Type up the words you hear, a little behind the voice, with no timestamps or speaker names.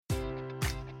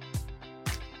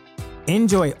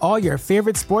Enjoy all your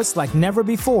favorite sports like never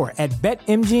before at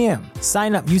BetMGM.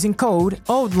 Sign up using code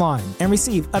OldLine and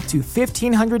receive up to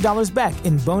 $1,500 back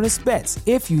in bonus bets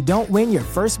if you don't win your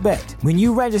first bet. When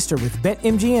you register with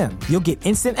BetMGM, you'll get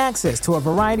instant access to a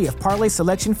variety of parlay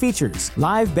selection features,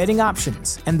 live betting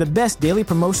options, and the best daily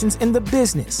promotions in the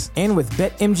business. And with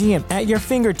BetMGM at your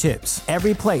fingertips,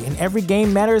 every play and every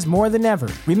game matters more than ever.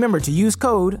 Remember to use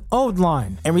code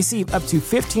OldLine and receive up to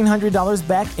 $1,500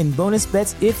 back in bonus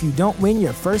bets if you don't win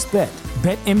your first bet.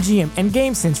 BetMGM and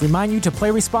GameSense remind you to play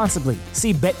responsibly.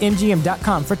 See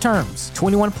BetMGM.com for terms.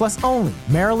 21 plus only.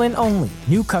 Maryland only.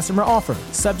 New customer offer.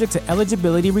 Subject to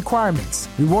eligibility requirements.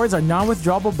 Rewards are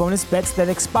non-withdrawable bonus bets that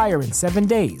expire in 7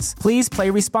 days. Please play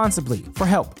responsibly. For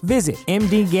help, visit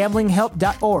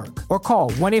mdgamblinghelp.org or call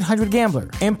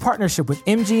 1-800-GAMBLER in partnership with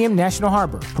MGM National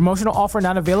Harbor. Promotional offer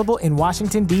not available in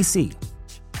Washington, D.C.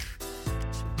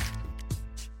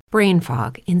 Brain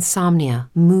fog, insomnia,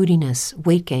 moodiness,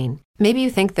 weight gain. Maybe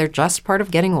you think they're just part of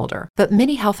getting older, but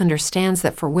MIDI Health understands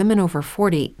that for women over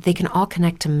 40, they can all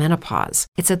connect to menopause.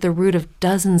 It's at the root of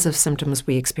dozens of symptoms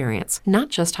we experience, not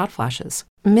just hot flashes.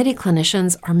 MIDI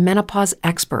clinicians are menopause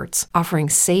experts, offering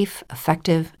safe,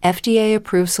 effective,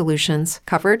 FDA-approved solutions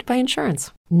covered by insurance.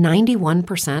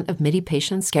 91% of MIDI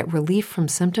patients get relief from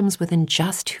symptoms within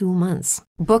just 2 months.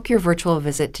 Book your virtual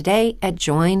visit today at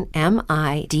joinmidi.com.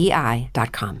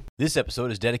 This episode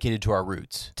is dedicated to our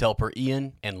roots, Telper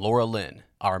Ian and Laura Lynn,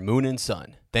 our moon and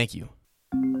sun. Thank you.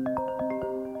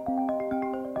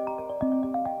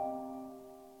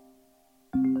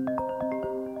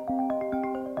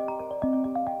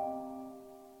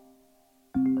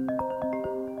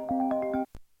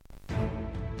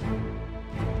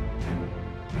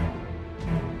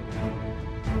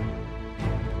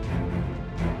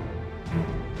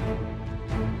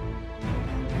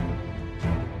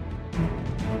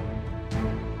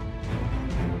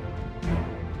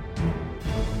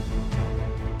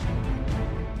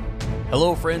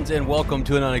 Hello, friends, and welcome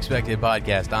to an unexpected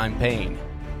podcast. I'm Payne,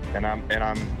 and I'm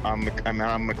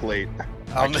McLeod.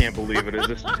 I can't believe it. Is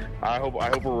this? I hope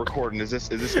we're recording. Is this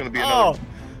going to be another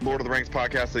Lord of the Rings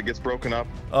podcast that gets broken up?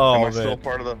 Oh, am I man. still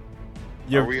part of the?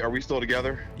 Are we still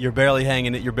together? You're barely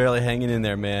hanging in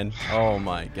there, man. Oh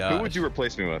my God. Who would you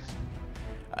replace me with?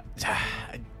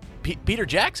 Peter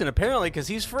Jackson, apparently, because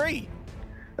he's free.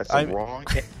 That's the wrong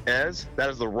Ez. That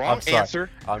is the wrong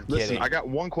answer. Listen, kidding. I got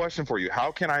one question for you.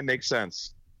 How can I make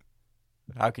sense?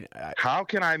 How can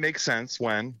I make sense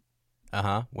when?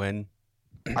 When?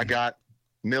 I got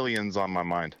millions on my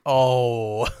mind.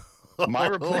 Oh. My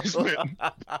replacement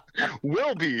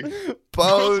will be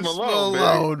Post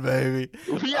Malone, baby.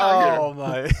 We out here.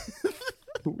 My.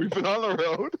 We've been on the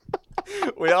road.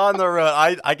 We're on the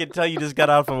road. I can tell you just got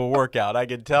out from a workout. I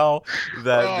can tell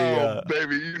that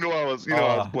baby, I was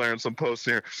blaring some posts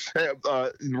here. Hey,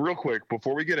 real quick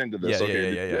before we get into this,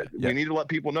 we need to let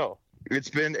people know it's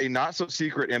been a not so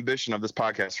secret ambition of this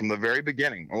podcast from the very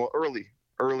beginning,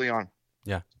 early on,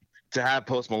 to have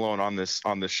Post Malone on this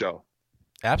show.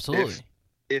 Absolutely.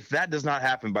 If that does not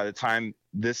happen by the time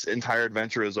this entire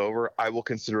adventure is over, I will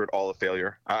consider it all a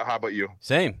failure. How about you?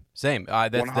 Same.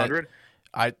 100.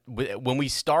 When we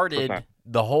started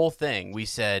the whole thing, we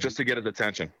said just to get his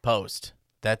attention. Post.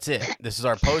 That's it. This is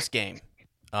our post game.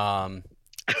 So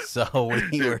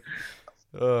we were.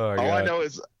 Oh,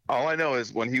 all I know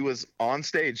is when he was on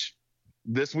stage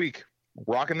this week,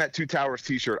 rocking that Two Towers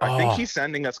T-shirt. I think he's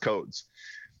sending us codes.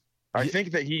 I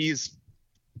think that he's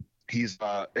what's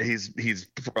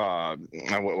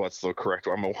the correct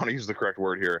word? I want to use the correct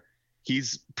word here.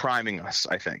 He's priming us,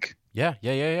 I think. Yeah.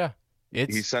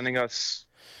 He's sending us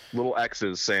little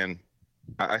X's saying,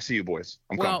 I see you boys.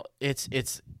 I'm coming.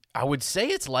 It's I would say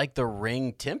it's like the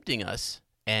ring tempting us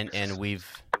and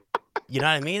we've, you know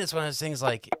what I mean? It's one of those things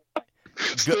like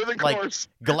it's like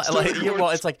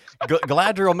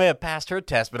Galadriel may have passed her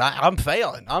test, but I'm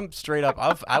failing. I'm straight up.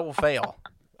 I will fail.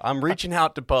 I'm reaching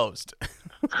out to Post.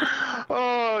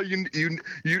 Oh, you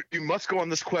must go on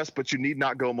this quest, but you need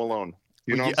not go Malone.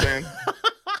 You know what I'm saying?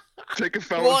 Take a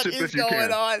fellowship if you can. What is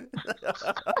going on?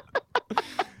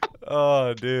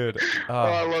 Oh, dude. Oh,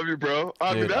 I love you, bro.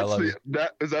 Dude,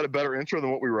 is that a better intro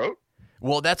than what we wrote?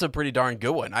 Well, that's a pretty darn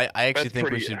good one. I actually think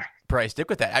we should probably stick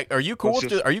with that. Are you cool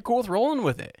with rolling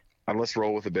with it? Let's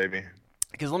roll with it, baby.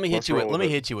 Because let me hit you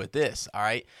with this. All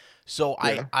right. So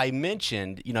I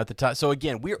mentioned, at the time. So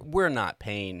again, we're not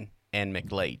Payne and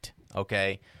McLeod,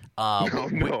 okay?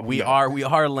 We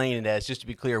are Lane and Ez. Just to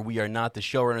be clear, we are not the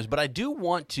showrunners. But I do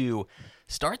want to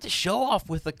start the show off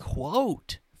with a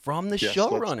quote from the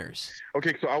showrunners.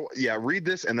 Okay, so read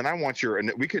this, and then I want your.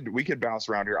 And we could bounce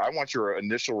around here. I want your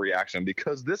initial reaction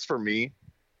because this for me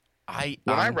When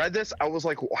I read this, I was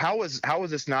like, how has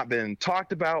this not been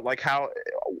talked about? Like, how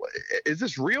is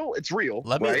this real? It's real.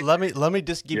 Let me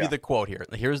just give you the quote here.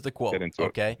 Here's the quote.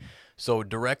 Okay. So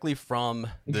directly from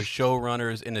the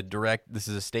showrunners this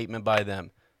is a statement by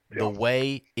them. The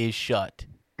way is shut.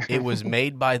 It was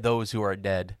made by those who are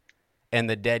dead, and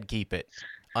the dead keep it.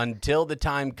 Until the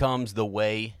time comes, the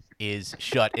way is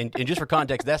shut. And just for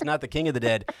context, that's not the King of the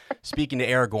Dead speaking to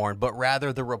Aragorn, but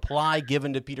rather the reply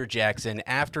given to Peter Jackson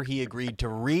after he agreed to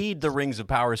read the Rings of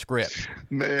Power script.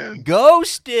 Man,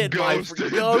 ghosted. There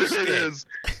it is.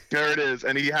 There it is.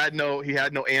 And he had no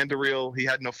Anduril. He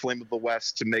had no Flame of the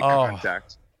West to make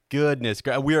contact. Goodness,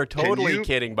 we are totally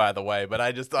kidding, by the way. But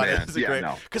I just thought it was great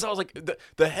because I was like,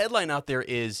 the headline out there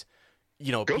is,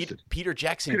 Peter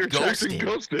Jackson ghosted.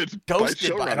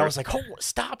 And I was like, oh,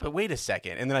 stop it, wait a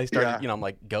second. And then I started, I'm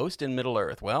like, Ghost in Middle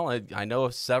Earth. Well, I know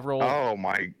of several. Oh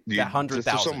my,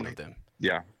 100,000 of them.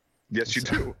 Yeah. Yes, you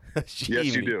do. Yes,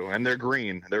 you do. And they're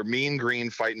green. They're mean green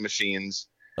fighting machines.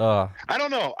 I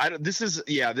don't know. I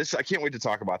can't wait to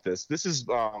talk about this. This is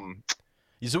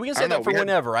so we can say that for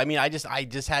whenever. I mean, I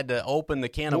just had to open the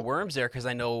can of worms there because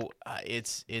I know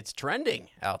it's trending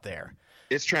out there.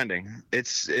 It's trending.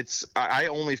 I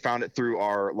only found it through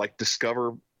our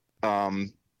Discover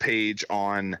page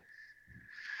on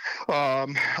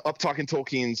Up Talking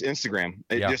Tolkien's Instagram.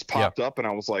 It just popped up, and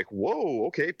I was like, "Whoa,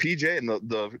 okay, PJ." And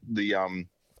the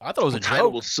I thought it was a title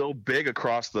joke. Was so big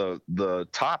across the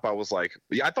top. I was like,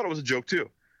 yeah, I thought it was a joke too.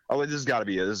 I was like, this has got to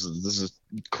be it. This is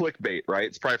clickbait, right?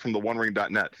 It's probably from the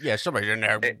OneRing.net. Yeah, somebody's in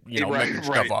there, making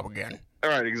stuff up again. All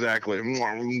right, exactly.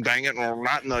 Dang it, we're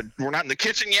not in the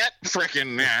kitchen yet.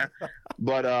 Frickin' yeah.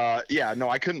 But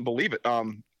I couldn't believe it.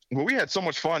 Well, we had so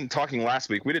much fun talking last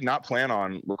week. We did not plan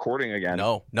on recording again.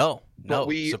 No.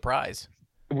 Surprise.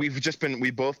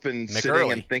 We've both been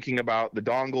sitting and thinking about the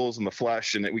dongles and the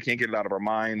flesh, and we can't get it out of our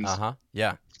minds.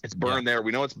 Yeah. It's burned there.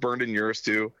 We know it's burned in yours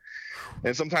too.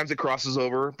 And sometimes it crosses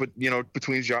over, but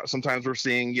between sometimes we're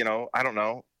seeing, I don't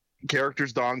know,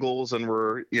 characters dongles, and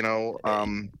we're,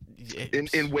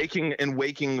 in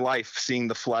waking life, seeing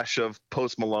the flesh of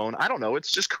Post Malone. I don't know.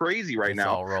 It's just crazy right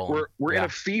now. We're in a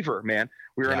fever, man.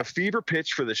 We're in a fever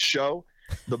pitch for the show.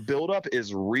 The buildup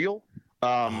is real.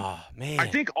 Man. I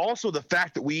think also the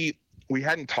fact that we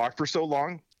hadn't talked for so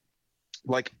long,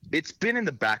 it's been in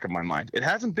the back of my mind. It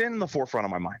hasn't been in the forefront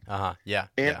of my mind. Yeah.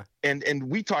 And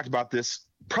we talked about this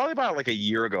probably about a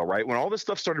year ago, right? When all this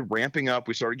stuff started ramping up,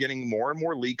 we started getting more and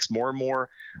more leaks, more and more,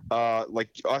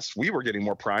 we were getting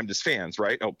more primed as fans,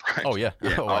 right? Oh, primed. Oh yeah.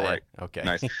 All right. Okay.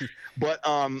 Nice. But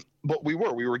we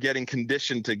were getting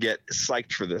conditioned to get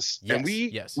psyched for this. Yes, and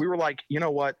we were like, you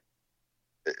know what?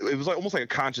 It was everyone's like a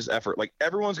conscious effort.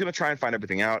 Everyone's going to try and find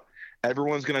everything out.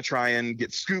 Everyone's going to try and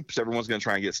get scoops. Everyone's going to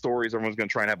try and get stories. Everyone's going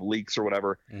to try and have leaks or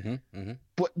whatever. Mm-hmm.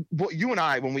 But you and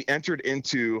I, when we entered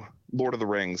into Lord of the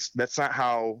Rings, that's not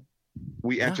how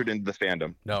we entered into the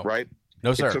fandom. No. Right?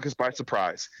 No, sir. It took us by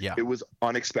surprise. Yeah. It was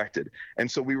unexpected. And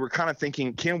so we were kind of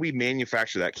thinking, can we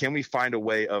manufacture that? Can we find a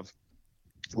way of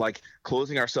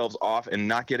closing ourselves off and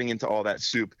not getting into all that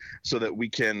soup so that we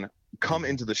can come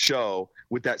into the show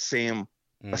with that same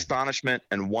astonishment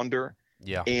and wonder?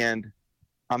 Yeah. And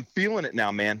I'm feeling it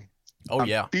now, man. I'm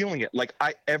feeling it.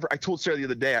 I told Sarah the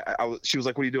other day, she was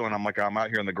like, what are you doing? I'm like, I'm out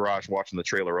here in the garage watching the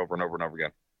trailer over and over and over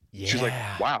again. Yeah. She's like,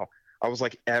 wow. I was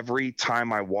like, every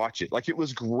time I watch it, it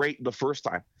was great the first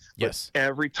time. Yes.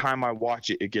 Every time I watch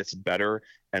it, it gets better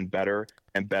and better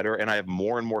and better. And I have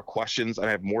more and more questions. And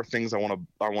I have more things I want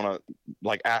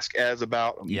to ask Ez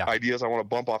about, ideas I want to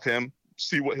bump off him,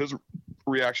 see what his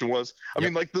reaction was. I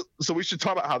mean, so we should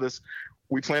talk about how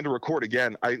we plan to record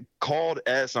again. I called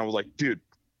Ez and I was like, dude,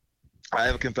 I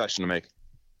have a confession to make.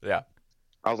 Yeah.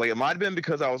 I was like, it might have been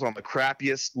because I was on the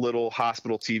crappiest little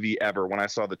hospital TV ever when I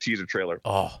saw the teaser trailer.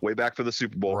 Way back for the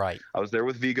Super Bowl. Right. I was there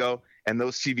with Vigo, and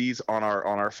those TVs on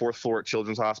our fourth floor at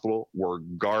Children's Hospital were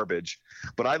garbage.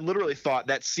 But I literally thought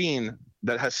that scene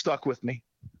that has stuck with me,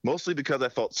 mostly because I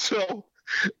felt so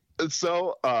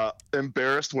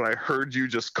embarrassed when I heard you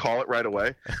just call it right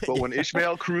away. But when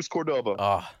Ishmael Cruz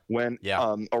Cordova, when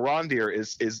Arondir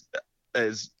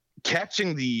is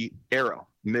catching the arrow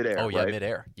midair. Oh yeah, right?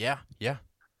 midair. Yeah.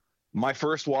 My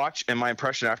first watch and my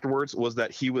impression afterwards was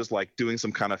that he was doing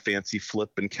some kind of fancy flip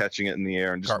and catching it in the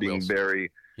air and just being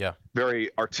very, very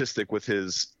artistic with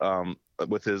his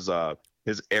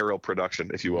aerial production,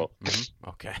 if you will. Mm-hmm.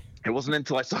 Okay. It wasn't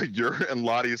until I saw your and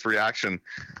Lottie's reaction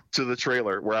to the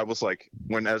trailer where I was like,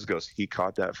 when Ez goes, he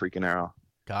caught that freaking arrow.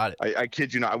 Got it. I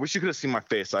kid you not. I wish you could have seen my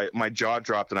face. My jaw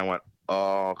dropped and I went,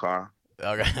 oh, okay.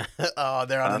 Okay. Oh,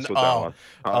 they're on. That's what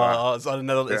that was. It's on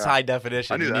another. It's high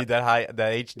definition. You need that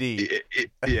HD.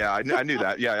 Yeah, I knew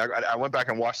that. Yeah, I went back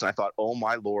and watched, and I thought, oh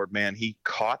my Lord, man, he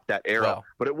caught that arrow. Wow.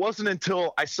 But it wasn't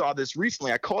until I saw this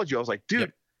recently. I called you. I was like,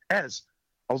 dude, Ez.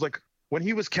 I was like, when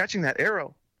he was catching that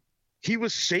arrow, he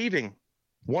was saving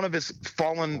one of his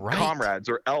fallen comrades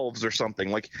or elves or something.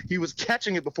 Like, he was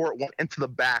catching it before it went into the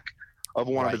back of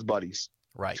one of his buddies.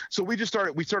 Right. So we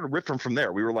started riffing from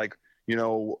there. We were like, you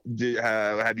know,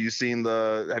 have you seen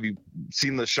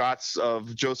the shots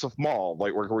of Joseph Maul,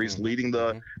 like where he's leading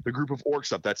the group of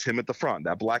orcs up? That's him at the front.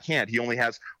 That black hand. He only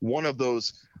has one of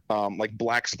those like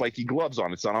black spiky gloves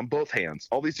on. It's not on both hands.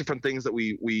 All these different things that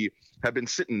we have been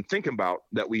sitting and thinking about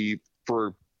that we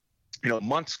for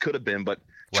months could have been, but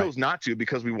chose not to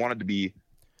because we wanted to be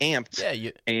amped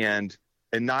and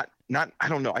not I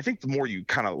don't know. I think the more you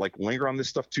kind of like linger on this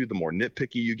stuff too, the more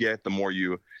nitpicky you get, the more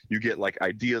you get like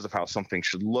ideas of how something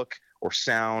should look or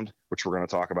sound, which we're going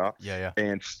to talk about.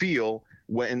 And feel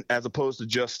when, as opposed to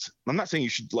just, I'm not saying you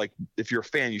should, like, if you're a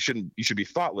fan, you should be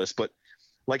thoughtless, but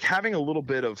like having a little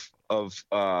bit of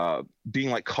being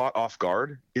like caught off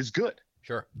guard is good.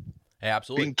 Sure.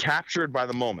 Absolutely. Being captured by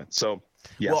the moment. So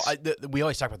yes. Well, we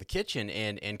always talk about the kitchen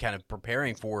and kind of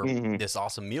preparing for this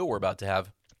awesome meal we're about to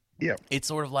have. Yeah, it's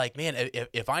sort of like, man,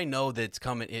 if I know that it's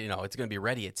coming, it's going to be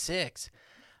ready at 6.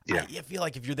 I feel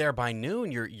like if you're there by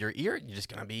noon, you're just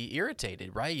going to be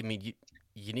irritated, right? I mean,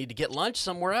 you need to get lunch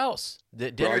somewhere else.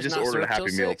 Dinner's not served till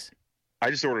 6.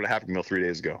 I just ordered a Happy Meal 3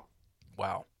 days ago.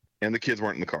 Wow. And the kids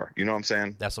weren't in the car. You know what I'm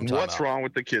saying? That's what I'm talking What's about. wrong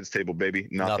with the kids' table, baby?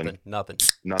 Nothing.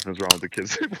 Nothing's wrong with the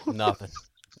kids' table. Nothing.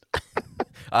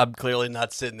 I'm clearly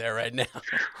not sitting there right now.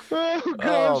 Oh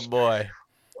gosh. Oh boy.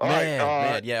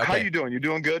 Man, yeah. Okay. How you doing? You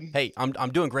doing good? Hey,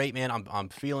 I'm doing great, man. I'm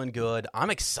feeling good.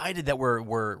 I'm excited that we're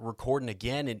recording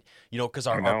again, and because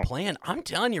our plan. I'm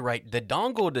telling you, right, the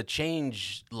dongle to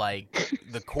change like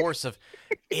the course of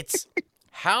it's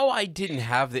how I didn't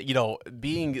have the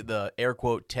being the air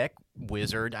quote tech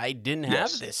wizard. I didn't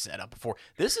have this set up before.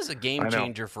 This is a game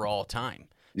changer for all time.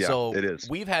 Yeah, so it is.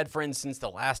 We've had friends since the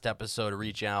last episode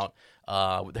reach out.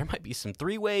 There might be some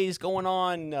 3-ways going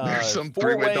on. There's some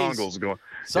 3-way dongles going.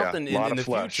 Something in the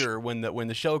future when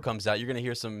the show comes out, you're gonna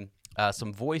hear some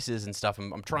voices and stuff.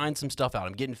 I'm trying some stuff out.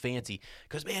 I'm getting fancy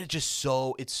because man,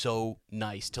 it's so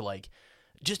nice to like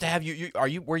just to have you.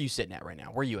 Where are you sitting at right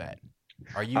now? Where are you at?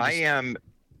 Are you?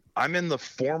 I'm in the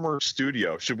former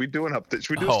studio. Should we do an update?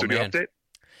 Should we do a studio update?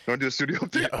 You want to do a studio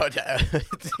update?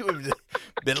 It's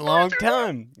been a long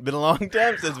time. Been a long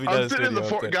time since we done a studio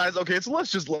update. Guys, okay, so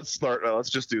let's start. Let's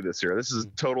just do this here. This is a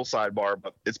total sidebar,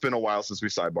 but it's been a while since we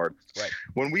sidebarred. Right.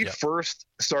 When we first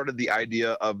started the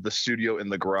idea of the studio in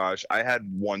the garage, I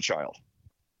had one child.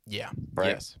 Yeah.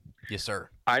 Right? Yes,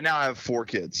 sir. I now have 4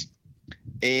 kids.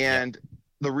 And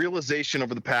the realization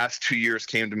over the past 2 years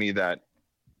came to me that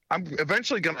I'm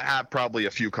eventually going to have probably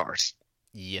a few cars.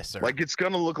 Yes, sir. Like it's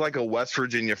going to look like a West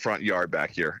Virginia front yard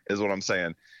back here is what I'm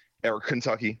saying. Or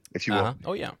Kentucky, if you will.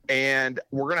 Oh, yeah. And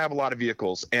we're going to have a lot of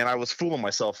vehicles. And I was fooling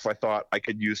myself if I thought I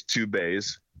could use 2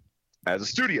 bays as a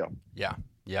studio. Yeah.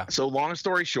 So long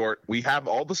story short, we have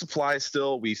all the supplies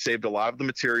still. We saved a lot of the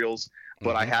materials,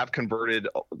 but I have converted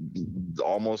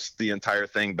almost the entire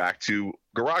thing back to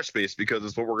garage space because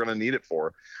it's what we're going to need it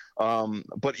for.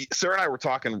 But Sarah and I were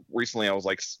talking recently. I was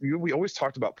like, we always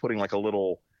talked about putting like a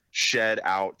little shed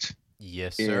out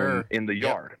yes sir in the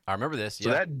yard. I remember this.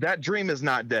 So that dream is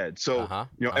not dead. So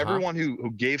everyone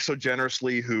who gave so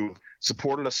generously, who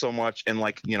supported us so much, and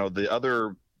like the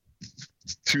other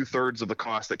 2/3 of the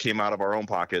cost that came out of our own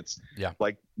pockets,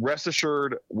 like rest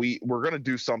assured we're gonna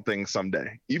do something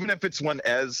someday, even if it's when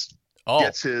Ez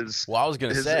gets his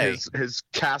his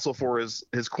castle for his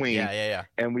queen. Yeah.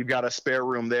 And we've got a spare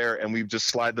room there, and we've just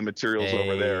slide the materials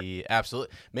over there.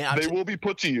 Absolutely, man. They will be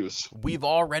put to use. We've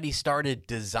already started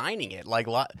designing it. Like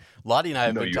Lottie and I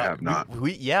have been talking. Have not.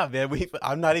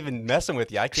 I'm not even messing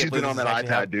with you. I can't. She's been on that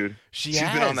iPad, dude. She's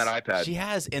been on that iPad. She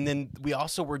has. And then we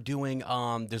also were doing.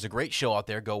 There's a great show out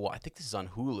there. I think this is on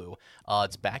Hulu.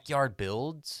 It's Backyard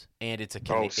Builds. And it's a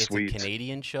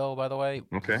Canadian show, by the way.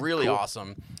 Okay, really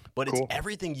awesome. But it's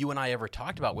everything you and I ever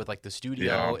talked about with like the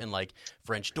studio and like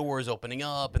French doors opening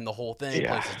up and the whole thing,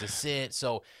 places to sit.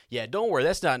 So don't worry,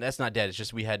 that's not dead. It's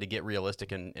just we had to get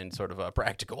realistic and sort of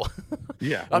practical.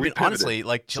 Yeah, I mean honestly,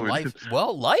 like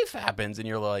life happens, and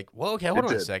you're like, well, okay, hold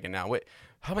on a second now. Wait,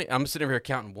 how many? I'm sitting over here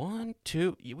counting 1,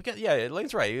 2. We got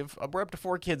Elaine's right. We're up to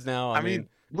 4 kids now. I mean.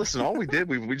 Listen, all we did,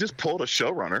 we just pulled a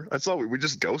showrunner. That's all we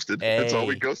just ghosted. That's all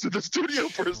we ghosted the studio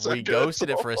for a second. We ghosted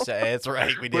it for a second. That's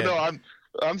right, we did. But no,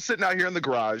 I'm sitting out here in the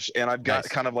garage, and I've got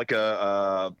kind of like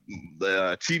a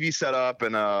TV setup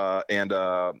and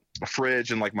a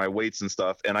fridge and like my weights and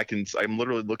stuff. And I'm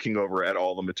literally looking over at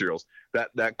all the materials.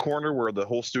 That corner where the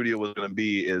whole studio was going to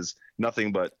be is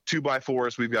nothing but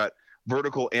 2x4s. We've got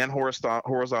vertical and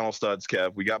horizontal studs,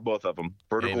 Kev. We got both of them,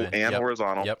 vertical and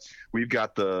horizontal. Yep. We've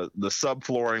got the sub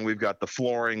flooring. We've got the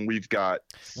flooring. We've got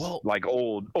like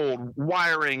old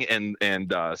wiring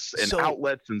and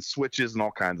outlets and switches and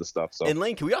all kinds of stuff. So, and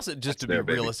Lane, can we also, just to be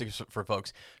realistic for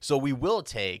folks, so we will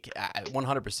take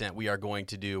 100%. We are going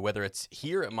to do, whether it's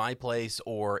here at my place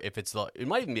or if it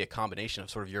might even be a combination of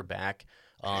sort of your back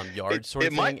yard sort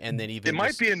of thing, and then even it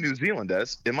might be in New Zealand, Des.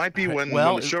 It might be when the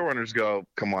showrunners go,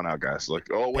 "Come on out, guys! Look,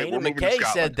 Payne and McKay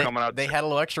said they had a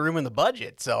little extra room in the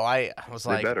budget, so I was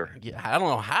like, yeah, I don't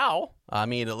know how. I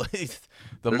mean, at least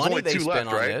the money they spent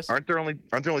on this. Aren't there only 2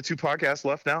 podcasts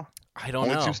left now? I don't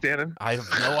know. Only 2 standing? I have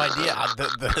no idea.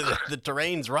 The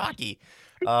terrain's rocky.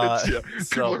 People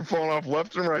are falling off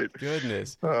left and right.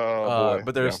 Goodness. Oh, boy.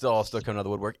 But they're still coming out of the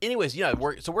woodwork. Anyways,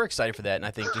 we're excited for that, and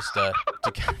I think just to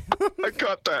I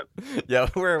caught that. Yeah,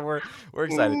 we're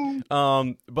excited.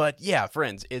 But yeah,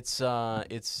 friends, it's things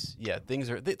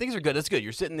are good. It's good.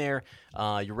 You're sitting there,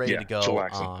 you're ready to go.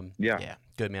 Chillaxing. Yeah,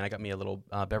 good, man. I got me a little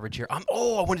beverage here. I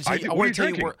wanted to tell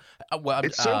you where.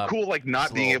 It's so cool, like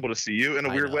not being able to see you in a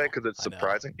weird way because it's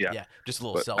surprising. Yeah, just a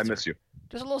little seltzer. I miss you.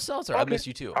 Just a little seltzer. Okay. I miss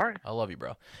you too. All right. I love you,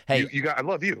 bro. Hey, I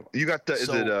love you. You got the,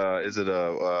 is it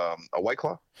a White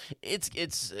Claw? It's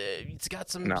got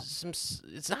some.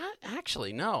 It's not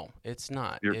actually. No, it's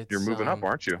not. You're moving up,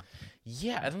 aren't you?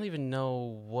 Yeah, I don't even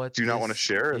know what. Do you not want to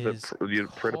share?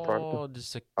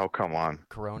 Oh, come on.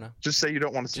 Corona. Just say you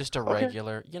don't want to. Just a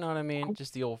regular. You know what I mean? Cool.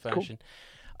 Just the old fashioned.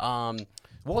 Cool.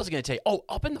 What was I going to tell you? Oh,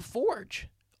 up in the forge.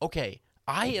 Okay,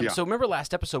 I am. Yeah. So remember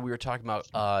last episode we were talking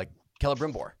about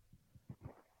Celebrimbor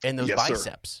and those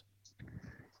biceps. Sir.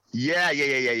 Yeah.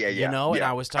 You know, and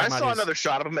I was talking about. I saw another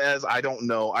shot of him as I don't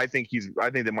know. I think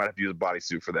they might have to use a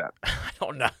bodysuit for that. I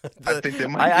don't know. I think they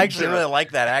might. I actually really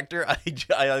like that actor. I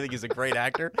think he's a great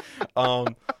actor.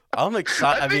 I'm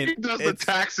excited. I think he does the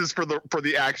taxes for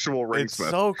the actual ringsmith. It's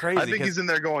so crazy. I think he's in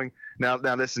there going, now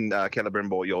listen,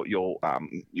 Celebrimbor,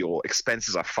 your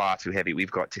expenses are far too heavy.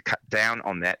 We've got to cut down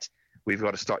on that. We've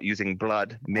got to start using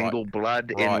blood, mingle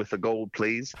blood in with the gold,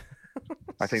 please.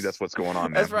 I think that's what's going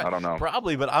on, man. That's right. I don't know.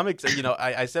 Probably, but I'm excited. You know,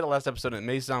 I said it last episode, and it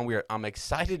may sound weird. I'm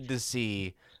excited to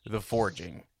see the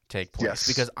forging take place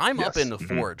because I'm up in the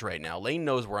forge right now. Lane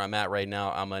knows where I'm at right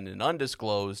now. I'm in an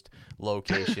undisclosed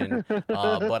location,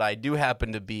 but I do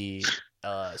happen to be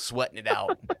sweating it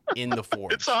out in the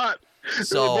forge. It's hot.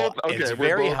 So it's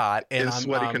very hot and in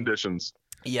sweaty conditions.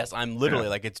 Yes, I'm literally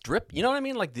like it's drip. You know what I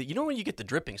mean? Like you know when you get the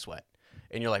dripping sweat,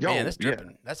 and you're like, man, that's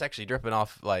dripping. Yeah. That's actually dripping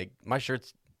off. Like my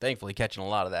shirt's thankfully catching a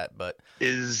lot of that. But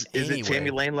is it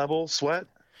Tammy Lane level sweat?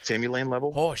 Tammy Lane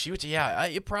level? Oh, shoot! Yeah,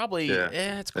 it probably. Yeah.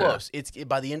 It's close. Yeah. It's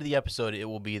by the end of the episode, it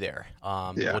will be there.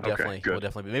 We'll definitely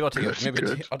be. Maybe I'll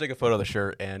take a photo of the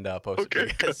shirt and post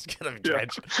it. It's gonna be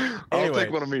drenched. Anyway, I'll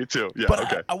take one of me too. Yeah,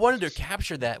 but I wanted to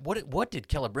capture that. What did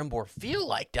Celebrimbor feel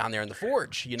like down there in the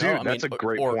forge? You know, dude, that's a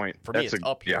great point. For me, it's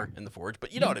up here in the forge,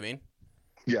 but you know what I mean.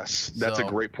 Yes, that's a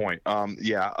great point.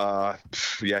 He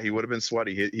would have been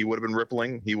sweaty. He would have been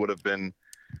rippling. He would have been.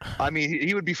 I mean,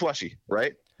 he would be fleshy,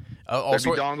 right? There'd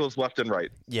be dongles left and right.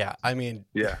 Yeah, I mean,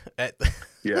 yeah.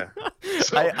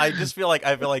 So, I just feel like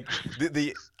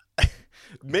the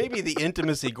maybe the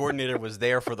intimacy coordinator was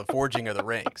there for the forging of the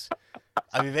rings.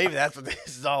 I mean, maybe that's what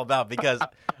this is all about because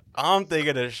I'm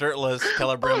thinking of shirtless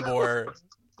Celebrimbor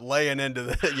laying into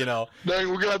the, you know. Dang,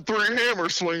 we got 3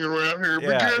 hammers swinging around here.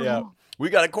 Yeah. We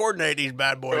got to coordinate these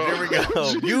bad boys. Here we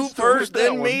go. You first,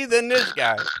 then me, then this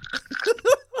guy.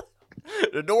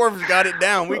 The dwarves got it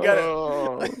down. We got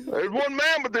it. There's one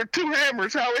man, but there are 2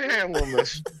 hammers. How are we handling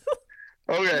this?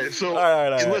 Okay, so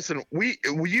all right. Listen,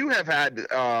 you have had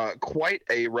quite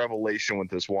a revelation with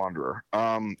this Wanderer.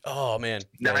 Oh man.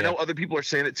 Now I know other people are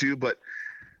saying it too, but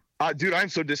dude, I'm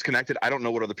so disconnected. I don't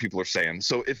know what other people are saying.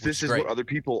 So if this is what other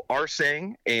people are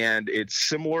saying and it's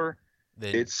similar,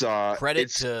 then it's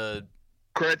credit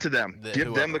to them.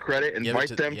 Give them the credit.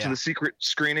 Invite them to the secret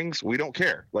screenings. We don't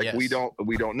care. Like we don't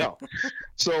know.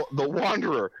 So the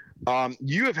Wanderer,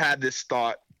 you have had this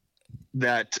thought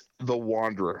that the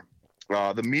Wanderer,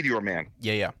 the Meteor Man.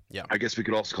 Yeah. I guess we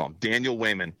could also call him Daniel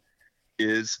Wayman,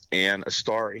 is an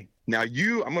Astari. Now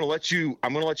I'm gonna let you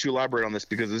elaborate on this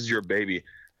because this is your baby.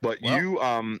 But you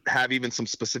have even some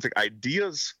specific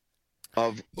ideas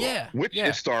of which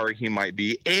Astari he might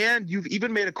be, and you've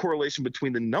even made a correlation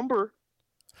between the number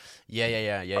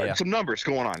Yeah. Some numbers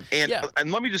going on. And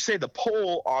let me just say, the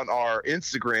poll on our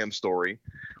Instagram story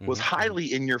was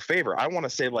highly in your favor. I want to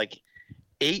say like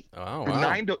 9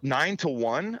 to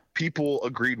 1 people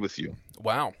agreed with you.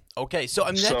 Wow. Okay. So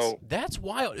I mean, that's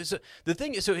wild. So the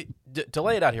thing is, to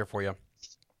lay it out here for you,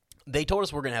 they told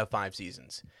us we're going to have 5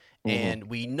 seasons. And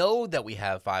we know that we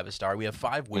have 5-star. We have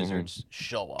 5 wizards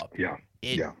show up. Yeah.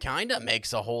 It kind of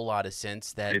makes a whole lot of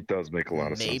sense that it does make a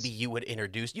lot of sense. Maybe you would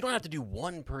introduce. You don't have to do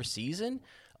 1 per season,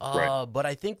 right. But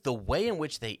I think the way in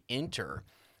which they enter,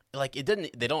 like it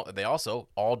didn't. They don't. They also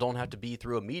all don't have to be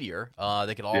through a meteor.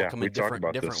 They could all come in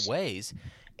different ways.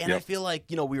 And I feel like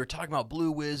we were talking about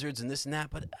blue wizards and this and that,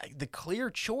 but the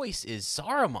clear choice is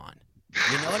Saruman.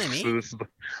 You know what I mean?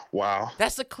 Wow.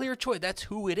 That's the clear choice. That's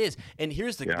who it is. And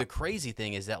here's the crazy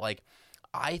thing is that, like,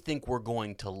 I think we're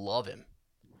going to love him.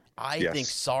 I think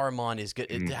Saruman is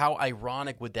good. How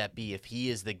ironic would that be if he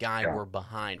is the guy we're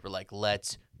behind? We're like,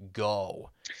 let's go.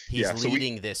 He's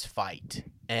leading this fight.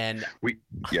 And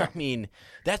I mean,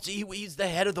 he's the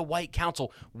head of the White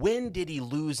Council. When did he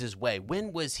lose his way?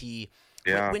 When was he?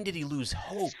 When did he lose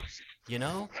hope?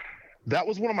 That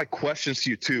was one of my questions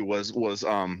to you too. Was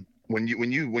when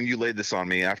you laid this on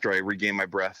me after I regained my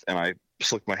breath and I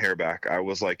slicked my hair back, I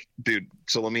was like, dude,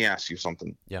 so let me ask you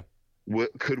something. Yeah.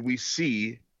 Could we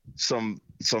see some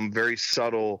very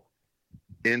subtle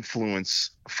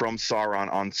influence from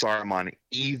Sauron on Saruman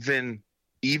even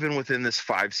within this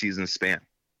 5-season span?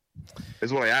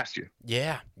 Is what I asked you.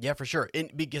 Yeah, for sure. And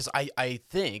because I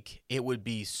think it would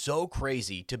be so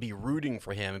crazy to be rooting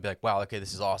for him and be like, wow, okay,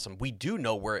 this is awesome. We do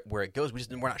know where it goes.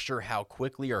 We're not sure how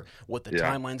quickly or what the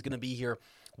timeline's going to be here.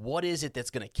 What is it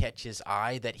that's going to catch his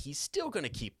eye that he's still going to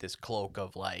keep this cloak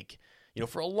of, like,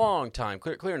 for a long time,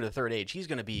 clear into the Third Age, he's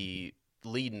going to be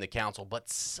leading the council. But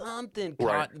something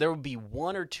there would be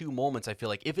 1 or 2 moments, I feel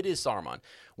like, if it is Saruman,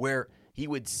 where he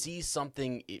would see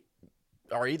something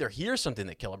or either hear something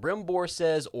that Celebrimbor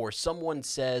says, or someone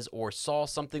says, or saw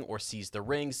something, or sees the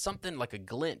rings, something like a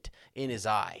glint in his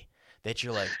eye that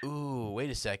you're like, ooh, wait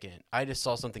a second, I just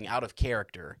saw something out of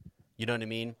character. You know what I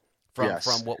mean? From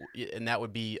what, and that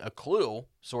would be a clue,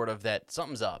 sort of, that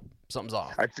something's up, something's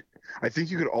off. I think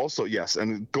you could also,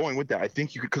 and going with that, I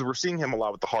think you could, because we're seeing him a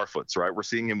lot with the Harfoots, right? We're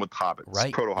seeing him with hobbits,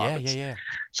 right? Proto-hobbits. Yeah.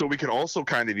 So we can also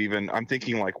kind of I'm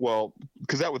thinking like, well,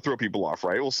 because that would throw people off,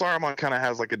 right? Well, Saruman kind of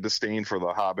has like a disdain for the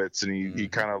hobbits, and he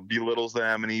kind of belittles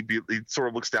them, and he sort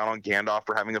of looks down on Gandalf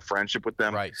for having a friendship with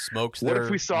them. Right, smokes what their, if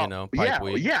we saw, pipe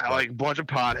weed. like a bunch of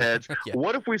potheads.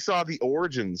 What if we saw the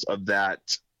origins of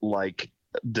that, like,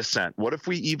 descent? What if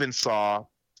we even saw,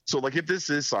 so like, if this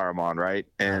is Saruman, right,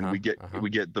 and we get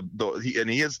and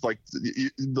he is like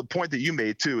the point that you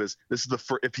made too is this is the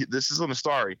first, this is an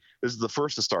Astari, this is the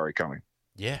first Astari coming,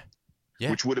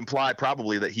 which would imply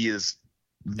probably that he is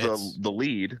the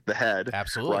lead, the head,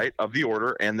 absolutely, right, of the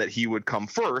order, and that he would come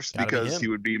first because he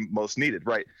would be most needed,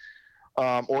 right?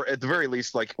 Or at the very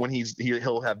least, like, when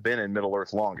he'll have been in Middle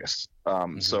Earth longest.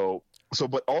 So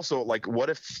but also, like, what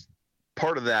if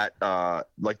part of that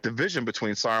like division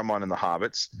between Saruman and the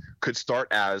hobbits could start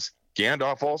as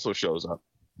Gandalf also shows up,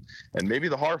 and maybe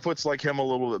the Harfoots like him a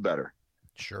little bit better,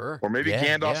 sure, or maybe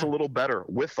Gandalf's a little better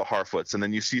with the Harfoots, and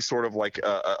then you see sort of like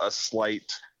a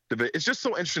slight debate. It's just so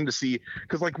interesting to see,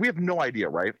 because, like, we have no idea,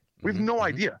 right? We have no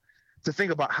idea to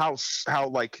think about how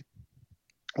like,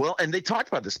 well, and they talked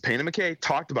about this. Payne and McKay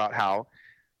talked about how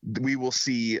we will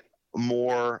see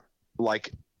more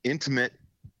like intimate,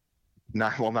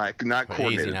 not coordinated,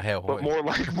 but more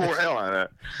like Gandalf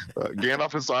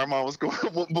and Saruman was going,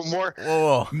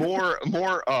 but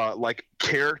more like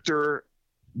character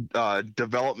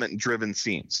development driven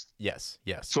scenes. Yes.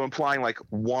 So implying like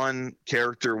one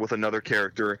character with another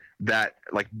character, that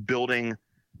like building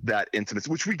that intimacy,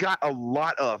 which we got a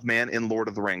lot of, man, in Lord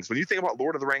of the Rings. When you think about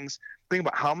Lord of the Rings, think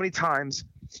about how many times,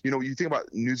 you think about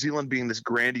New Zealand being this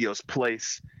grandiose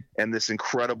place and this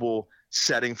incredible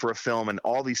setting for a film, and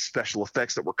all these special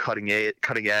effects that were cutting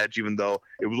edge, even though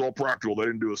it was all practical. They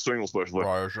didn't do a single special effect.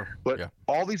 Right, sure. But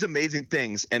all these amazing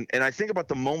things, and I think about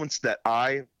the moments that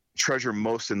I treasure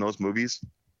most in those movies,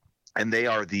 and they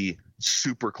are the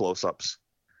super close-ups.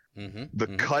 The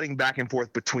cutting back and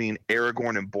forth between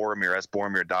Aragorn and Boromir as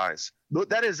Boromir dies.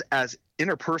 That is as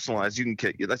interpersonal as you can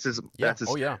get. That's as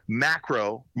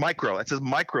micro. That's as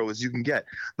micro as you can get.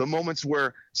 The moments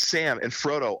where Sam and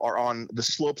Frodo are on the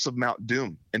slopes of Mount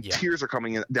Doom, and tears are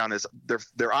coming down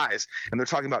their eyes, and they're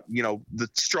talking about the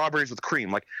strawberries with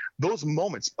cream. Like, those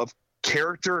moments of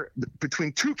character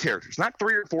between two characters, not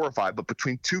 3 or 4 or 5, but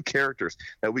between two characters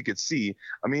that we could see.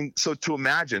 I mean, so to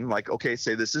imagine, like, okay,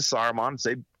 say this is Saruman,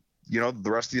 say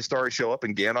the rest of the Astari show up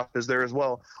and Gandalf is there as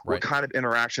well. Right. What kind of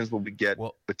interactions will we get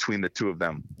between the two of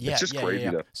them? Yeah, it's just crazy.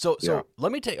 Yeah. So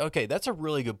let me take. Okay, that's a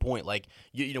really good point. Like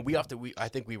I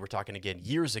think we were talking again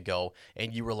years ago,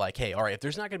 and you were like, hey, all right, if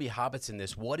there's not going to be hobbits in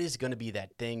this, what is going to be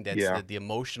that thing that's the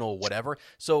emotional whatever?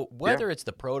 So whether it's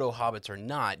the proto hobbits or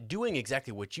not, doing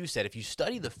exactly what you said, if you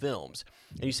study the films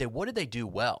and you say, what did they do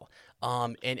well?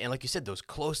 And like you said, those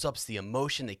close-ups, the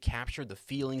emotion, they captured the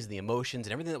feelings, the emotions,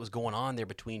 and everything that was going on there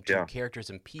between two characters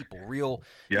and people, real,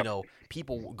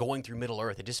 people going through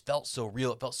Middle-earth. It just felt so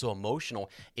real. It felt so emotional.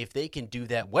 If they can do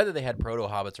that, whether they had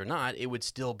proto-hobbits or not, it would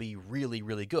still be really,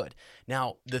 really good.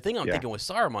 Now, the thing I'm thinking with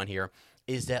Saruman here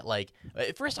is that, like,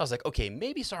 at first I was like, okay,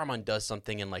 maybe Saruman does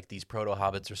something and, like, these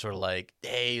proto-hobbits are sort of like,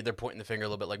 hey, they're pointing the finger a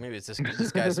little bit, like, maybe it's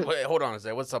this guy's, wait, hold on a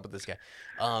second, what's up with this guy?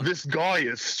 This guy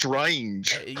is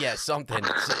strange. Yeah, something,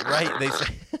 right? They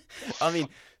say, I mean,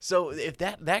 so if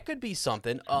that could be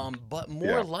something, but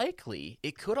more likely,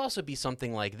 it could also be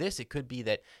something like this. It could be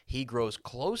that he grows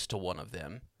close to one of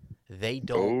them, they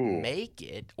don't make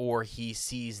it, or he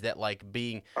sees that, like,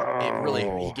 he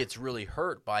gets really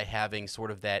hurt by having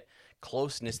sort of that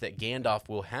closeness that Gandalf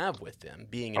will have with them,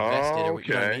 being invested, or,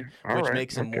 you know what I mean? Which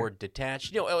makes him more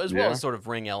detached, as well as sort of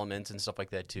ring elements and stuff like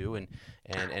that too, and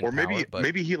or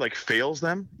maybe he like fails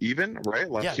them even, right?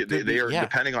 Like they are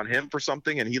depending on him for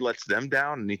something, and he lets them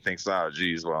down, and he thinks, oh,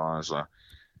 geez, well, honestly,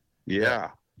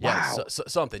 Wow. So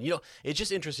something. It's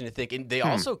just interesting to think. And they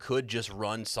also could just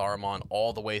run Saruman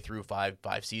all the way through five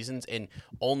seasons and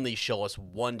only show us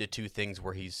 1 to 2 things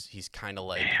where he's kind of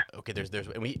like, okay, there's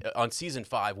and we on season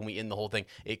 5 when we end the whole thing,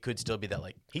 it could still be that,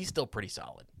 like, he's still pretty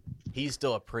solid. He's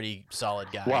still a pretty solid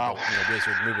guy. Wow.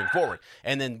 Wizard moving forward.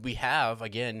 And then we have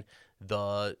again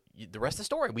the rest of the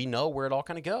story. We know where it all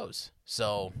kind of goes.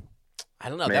 So I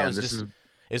don't know. Man,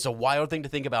 It's a wild thing to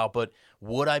think about, but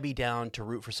would I be down to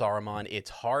root for Saruman? It's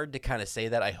hard to kind of say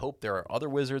that. I hope there are other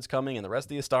wizards coming and the rest of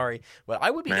the Astari, but I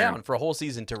would be down for a whole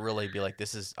season to really be like,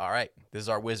 this is all right. This is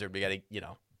our wizard. We got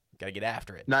to get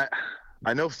after it. Now,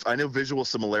 I know visual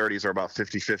similarities are about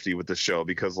 50-50 with this show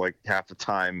because, like, half the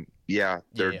time,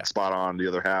 they're spot on. The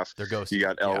other half, they're ghosts. You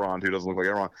got Elrond, who doesn't look like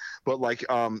Elrond, but like,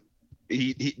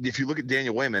 he if you look at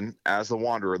Daniel Wayman as the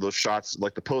Wanderer, those shots,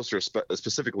 like the poster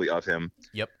specifically of him.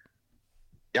 Yep.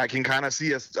 I can kind of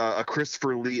see a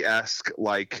Christopher Lee-esque,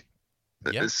 like,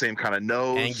 the same kind of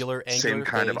nose, angular same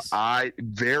kind face. of eye,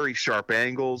 very sharp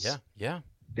angles. Yeah.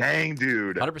 Dang,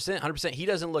 dude. 100%. He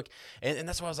doesn't look, and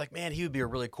that's why I was like, man, he would be a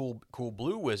really cool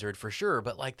blue wizard for sure.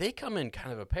 But, like, they come in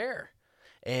kind of a pair,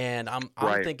 and I'm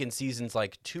thinking seasons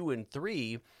like 2 and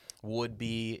 3 would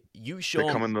be they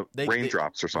come in the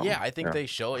raindrops or something. Yeah, I think they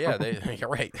show. Yeah, you're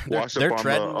right. Wash they're up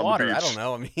treading on water. the I don't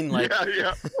know. I mean, like,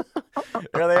 yeah.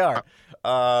 There they are.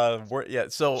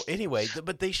 So anyway,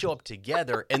 but they show up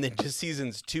together, and then just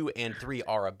seasons 2 and 3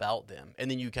 are about them,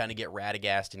 and then you kind of get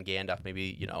Radagast and Gandalf,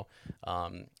 maybe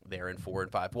they're in 4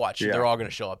 and 5. Watch, they're all going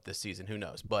to show up this season. Who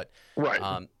knows? But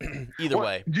either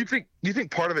way, do you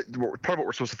think part of what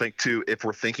we're supposed to think too, if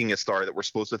we're thinking Astari, that we're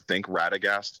supposed to think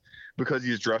Radagast because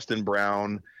he's dressed in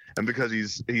brown and because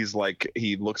he's like,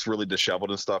 he looks really disheveled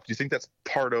and stuff? Do you think that's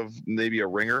part of maybe a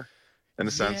ringer in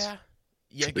a sense?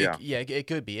 It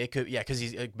could be. It could,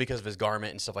 because of his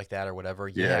garment and stuff like that or whatever.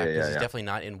 He's definitely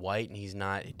not in white, and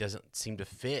it doesn't seem to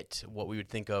fit what we would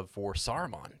think of for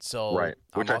Saruman. So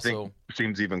which I think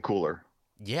seems even cooler.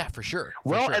 Yeah, for sure.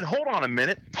 And hold on a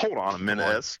minute.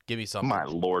 Give me something. My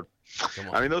lord.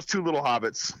 I mean, those 2 little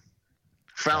hobbits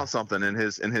found something in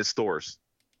his stores,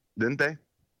 didn't they?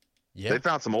 Yeah. They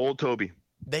found some old Toby.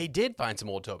 They did find some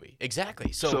old Toby.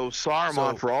 Exactly. So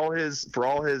Saruman, for all his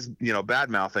bad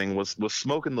mouthing, was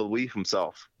smoking the leaf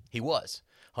himself. He was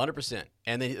 100%.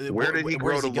 And then where did he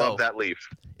grow to love that leaf?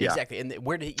 Exactly. And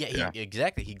where did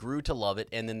exactly. He grew to love it.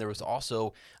 And then there was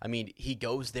also, I mean, he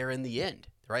goes there in the end.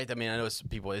 Right? I mean, I know it's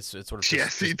sort of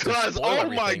he does. Oh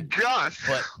my gosh!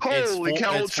 But holy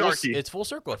cow, Sharky! It's full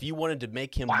circle. If you wanted to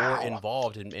make him more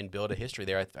involved and build a history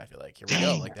there, I feel like here we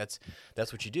go. Like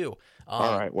that's what you do.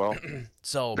 All right. Well,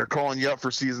 so they're calling you up for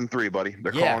season 3, buddy.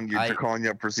 They're calling you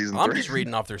up for season 3. I'm just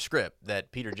reading off their script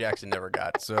that Peter Jackson never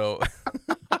got. So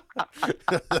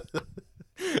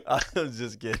I was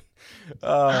just kidding.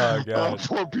 Oh god.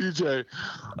 Poor PJ.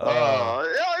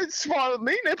 It's fine with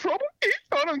me. No problem.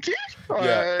 I don't care.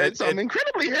 I'm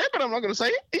incredibly happy, but I'm not going to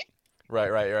say it.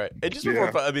 Right. And just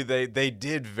before, I mean, they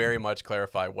did very much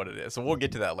clarify what it is, so we'll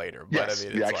get to that later. But yes. I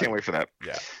mean, I can't wait for that.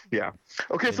 Yeah.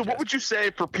 Okay, so what would you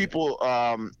say for people,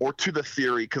 or to the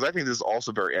theory? Because I think this is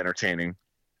also very entertaining.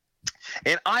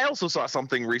 And I also saw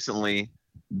something recently,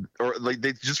 or like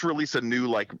they just released a new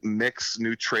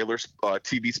new trailer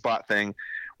TV spot thing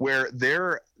where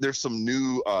there's some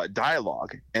new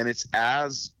dialogue, and it's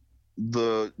as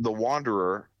the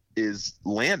Wanderer is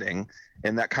landing,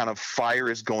 and that kind of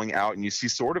fire is going out, and you see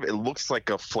sort of, it looks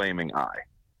like a flaming eye,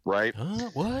 right?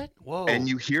 What? Whoa! And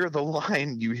you hear the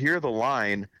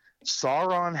line,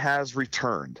 Sauron has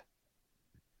returned.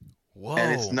 Whoa!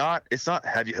 And it's not.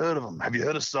 Have you heard of him? Have you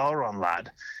heard of Sauron,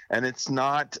 lad? And it's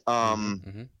not.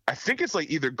 I think it's like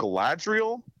either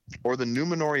Galadriel or the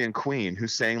Númenórean queen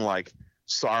who's saying like,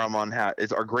 Saruman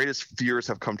is our greatest fears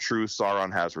have come true.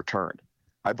 Sauron has returned.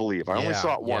 I believe. I only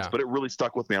saw it once, but it really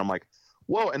stuck with me. I'm like,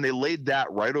 whoa! And they laid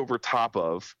that right over top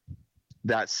of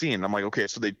that scene. I'm like, okay,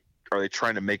 so are they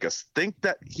trying to make us think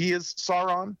that he is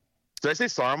Sauron? Did I say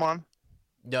Saruman?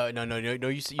 No.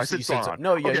 You said Sauron.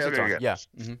 No, yeah, okay, Sauron. Okay. Yeah.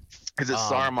 Is it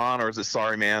Saruman or is it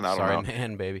Sorry Man? I don't know. Sorry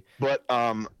Man, baby. But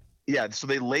yeah. So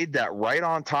they laid that right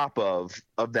on top of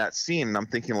that scene, and I'm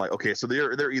thinking like, okay, so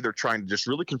they're either trying to just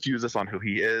really confuse us on who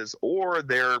he is, or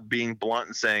they're being blunt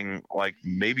and saying like,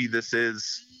 maybe this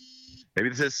is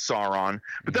Sauron,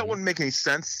 but that wouldn't make any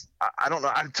sense. I don't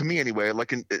know. To me anyway,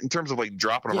 like in terms of like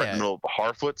dropping him right in the middle of the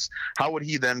Harfoots, how would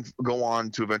he then go on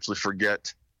to eventually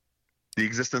forget the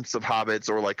existence of hobbits,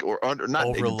 or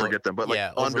not even forget them, but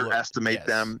like underestimate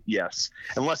them? Yes.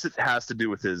 Unless it has to do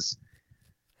with his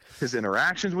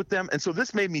interactions with them. And so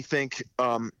this made me think,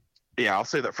 I'll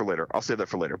say that for later.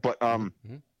 But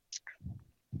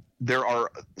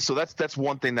that's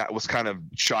one thing that was kind of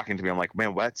shocking to me. I'm like,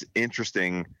 man, well, that's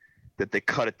interesting that they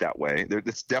cut it that way.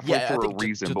 It's definitely for a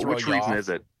reason, but which reason is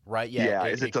it? Right. Yeah.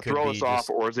 Is it to throw us off,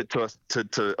 or is it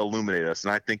to illuminate us?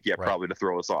 And I think, probably to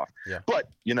throw us off. Yeah. But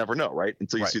you never know, right?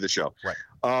 Until you see the show. Right.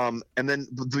 And then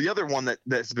the other one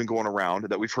that's been going around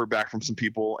that we've heard back from some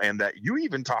people, and that you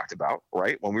even talked about,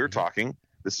 right? When we were talking,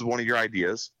 this is one of your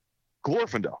ideas,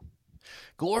 Glorfindel.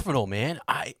 Glorfindel, man.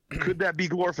 Could that be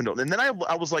Glorfindel? And then I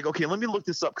was like, okay, let me look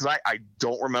this up, because I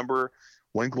don't remember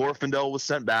when Glorfindel was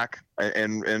sent back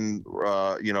and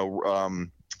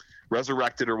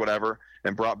resurrected or whatever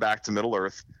and brought back to Middle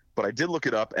Earth. But I did look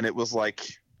it up, and it was like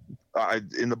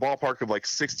in the ballpark of like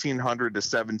 1600 to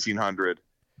 1700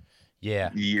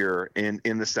 year in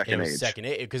the Second Age. Second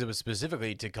Age, because it was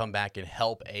specifically to come back and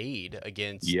help aid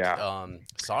against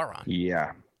Sauron.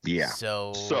 Yeah.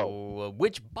 So,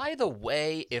 which, by the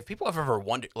way, if people have ever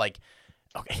wondered, like,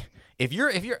 okay, if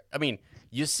you're, I mean,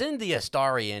 you send the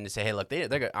Astari in to say, hey, look, they're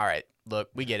good. All right, look,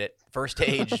 we get it. First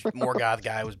age Morgoth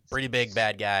guy was pretty big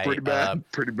bad guy. Pretty bad.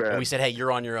 And we said, hey,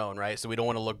 you're on your own, right? So we don't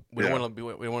want to look. We don't want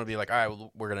to be like, all right,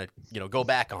 well, we're gonna go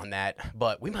back on that.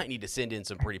 But we might need to send in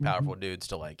some pretty powerful dudes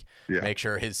to make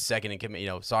sure his second in command,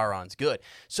 Sauron's good.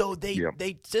 So they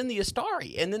send the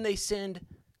Astari, and then they send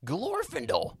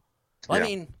Glorfindel. I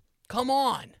mean, come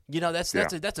on, that's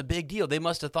a big deal. They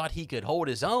must have thought he could hold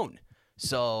his own.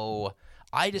 So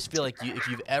I just feel like if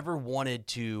you've ever wanted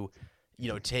to,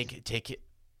 take it.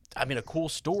 I mean, a cool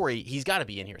story, he's got to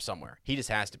be in here somewhere. He just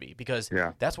has to be, because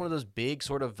that's one of those big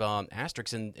sort of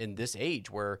asterisks in this age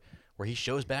where he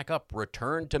shows back up.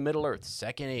 Return to Middle Earth,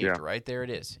 Second Age, right there it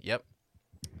is. Yep.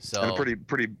 So and a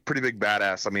pretty big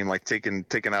badass. I mean, like taking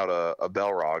out a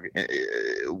Balrog,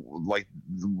 like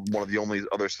one of the only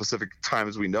other specific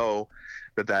times we know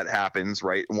that happens,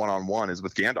 right, one-on-one, is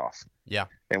with Gandalf. Yeah.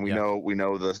 And we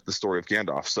know the story of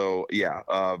Gandalf. So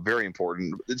very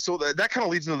important. So that kind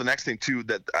of leads into the next thing too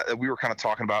that we were kind of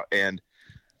talking about, and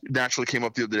naturally came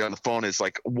up the other day on the phone, is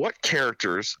like, what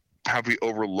characters have we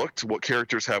overlooked? What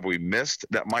characters have we missed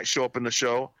that might show up in the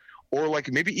show? Or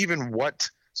like maybe even what.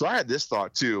 So I had this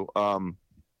thought too.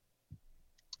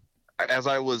 As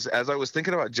I was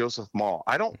thinking about Joseph Maul,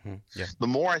 the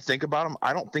more I think about him,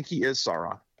 I don't think he is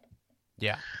Sauron.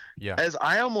 Yeah. Yeah. As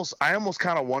I almost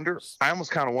kind of wonder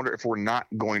if we're not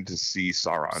going to see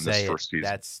Sauron in this first season.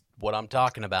 That's what I'm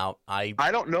talking about. I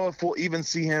don't know if we'll even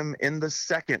see him in the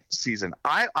second season.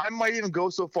 I might even go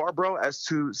so far, bro, as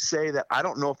to say that I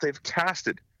don't know if they've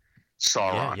casted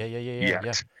Sauron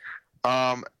yet.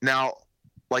 Now,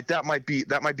 like that might be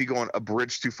going a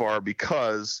bridge too far,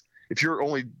 because if you're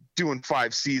only doing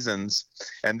 5 seasons,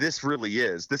 and this really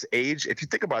is this age, if you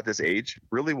think about this age,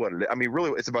 really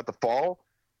it's about the fall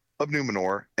of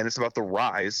Numenor, and it's about the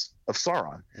rise of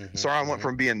Sauron. Sauron went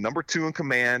from being number 2 in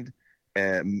command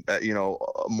and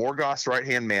Morgoth's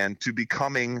right-hand man to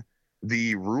becoming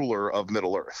the ruler of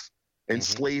Middle Earth,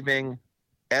 enslaving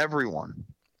everyone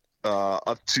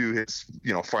up to his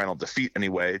final defeat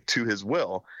anyway, to his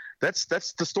will. That's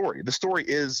the story. The story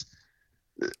is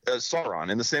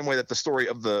Sauron, in the same way that the story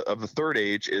of the Third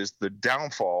Age is the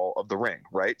downfall of the Ring,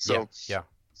 right? So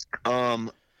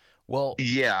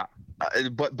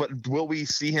but will we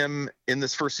see him in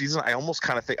this first season? I almost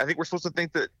kind of think we're supposed to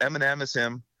think that Eminem is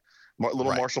him.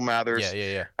 Little Marshall Mathers.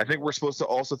 Yeah. I think we're supposed to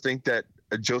also think that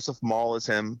Joseph Mall is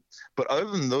him. But other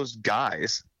than those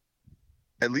guys,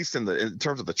 at least in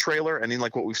terms of the trailer and in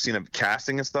like what we've seen of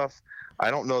casting and stuff, I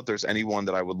don't know if there's anyone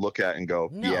that I would look at and go,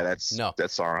 that's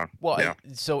Sauron. Well,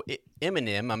 so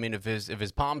Eminem, I mean, if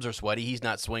his palms are sweaty, he's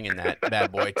not swinging that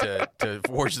bad boy to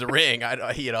forge the ring.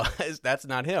 That's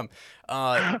not him.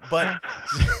 But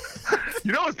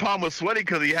his palm was sweaty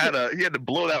because he had to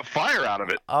blow that fire out of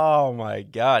it. Oh my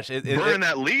gosh! Burning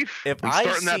that leaf,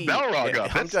 starting that Balrog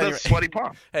up. That's sweaty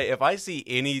palm. Hey, if I see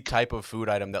any type of food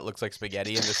item that looks like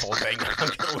spaghetti in this whole thing, I'm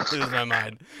gonna lose my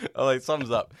mind. Like, thumbs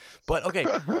up. But okay,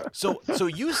 so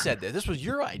you said that this was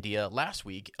your idea last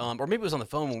week, or maybe it was on the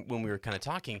phone when we were kind of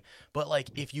talking. But like,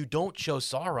 if you don't show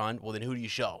Sauron, well, then who do you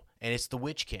show? And it's the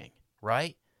Witch King,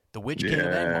 right? The Witch King of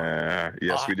Angmar.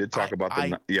 Yes, we did talk about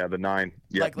the 9.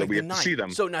 Yeah, like we have to see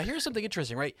them. So now here's something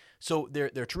interesting, right? So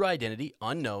their true identity,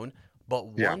 unknown, but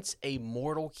once a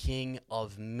mortal king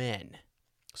of men.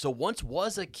 So once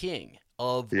was a king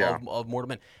of mortal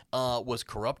men, was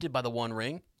corrupted by the One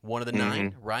Ring, one of the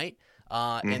 9, right?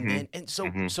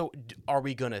 So are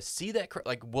we gonna see that?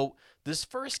 Like, well, this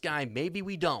first guy, maybe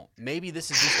we don't. Maybe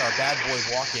this is just our bad boy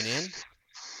walking in,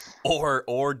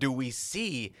 or do we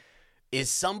see? Is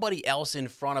somebody else in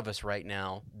front of us right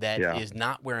now that is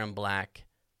not wearing black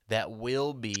that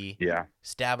will be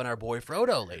stabbing our boy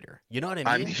Frodo later? You know what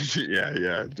I mean? That's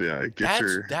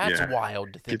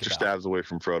wild to think about. Get your stabs away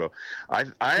from Frodo. I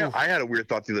had a weird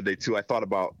thought the other day too. I thought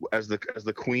about as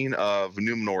the queen of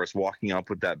Numenor is walking up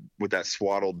with that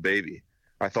swaddled baby.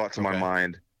 I thought in my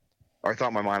mind, I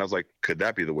was like, could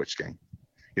that be the Witch King?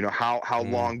 How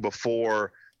long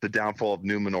before the downfall of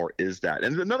Numenor is that?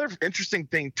 And another interesting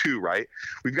thing too, right?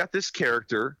 We've got this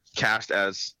character cast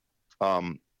as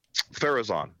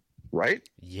Pharazôn, right?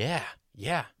 Yeah.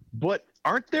 But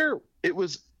it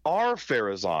was our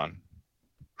Pharazôn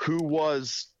who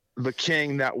was the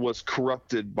king that was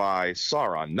corrupted by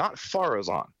Sauron, not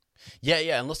Pharazôn.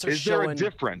 Yeah, unless they're showing... Is there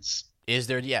a difference? Is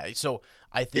there? Yeah, so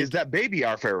I think... Is that baby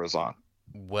our Pharazôn?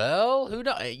 Well, who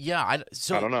knows? Yeah, I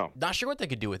don't know. Not sure what they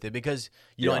could do with it because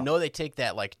I know they take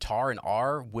that like Tar and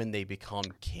R when they become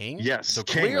king. Yes, so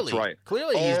king, clearly, that's right.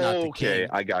 Clearly, he's not the king. Okay,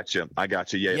 I got you.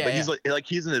 Yeah, but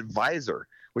he's an advisor,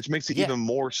 which makes it even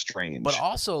more strange. But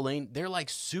also, Lane, they're like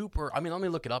super. I mean, let me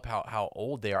look it up how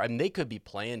old they are. I mean, they could be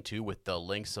playing too with the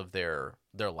lengths of their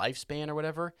lifespan or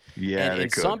whatever. Yeah, and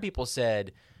some people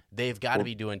said they've got to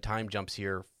be doing time jumps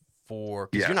here.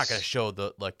 Because you're not going to show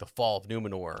the fall of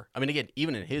Numenor. I mean, again,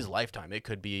 even in his lifetime, he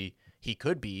could be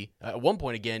at one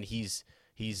point again. He's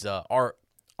our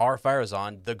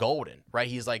Pharazôn, the Golden, right?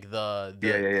 He's like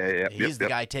He's the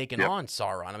guy taking on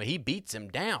Sauron. I mean, he beats him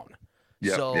down.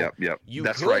 You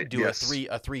could do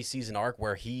a 3 season arc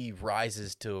where he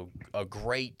rises to a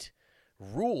great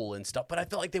rule and stuff, but I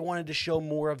felt like they wanted to show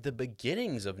more of the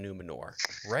beginnings of Numenor,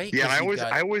 right? Yeah, I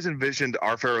always envisioned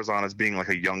our Pharazôn as being like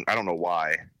a young. I don't know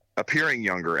why. Appearing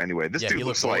younger anyway. This dude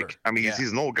looks like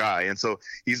he's an old guy, and so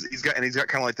he's got kind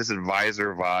of like this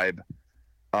advisor vibe.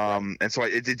 And so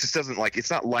it just doesn't it's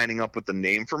not lining up with the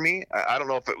name for me. I don't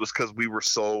know if it was because we were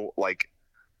so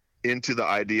into the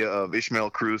idea of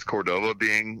Ishmael Cruz Cordova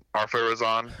being our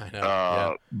Pharazôn. I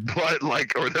know, but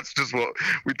or that's just what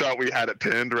we thought we had it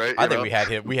pinned, right? I think we had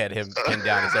him pinned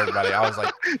down as everybody. I was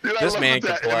like, dude, this man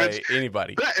could play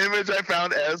anybody. That image I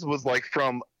found was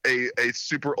from a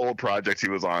super old project he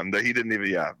was on that he didn't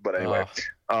even but anyway,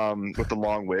 with the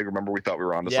long wig. Remember, we thought we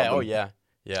were on to something. Yeah.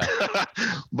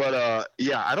 But I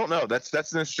don't know. That's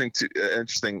an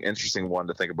interesting one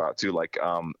to think about too.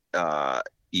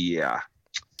 Yeah.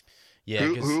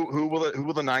 Who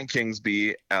will the 9 kings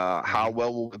be? How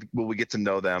well will we get to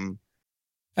know them?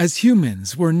 As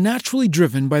humans, we're naturally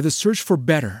driven by the search for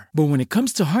better. But when it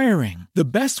comes to hiring, the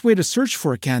best way to search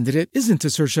for a candidate isn't to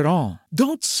search at all.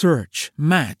 Don't search,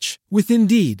 match with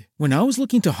Indeed. When I was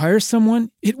looking to hire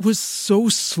someone, it was so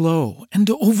slow and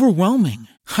overwhelming.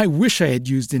 I wish I had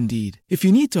used Indeed. If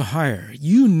you need to hire,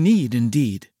 you need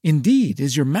Indeed. Indeed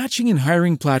is your matching and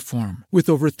hiring platform with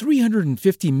over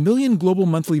 350 million global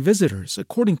monthly visitors,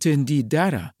 according to Indeed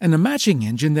data, and a matching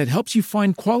engine that helps you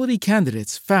find quality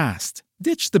candidates fast.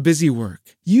 Ditch the busy work.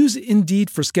 Use Indeed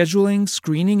for scheduling,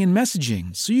 screening, and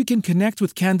messaging so you can connect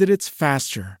with candidates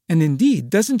faster. And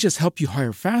Indeed doesn't just help you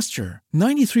hire faster.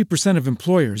 93% of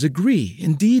employers agree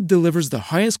Indeed delivers the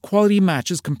highest quality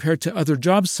matches compared to other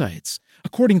job sites,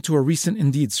 according to a recent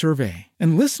Indeed survey.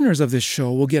 And listeners of this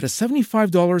show will get a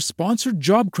 $75 sponsored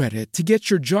job credit to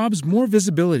get your jobs more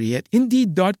visibility at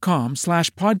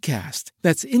Indeed.com/podcast.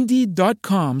 That's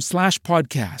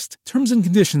Indeed.com/podcast. Terms and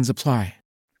conditions apply.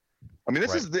 I mean,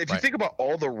 this is if you think about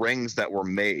all the rings that were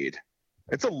made,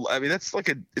 That's a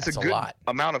good lot.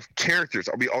 amount of characters.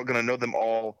 Are we all going to know them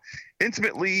all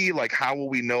intimately? Like, how will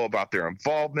we know about their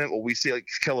involvement? Will we see like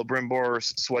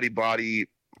Celebrimbor's sweaty body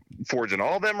forging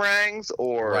all them rangs,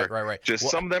 or right. just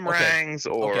some of them rangs,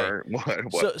 or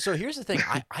what? So here's the thing.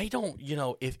 I don't,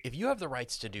 if you have the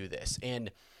rights to do this,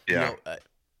 and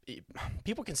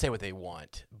people can say what they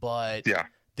want, but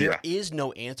there is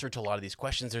no answer to a lot of these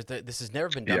questions. This has never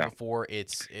been done before.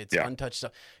 It's untouched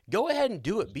stuff. Go ahead and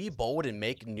do it. Be bold and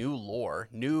make new lore,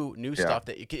 new stuff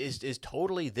that is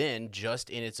totally then just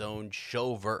in its own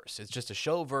show verse. It's just a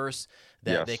show verse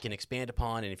that they can expand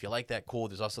upon. And if you like that, cool.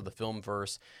 There's also the film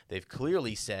verse. They've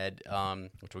clearly said,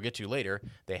 which we'll get to later,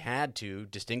 they had to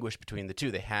distinguish between the two.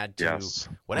 They had to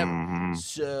whatever. Mm-hmm.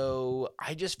 So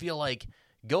I just feel like,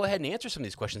 go ahead and answer some of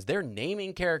these questions. They're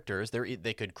naming characters.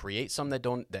 They could create some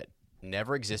that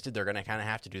never existed. They're going to kind of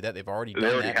have to do that. They've already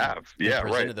done that.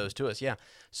 Presented those to us. Yeah.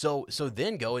 So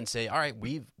then go and say, all right,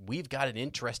 we've got an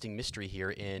interesting mystery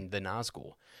here in the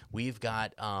Nazgul. We've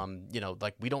got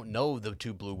we don't know the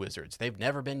two blue wizards. They've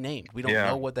never been named. We don't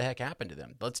know what the heck happened to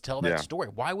them. Let's tell that story.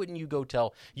 Why wouldn't you go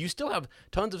tell? You still have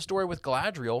tons of story with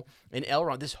Galadriel and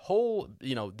Elrond. This whole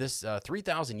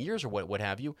 3,000 years or what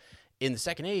have you, in the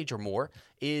Second Age or more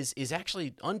is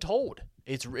actually untold.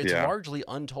 It's largely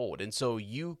untold. And so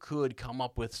you could come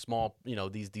up with small,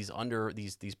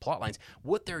 these plot lines.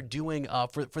 What they're doing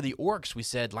for the orcs, we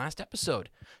said last episode,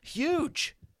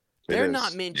 huge. They're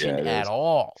not mentioned at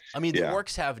all. I mean, the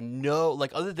orcs have no,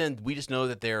 other than we just know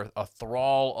that they're a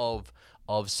thrall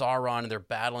of Sauron and they're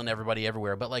battling everybody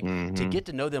everywhere. But to get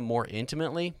to know them more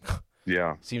intimately,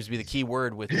 seems to be the key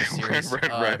word with this series.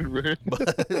 Right.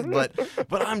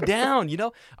 But I'm down.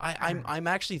 I'm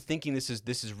actually thinking this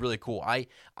is really cool.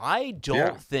 I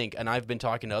don't think, and I've been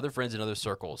talking to other friends in other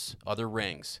circles, other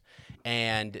rings,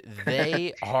 and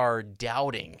they are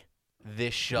doubting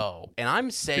this show. And I'm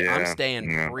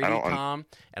staying pretty calm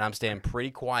and I'm staying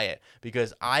pretty quiet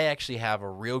because I actually have a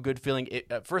real good feeling.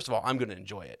 First of all, I'm going to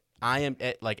enjoy it. I am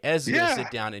Ez is gonna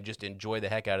sit down and just enjoy the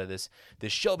heck out of this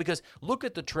show, because look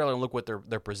at the trailer and look what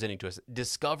they're presenting to us.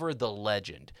 Discover the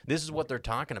legend. This is what they're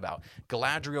talking about.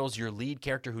 Galadriel's your lead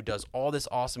character who does all this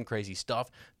awesome crazy stuff.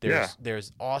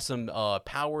 There's awesome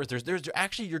powers. There's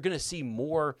actually, you're gonna see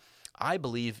more, I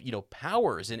believe,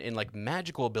 powers and like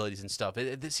magical abilities and stuff.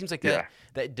 It seems like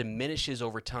that diminishes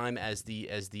over time as the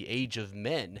age of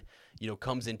men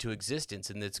comes into existence,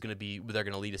 and they're going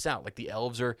to lead us out. Like the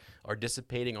elves are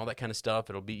dissipating, all that kind of stuff.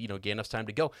 It'll be Gandalf's time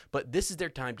to go, but this is their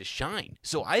time to shine.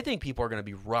 So I think people are going to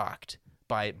be rocked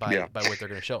by what they're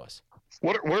going to show us.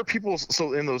 What are people,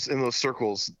 so in those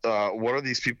circles? What are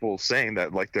these people saying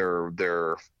that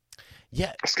they're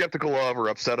skeptical of or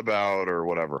upset about or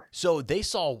whatever? So they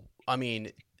saw, I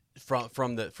mean,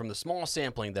 from the small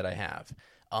sampling that I have,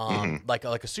 like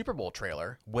a Super Bowl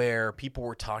trailer where people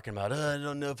were talking about, I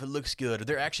don't know if it looks good. Or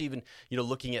they're actually even,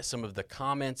 looking at some of the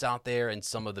comments out there and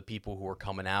some of the people who were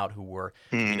coming out who were,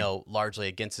 largely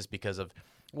against this because of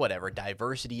whatever,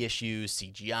 diversity issues,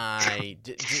 CGI,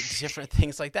 different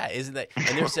things like that. Isn't that?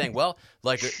 And they're saying, well,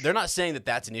 they're not saying that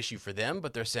that's an issue for them,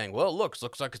 but they're saying, well, looks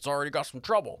like it's already got some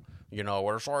trouble.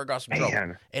 Or it's already got some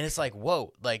trouble. And it's like,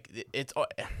 whoa, it's,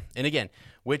 and again,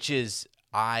 which is,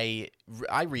 I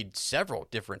read several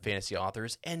different fantasy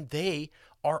authors, and they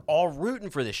are all rooting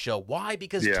for this show. Why?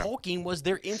 Because Tolkien was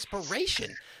their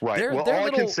inspiration. Right. They're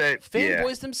little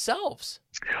fanboys themselves.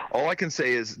 All I can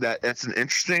say is that it's an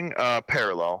interesting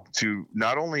parallel to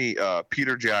not only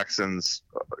Peter Jackson's,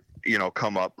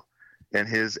 come up and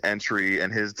his entry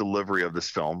and his delivery of this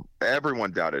film.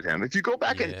 Everyone doubted him. If you go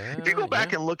back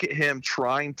and look at him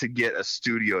trying to get a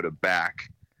studio to back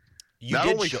not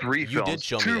only 3 films,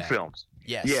 2 films.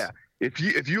 Yes. Yeah.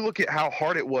 If you look at how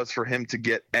hard it was for him to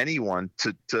get anyone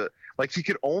to he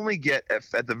could only get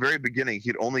at the very beginning,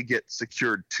 he'd only get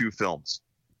secured 2 films,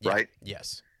 right?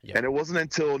 Yes. Yep. And it wasn't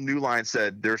until New Line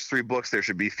said there's 3 books, there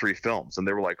should be 3 films, and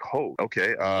they were like, "Oh,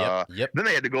 okay." Yep. Then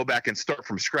they had to go back and start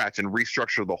from scratch and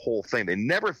restructure the whole thing. They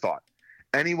never thought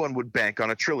anyone would bank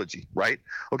on a trilogy, right?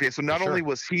 Okay, so not only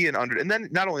was he and then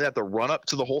not only that, the run up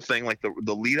to the whole thing, like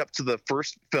the lead up to the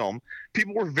first film,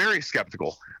 people were very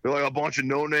skeptical. They're like, a bunch of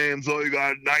no names. Oh, you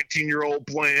got a 19-year-old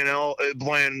playing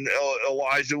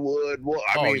Elijah Wood. Well,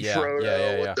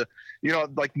 Frodo.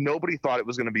 Nobody thought it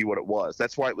was going to be what it was.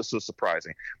 That's why it was so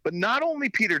surprising. But not only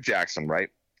Peter Jackson, right?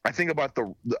 I think about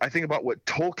what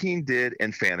Tolkien did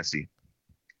in fantasy.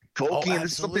 Tolkien,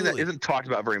 this is something that isn't talked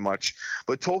about very much,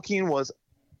 but Tolkien was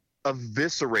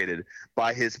eviscerated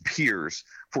by his peers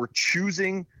for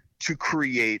choosing to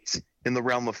create in the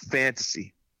realm of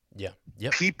fantasy. Yeah.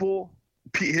 Yep. People,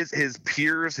 his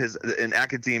peers, in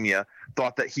academia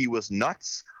thought that he was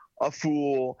nuts, a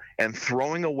fool and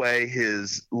throwing away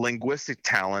his linguistic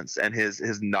talents and his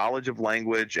knowledge of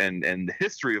language and the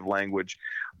history of language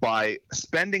by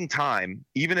spending time,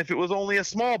 even if it was only a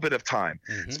small bit of time,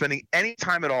 spending any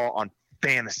time at all on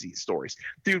fantasy stories.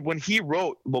 Dude, when he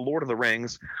wrote The Lord of the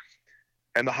Rings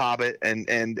and The Hobbit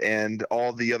and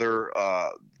all the other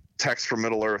texts from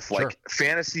Middle Earth, like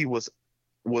fantasy was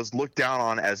looked down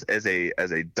on as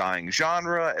a dying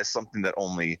genre, as something that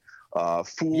only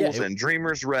fools and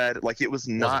dreamers read. Like, it was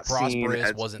not seen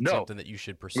as something that you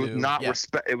should pursue. It was not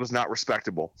it was not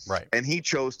respectable. Right. And he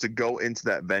chose to go into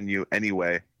that venue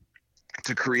anyway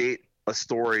to create a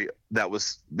story that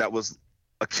was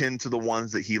akin to the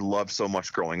ones that he loved so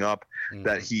much growing up,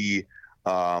 that he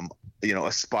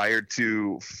aspired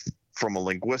to from a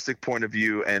linguistic point of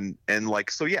view, and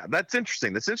like, so yeah, that's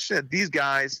interesting. That's interesting that these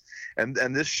guys and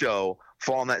this show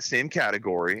fall in that same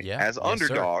category as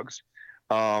underdogs.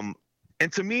 And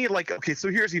to me, like, okay,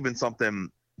 so here's even something.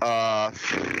 I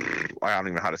don't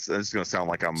even know how to say. This is going to sound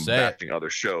like I'm bashing other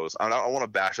shows. I don't want to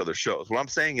bash other shows. What I'm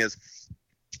saying is,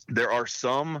 there are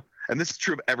some, and this is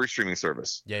true of every streaming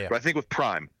service. But I think with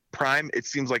Prime, it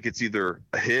seems like it's either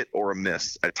a hit or a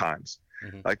miss at times.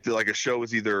 Like a show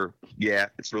is either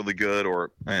it's really good,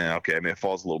 or okay, I mean, it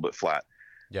falls a little bit flat.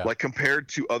 Like, compared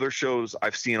to other shows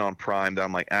I've seen on Prime that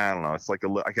I'm like, I don't know, it's like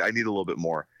I need a little bit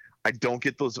more. I don't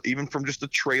get those, even from just a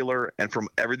trailer and from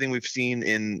everything we've seen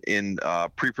in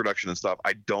pre-production and stuff.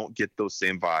 I don't get those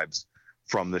same vibes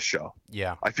from this show.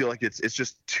 I feel like it's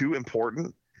just too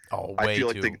important. I feel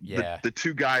like the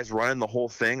two guys running the whole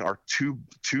thing are too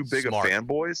big of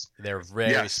fanboys. They're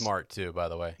very smart too, by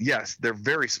the way. Yes, they're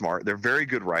very smart. They're very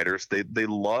good writers. They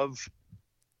love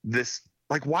this.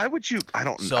 Like, why would you? I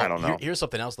don't know. Here's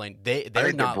something else, Lane.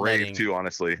 They're not brave too,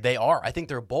 honestly. They are. I think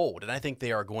they're bold, and I think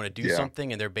they are going to do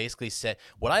something. And they're basically set.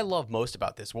 What I love most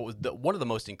about this, one of the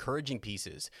most encouraging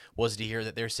pieces, was to hear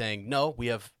that they're saying, no, we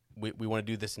want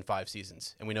to do this in 5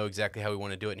 seasons, and we know exactly how we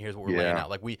want to do it. And here's what we're laying out.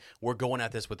 Like, we're going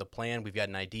at this with a plan. We've got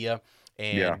an idea,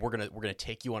 and we're gonna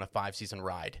take you on a 5-season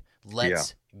ride.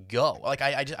 Let's go. Like,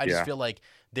 I just feel like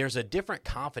there's a different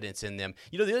confidence in them.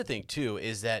 You know, the other thing too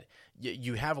is that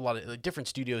you have a lot of different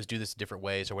studios do this different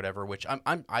ways or whatever, which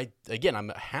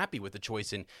I'm happy with the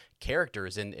choice in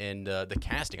characters and the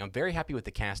casting. I'm very happy with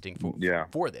the casting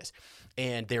for this,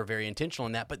 and they're very intentional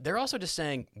in that. But they're also just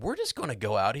saying, we're just going to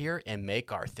go out here and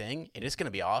make our thing, and it's going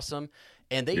to be awesome.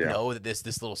 And they know that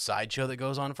this little sideshow that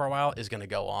goes on for a while is going to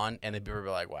go on, and people will be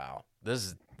like, wow,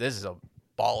 this is a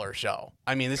baller show.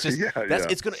 I mean, it's just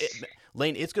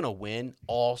Lane, it's gonna win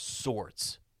all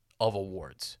sorts of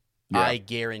awards. I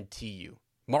guarantee you.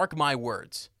 Mark my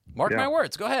words. Mark my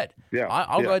words. Go ahead.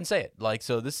 I'll go ahead and say it. Like,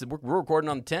 so this is we're recording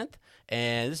on the 10th,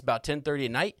 and this is about 10:30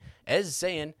 at night. Ez is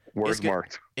saying words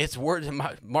marked. It's words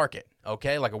mark it.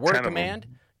 Okay, like a word of command.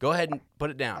 Go ahead and put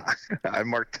it down. I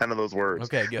marked 10 of those words.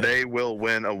 Okay, good. They will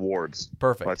win awards.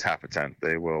 Perfect. Well, that's half a 10.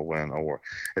 They will win award.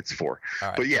 It's 4. All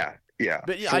right, but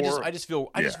but I just feel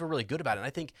really good about it. And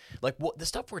I think, like, the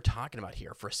stuff we're talking about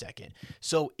here for a second.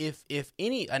 So if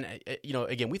any, and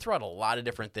again, we throw out a lot of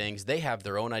different things. They have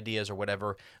their own ideas or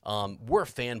whatever. We're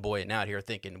fanboying out here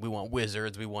thinking we want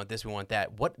wizards, we want this, we want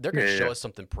that. What they're going to show us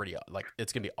something pretty, like,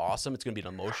 it's going to be awesome. It's going to be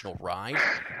an emotional ride.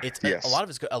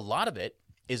 A lot of it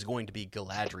is going to be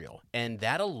Galadriel, and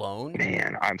that alone,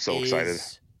 man, I'm so excited.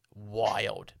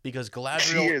 Wild, because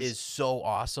Galadriel is so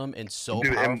awesome and so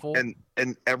powerful.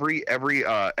 And every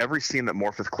scene that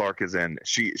Morpeth Clark is in,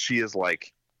 she is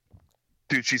like,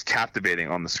 dude, she's captivating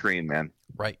on the screen, man.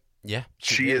 Right. Yeah.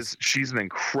 She's an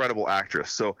incredible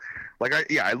actress. So, like,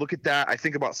 I look at that. I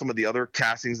think about some of the other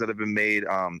castings that have been made.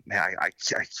 Man, I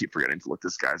keep forgetting to look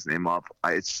this guy's name up.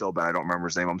 It's so bad I don't remember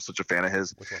his name. I'm such a fan of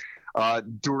his.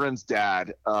 Durin's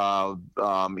dad.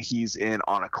 He's in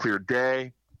On a Clear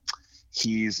Day.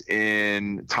 He's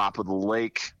in Top of the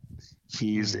Lake.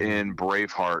 He's in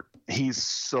Braveheart. He's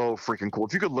so freaking cool.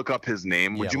 If you could look up his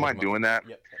name, would you mind doing that?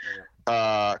 Yep.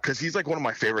 Because he's like one of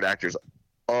my favorite actors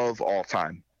of all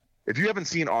time. If you haven't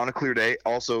seen On a Clear Day,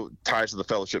 also ties to the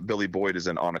Fellowship, Billy Boyd is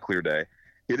in On a Clear Day.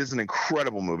 It is an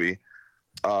incredible movie.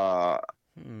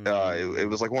 It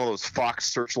was like one of those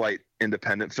Fox Searchlight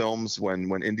independent films when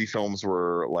indie films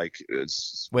were like,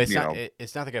 it's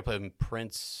not the guy playing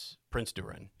Prince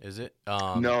Durin, is it?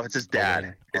 No, it's his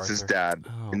dad. It's his dad.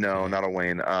 Oh, okay. No, not a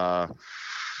Wayne. Let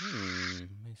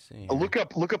me see. Look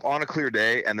up On a Clear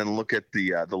Day, and then look at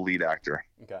the lead actor.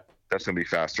 Okay, that's gonna be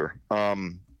faster.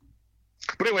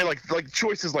 But anyway, like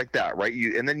choices like that, right?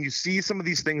 And then you see some of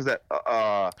these things that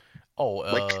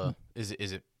is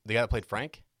it the guy that played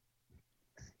Frank?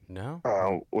 No.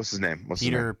 What's his name?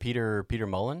 Peter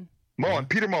Mullen. Mullen,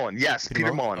 Peter Mullen. Yes,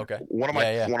 Peter Mullen. Okay. One of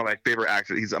my favorite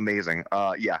actors. He's amazing.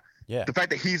 Yeah. The fact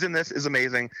that he's in this is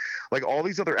amazing. Like all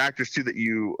these other actors too that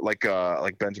you like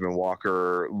Benjamin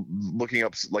Walker, looking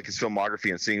up like his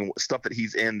filmography and seeing stuff that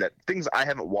he's in, that things I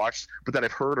haven't watched but that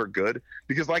I've heard are good.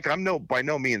 Because like by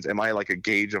no means am I like a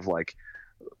gauge of like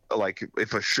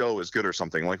if a show is good or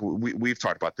something. Like we've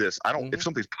talked about this. I don't if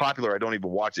something's popular, I don't even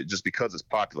watch it just because it's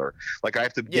popular. Like I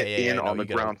have to get in on the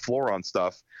ground floor on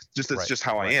stuff. That's just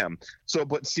how I am. So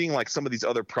but seeing like some of these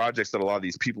other projects that a lot of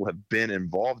these people have been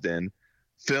involved in,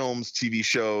 films, TV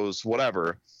shows,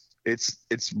 whatever,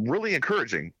 it's really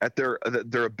encouraging at their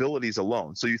abilities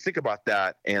alone. So you think about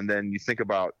that, and then you think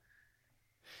about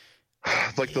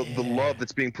like the love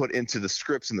that's being put into the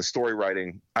scripts and the story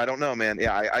writing. I don't know, man.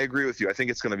 Yeah, I agree with you. I think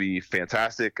it's going to be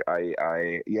fantastic.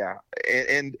 And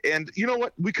you know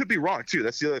what? We could be wrong too.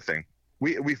 That's the other thing.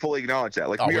 We fully acknowledge that.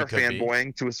 Like we are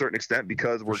fanboying to a certain extent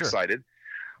because we're excited,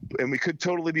 and we could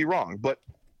totally be wrong. But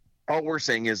all we're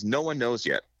saying is no one knows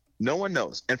yet. No one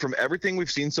knows. And from everything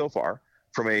we've seen so far,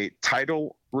 from a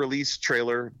title release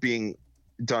trailer being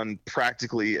done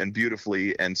practically and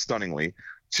beautifully and stunningly,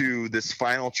 to this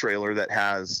final trailer that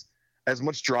has as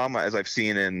much drama as I've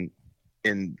seen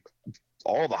in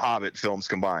all the Hobbit films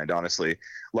combined, honestly.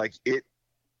 Like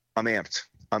I'm amped.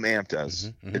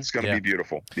 As it's going to be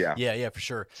beautiful. Yeah, for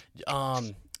sure.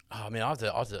 Oh man, I'll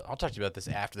talk to you about this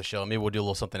after the show. Maybe we'll do a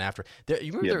little something after.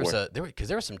 You remember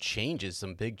there were some changes,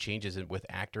 some big changes with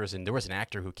actors, and there was an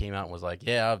actor who came out and was like,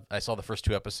 "Yeah, I saw the first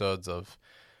 2 episodes of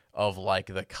like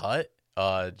the cut,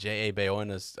 J.A.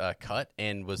 Bayona's cut,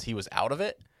 and he was out of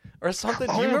it or something."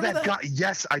 Do you remember that guy?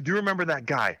 Yes, I do remember that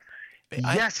guy.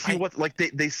 He was like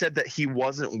they said that he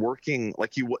wasn't working,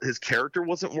 like his character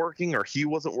wasn't working, or he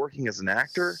wasn't working as an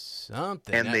actor.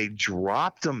 Something. And they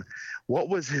dropped him. What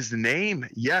was his name?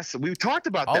 Yes, we talked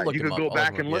about that. You could go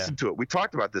back and listen to it. We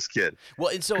talked about this kid.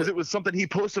 Well, and so because it was something he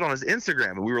posted on his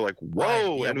Instagram, and we were like,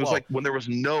 "Whoa!" Right, and it was like when there was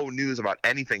no news about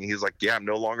anything. He was like, "Yeah, I'm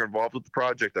no longer involved with the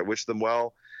project. I wish them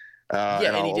well."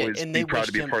 And I'll always be proud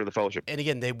to be a part of the fellowship. And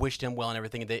again, they wished him well and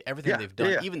everything. Everything they've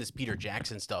done, even this Peter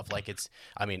Jackson stuff. Like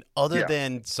other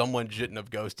than someone shouldn't have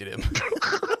ghosted him.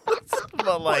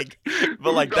 But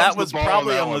that was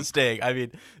probably a mistake. I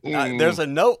mean, there's a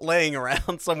note laying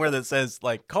around somewhere that says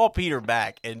like, call Peter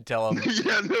back and tell him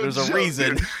there's a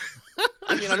reason.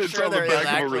 I mean, I'm sure there is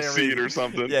actually a receipt or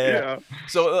something. Yeah.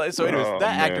 So anyways,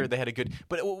 that actor, they had a good.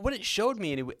 But what it showed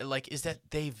me, is that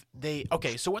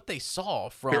okay. So what they saw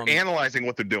from they're analyzing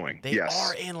what they're doing. They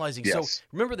are analyzing. Yes. So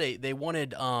remember, they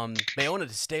wanted Bayona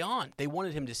to stay on. They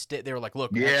wanted him to stay. They were like,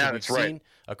 look, we've seen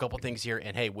a couple things here,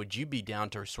 and hey, would you be down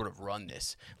to sort of run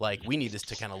this? Like, we need this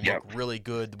to kind of look really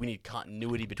good. We need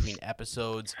continuity between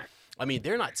episodes. I mean,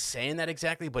 they're not saying that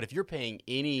exactly, but if you're paying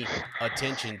any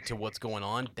attention to what's going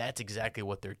on, that's exactly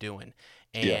what they're doing.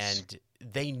 And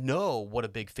they know what a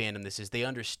big fandom this is. They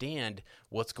understand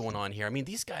what's going on here. I mean,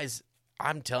 these guys,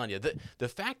 I'm telling you, the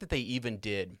fact that they even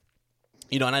did,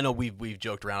 and I know we've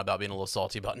joked around about being a little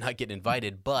salty about not getting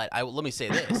invited, but let me say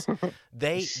this: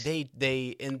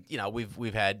 they and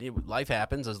we've had life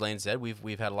happens, as Lane said.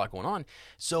 We've had a lot going on,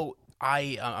 so.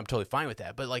 I'm totally fine with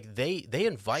that, but like they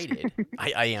invited.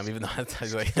 I am, even though I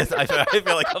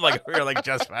feel like I'm like we're like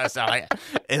just fast out.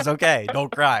 It's okay.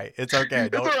 Don't cry. It's okay.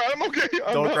 It's all right. I'm okay.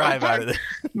 Don't cry about it.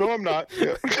 No, I'm not.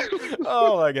 Yeah.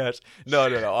 Oh my gosh.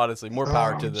 No. Honestly, more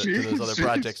power to those other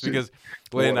projects because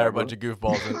Lane and I are a bunch of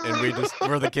goofballs, and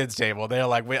we're the kids table. They're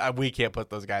like we can't put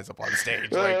those guys up on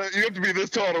stage. Like, you have to be this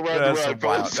tall to ride the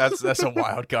ride. That's a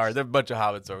wild card. There are a bunch of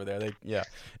hobbits over there.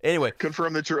 Anyway,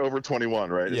 confirm that you're over 21,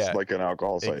 right? It's like an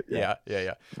alcohol site. Yeah.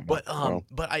 But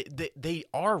they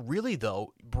are really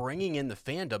though bringing in the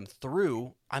fandom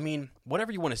through. I mean,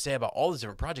 whatever you want to say about all these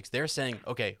different projects, they're saying,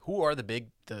 okay, who are the big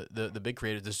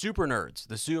creators, the super nerds,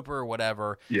 the super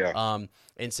whatever, and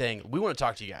saying, we want to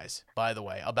talk to you guys, by the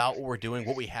way, about what we're doing,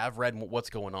 what we have read, and what's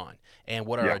going on, and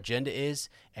what our agenda is,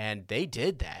 and they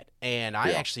did that, and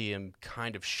I actually am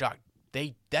kind of shocked.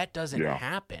 That doesn't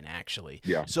happen actually.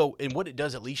 Yeah. So, and what it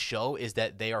does at least show is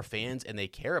that they are fans and they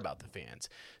care about the fans.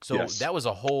 So that was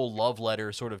a whole love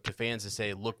letter sort of to fans to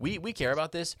say, look, we care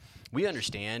about this. We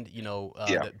understand,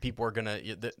 that people are gonna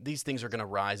these things are gonna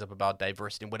rise up about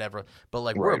diversity and whatever. But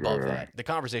like we're above that. The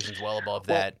conversation's well above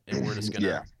that, and we're just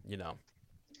gonna,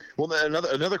 Well,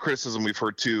 another criticism we've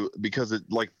heard too, because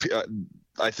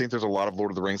I think there's a lot of Lord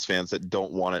of the Rings fans that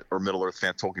don't want it, or Middle Earth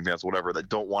fans, Tolkien fans, whatever, that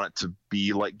don't want it to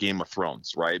be like Game of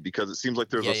Thrones, right? Because it seems like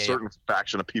there's a certain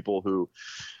faction of people who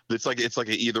it's like an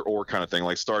either or kind of thing,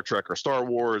 like Star Trek or Star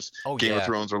Wars, Game of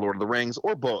Thrones or Lord of the Rings,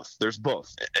 or both. There's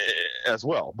both as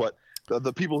well. But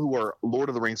the people who are Lord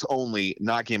of the Rings only,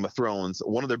 not Game of Thrones,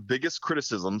 one of their biggest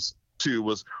criticisms too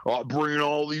was bringing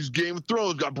all these Game of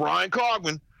Thrones. Got Brian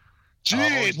Cogman.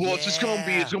 Jeez, it's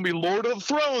gonna be Lord of the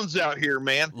Thrones out here,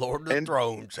 man. Lord of the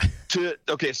Thrones.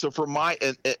 So for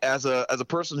as a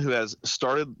person who has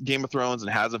started Game of Thrones and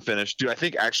hasn't finished, dude, I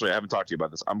think actually I haven't talked to you about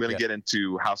this. I'm gonna get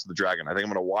into House of the Dragon. I think I'm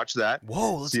gonna watch that.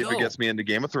 Whoa, let's see if it gets me into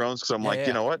Game of Thrones, because I'm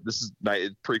you know what, this is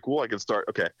it's pretty cool. I can start.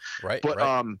 Okay, right.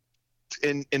 But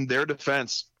in their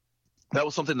defense, that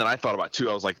was something that I thought about too.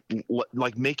 I was like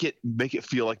make it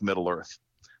feel like Middle Earth.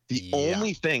 The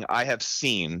only thing I have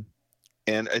seen,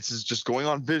 and this is just going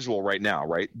on visual right now,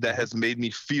 right, that has made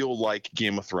me feel like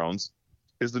Game of Thrones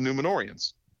is the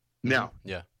Númenóreans. Now,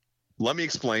 let me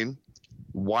explain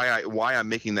why I'm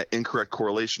making that incorrect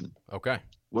correlation. Okay.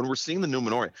 When we're seeing the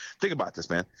Númenórean, think about this,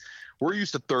 man. We're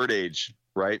used to Third Age,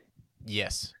 right?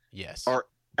 Yes.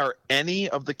 Are any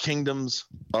of the kingdoms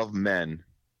of men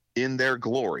in their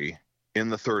glory in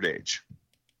the Third Age?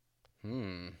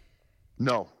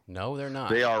 No, they're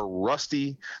not. They are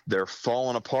rusty. They're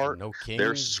falling apart. No kings.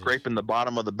 They're scraping the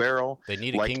bottom of the barrel. They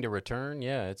need a king to return.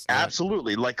 Yeah, it's not...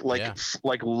 absolutely like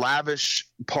lavish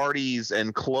parties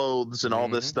and clothes and all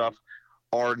this stuff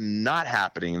are not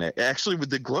happening. Actually,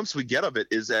 with the glimpse we get of it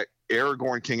is at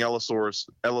Aragorn, King Elisar's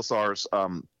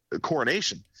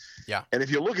coronation. Yeah. And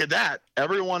if you look at that,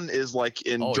 everyone is like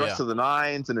in dress to the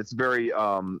nines, and it's very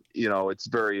it's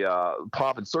very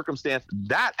pomp and circumstance.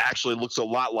 That actually looks a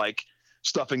lot like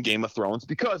stuff in Game of Thrones,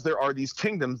 because there are these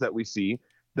kingdoms that we see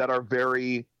that are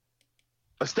very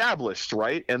established,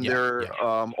 right? And they're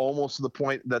almost to the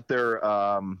point that they're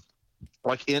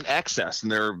like in excess,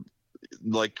 and they're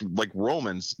like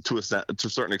Romans to a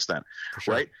certain extent,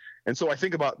 right? And so I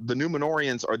think about the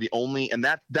Númenóreans are the only, and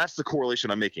that's the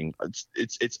correlation I'm making.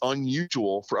 It's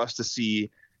unusual for us to see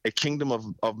a kingdom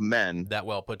of men that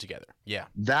well put together. Yeah.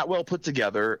 That well put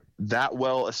together, that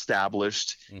well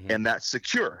established, and that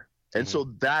secure. And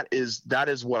so that is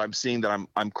what I'm seeing, that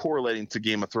I'm correlating to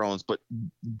Game of Thrones, but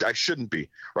I shouldn't be,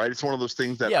 right? It's one of those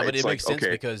things that but it makes sense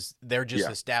because they're just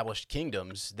established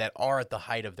kingdoms that are at the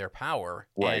height of their power,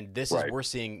 and this is we're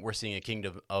seeing a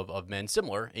kingdom of men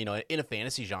similar, in a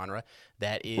fantasy genre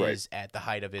that is at the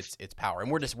height of its power,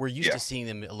 and we're used to seeing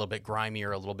them a little bit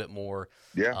grimier, a little bit more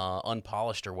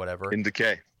unpolished or whatever, in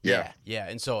decay. Yeah.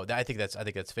 And so I think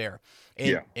that's fair.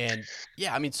 And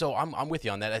I mean, so I'm with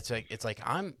you on that. It's like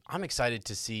I'm excited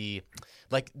to see,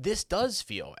 like, this does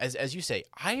feel, as you say,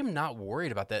 I am not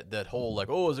worried about that whole like,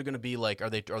 is it going to be like, are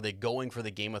they going for the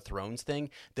Game of Thrones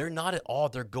thing? They're not at all.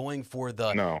 They're going for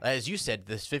as you said,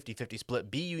 this 50-50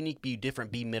 split, be unique, be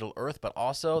different, be Middle Earth, but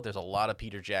also there's a lot of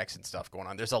Peter Jackson stuff going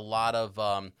on. There's a lot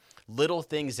of little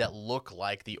things that look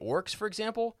like the orcs, for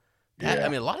example. I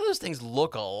mean, a lot of those things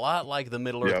look a lot like the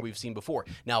Middle Earth we've seen before.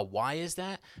 Now, why is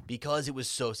that? Because it was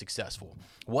so successful.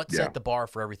 What set the bar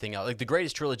for everything else? Like, the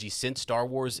greatest trilogy since Star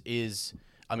Wars is,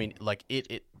 I mean, like it's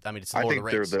Lord of the Rings. I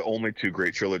think they're the only two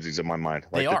great trilogies in my mind.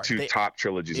 Like the two top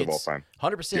trilogies of all time.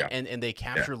 100%. And they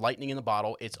capture lightning in the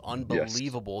bottle. It's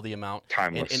unbelievable the amount.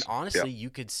 Timeless. And honestly, you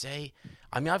could say,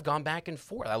 I mean, I've gone back and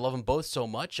forth. I love them both so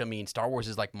much. I mean, Star Wars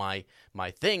is like my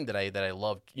thing that I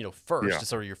loved, first. It's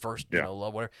sort of your first,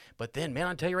 love, whatever. But then, man,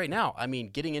 I'll tell you right now, I mean,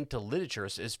 getting into literature,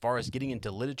 as far as getting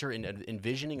into literature and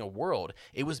envisioning a world,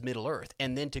 it was Middle Earth.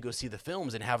 And then to go see the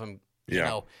films and have them,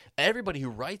 everybody who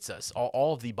writes us,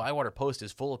 all of the Bywater Post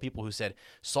is full of people who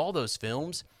saw those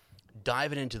films,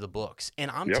 diving into the books. And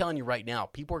I'm telling you right now,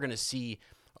 people are going to see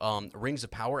Rings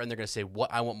of Power, and they're going to say,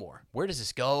 "What? I want more. Where does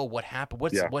this go? What happened?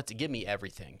 What's give me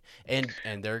everything?" And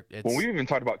we even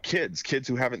talked about kids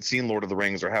who haven't seen Lord of the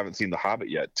Rings or haven't seen The Hobbit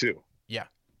yet, too. Yeah.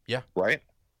 Right?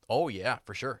 Oh yeah,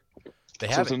 for sure.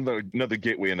 It's another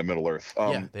gateway into Middle Earth.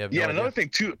 Another thing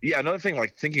too. Yeah, another thing,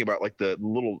 like thinking about like the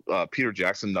little Peter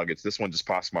Jackson nuggets. This one just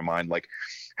passed my mind. Like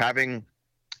having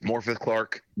Morpeth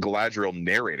Clark, Galadriel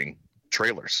narrating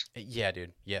trailers. Yeah,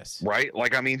 dude. Yes. Right.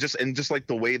 Like, I mean, just like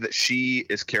the way that she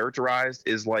is characterized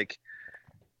is like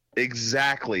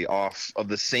exactly off of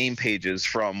the same pages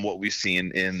from what we've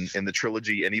seen in the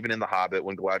trilogy, and even in The Hobbit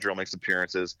when Galadriel makes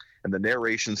appearances, and the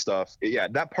narration stuff. Yeah,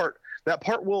 that part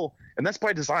will, and that's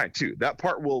by design too, that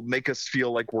part will make us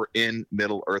feel like we're in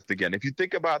Middle Earth again. If you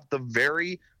think about the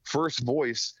very first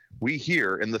voice we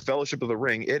hear in the Fellowship of the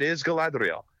Ring, it is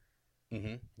Galadriel.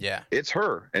 Yeah, it's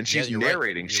her, and she's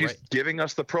narrating. She's giving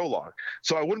us the prologue.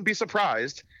 So I wouldn't be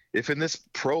surprised if in this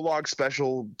prologue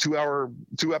special 2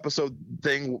 episode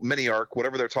thing, mini arc,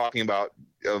 whatever they're talking about,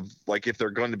 of like if they're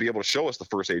going to be able to show us the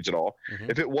First Age at all,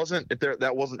 if that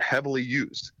wasn't heavily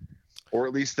used, or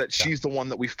at least that she's the one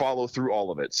that we follow through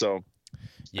all of it. So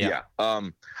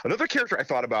another character I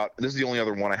thought about, this is the only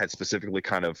other one I had specifically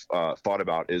kind of thought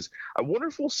about, is I wonder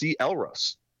if we'll see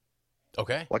Elros.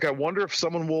 Okay. Like, I wonder if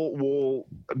someone will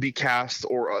be cast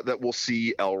or that will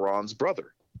see Elrond's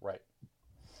brother. Right.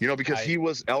 You know, because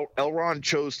Elrond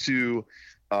chose to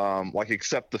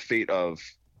accept the fate of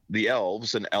the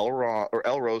elves, and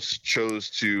Elros chose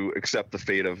to accept the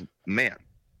fate of man.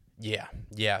 Yeah.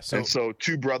 So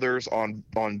two brothers on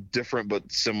different but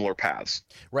similar paths.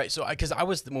 Right. So because I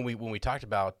was when we talked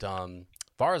about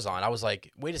Farazan, I was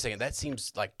like, wait a second, that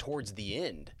seems like towards the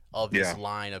end of this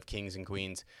line of kings and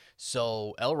queens.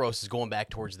 So Elros is going back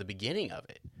towards the beginning of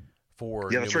it.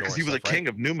 Yeah, that's right, because he was a king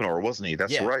of Numenor, wasn't he?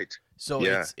 That's right. So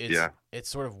it's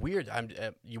sort of weird.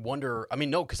 You wonder. I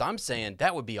mean, no, because I'm saying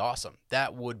that would be awesome.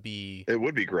 It would be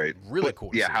great. Really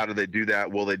cool. Yeah. How do they do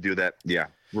that? Will they do that? Yeah.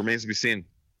 Remains to be seen.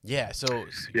 Yeah.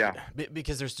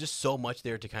 Because there's just so much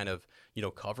there to kind of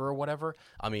cover or whatever.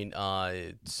 I mean,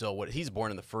 so he's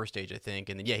born in the first age, I think,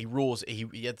 and then he rules.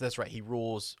 That's right. He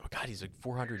rules. Oh God, he's like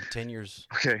 410 years.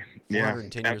 Okay.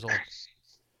 410 years old.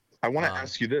 I want to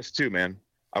ask you this too, man.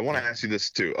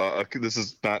 This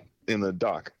is not in the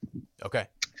doc. Okay.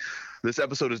 This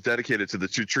episode is dedicated to the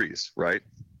two trees, right?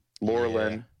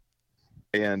 Laurelin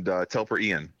and Telper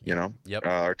Ian, Yep.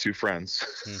 Our two friends.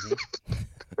 Mm-hmm.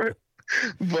 Right?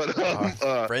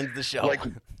 But friends of the show. Like,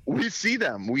 we see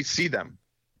them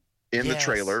in the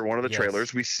trailer, one of the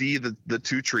trailers. We see the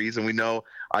two trees, and we know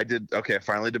I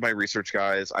finally did my research,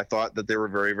 guys. I thought that they were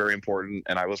very, very important,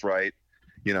 and I was right.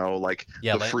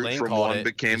 The fruit Lane from one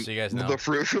became so you guys know. the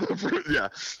fruit from the fruit. Yeah.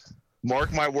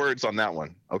 Mark my words on that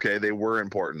one. Okay. They were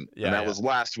important. And that was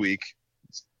last week.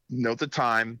 Note the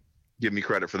time. Give me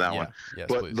credit for that one. Yes,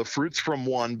 but please. The fruits from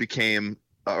one became,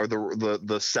 or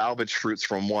the salvaged fruits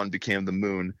from one became the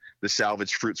moon. The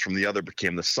salvaged fruits from the other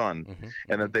became the sun. Mm-hmm.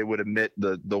 And that they would emit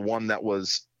the one that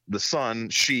was the sun,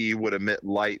 she would emit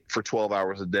light for 12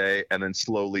 hours a day and then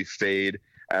slowly fade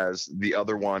as the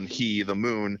other one, the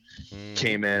moon,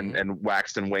 came in and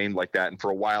waxed and waned like that. And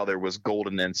for a while there was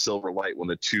golden and silver light when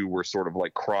the two were sort of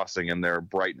like crossing in their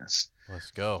brightness. Let's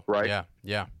go. Right?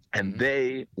 Yeah. And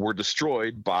they were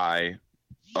destroyed by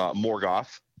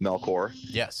Morgoth, Melkor,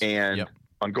 and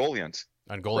Ungoliant.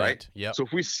 Right? Yep. So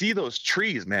if we see those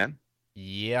trees, man,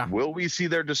 will we see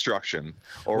their destruction,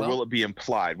 or will it be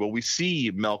implied? Will we see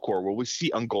Melkor? Will we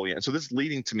see Ungoliant? So this is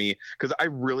leading to me, because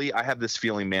I have this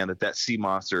feeling, man, that sea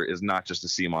monster is not just a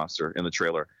sea monster in the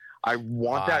trailer. I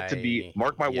want that to be,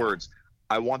 mark my words,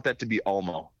 I want that to be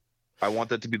Ulmo. I want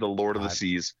that to be the Lord of the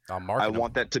Seas. I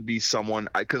want that to be someone,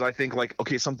 because I think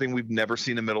something we've never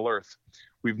seen in Middle Earth.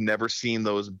 We've never seen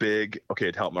those big.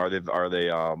 Okay, help me. Are they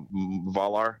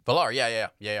Valar? Valar, yeah.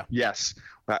 Yes.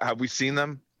 Have we seen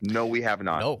them? No, we have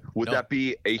not. No. Would that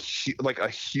be a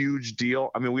huge deal?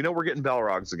 I mean, we know we're getting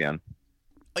Balrogs again,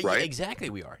 right? Yeah,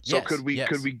 exactly, we are. So could we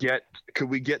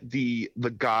get the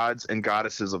gods and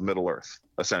goddesses of Middle Earth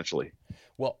essentially?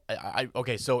 Well,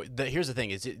 okay. So here's the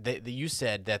thing: you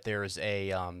said that there's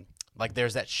a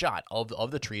there's that shot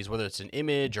of the trees, whether it's an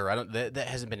image or that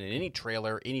hasn't been in any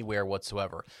trailer anywhere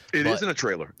whatsoever. It is in a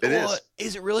trailer. It is.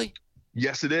 Is it really?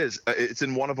 Yes, it is. It's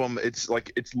in one of them. It's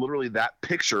literally that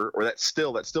picture, or that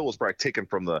still was probably taken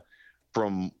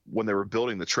from when they were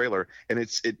building the trailer, and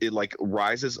it like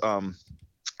rises. It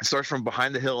starts from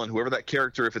behind the hill, and whoever that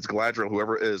character, if it's Galadriel,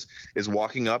 whoever it is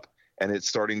walking up, and it's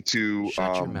starting to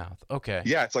shut your mouth. Okay.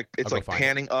 Yeah, it's like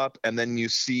panning up, and then you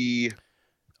see.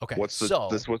 Okay. What's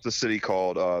the city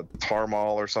called?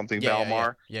 Tarmal or something?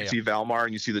 Valmar. Yeah. You see Valmar,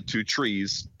 and you see the two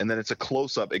trees, and then it's a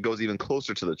close up. It goes even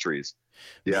closer to the trees.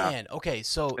 Yeah. Man, okay,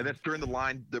 so and that's during the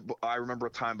line. I remember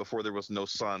a time before there was no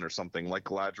sun or something, like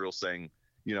Galadriel saying,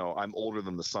 "I'm older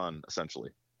than the sun," essentially.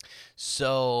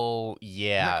 So Isn't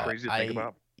that crazy to think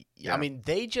about? Yeah. I mean,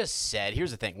 they just said,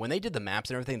 here's the thing. When they did the maps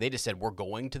and everything, they just said, we're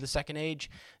going to the second age.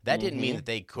 That didn't mean that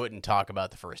they couldn't talk about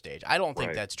the first age. I don't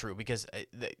think that's true, because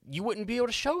you wouldn't be able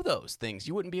to show those things.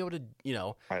 You wouldn't be able to,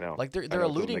 I know. Like they're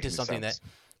alluding to something that.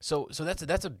 So that's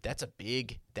a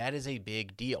big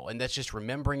deal, and that's just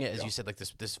remembering it, as you said, like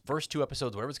this first two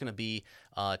episodes, whatever it's going to be,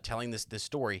 telling this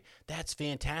story. That's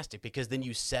fantastic, because then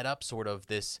you set up sort of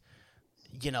this,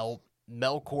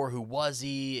 Melkor, who was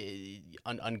he,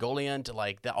 Ungoliant,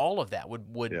 like that, all of that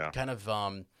would kind of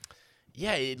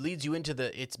it leads you into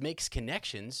it makes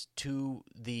connections to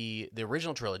the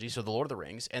original trilogy, so the Lord of the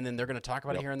Rings, and then they're going to talk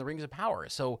about it here in the Rings of Power.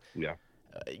 So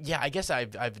I guess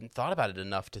I've thought about it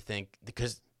enough to think,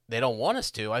 because they don't want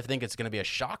us to. I think it's going to be a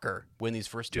shocker when these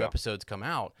first two episodes come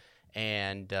out,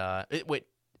 and they're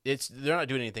not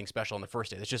doing anything special on the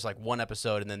first day. It's just like one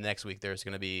episode, and then next week it's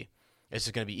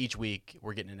just going to be each week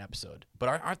we're getting an episode. But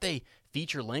aren't they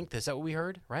feature length? Is that what we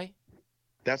heard? Right?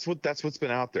 That's what's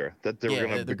been out there. That they're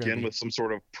going to begin with some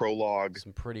sort of prologue,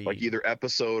 some pretty, like either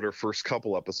episode or first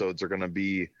couple episodes are going to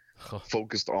be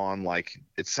focused on like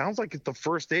it sounds like it's the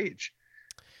first age.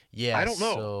 Yeah, I don't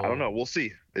know. We'll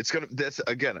see. That's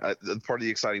again part of the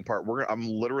exciting part. I'm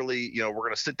literally, we're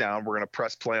gonna sit down. We're gonna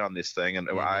press play on this thing, and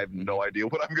I have no idea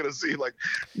what I'm gonna see. Like,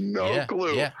 no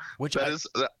clue. Yeah,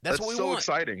 that's what we so want.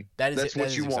 Exciting. That's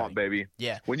what you want, baby.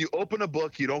 Yeah. When you open a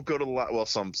book, you don't go to the well.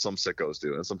 Some sickos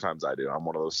do, and sometimes I do. I'm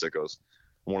one of those sickos.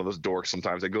 I'm one of those dorks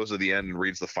sometimes that goes to the end and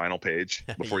reads the final page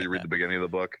before you read the beginning of the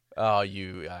book. Oh,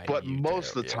 but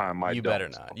most of the time I don't. Better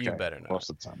not. Okay. You better not.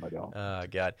 Most of the time I don't. Oh,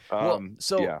 God.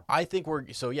 I think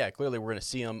clearly we're going to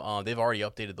see them. They've already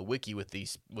updated the wiki with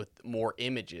more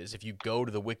images. If you go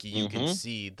to the wiki, you can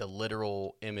see the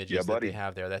literal images that they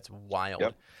have there. That's wild.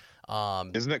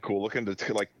 Yep. Isn't it cool looking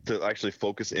to actually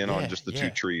focus in on just the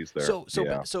two trees there?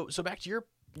 So back to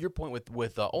your point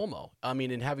with Olmo, I mean,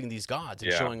 in having these gods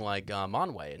and showing like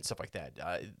Manwë and stuff like that.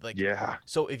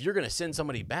 So if you're going to send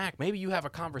somebody back, maybe you have a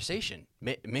conversation.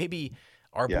 Maybe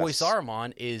our boy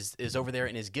Saruman is over there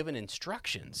and is given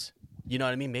instructions. You know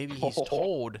what I mean? Maybe he's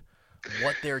told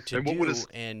what they're to do.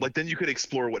 And then you could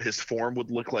explore what his form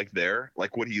would look like there.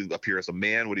 Like, would he appear as a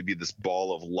man? Would he be this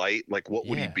ball of light? Like, what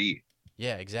would he be?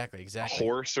 Yeah, exactly. A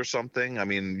horse or something? I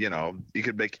mean, you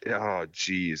could make – oh,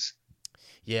 geez.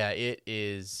 Yeah, it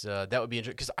is. That would be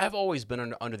interesting because I've always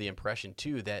been under the impression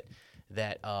too that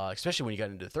especially when you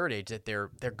got into the third age, that they're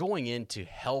going in to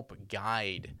help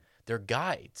guide. They're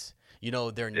guides.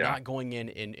 They're not going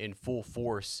in full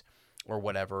force or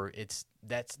whatever.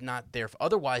 That's not their.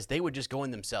 Otherwise, they would just go in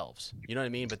themselves. You know what I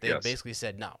mean? But they basically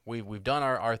said, no, we've done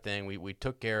our thing. We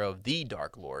took care of the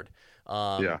Dark Lord.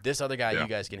 This other guy you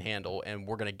guys can handle, and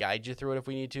we're gonna guide you through it if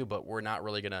we need to. But we're not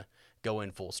really gonna go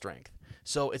in full strength.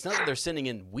 So it's not that they're sending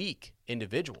in weak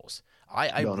individuals.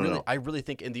 I really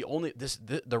think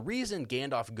the reason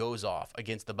Gandalf goes off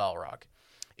against the Balrog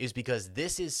is because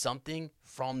this is something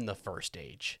from the first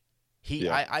age.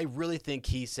 I really think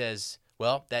he says,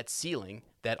 well, that ceiling,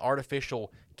 that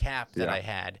artificial cap that I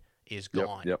had is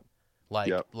gone.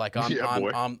 Like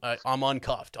I'm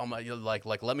uncuffed. I'm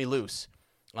like let me loose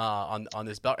on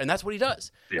this belt, and that's what he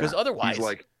does. Because otherwise, he's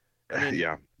like,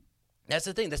 That's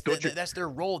the thing. That's their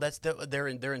role.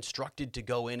 They're instructed to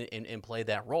go in and play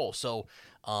that role. So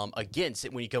again,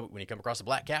 when you come across a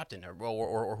black captain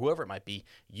or whoever it might be,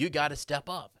 you got to step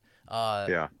up.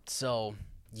 So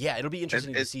it'll be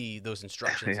interesting to see those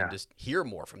instructions and just hear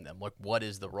more from them. Like, what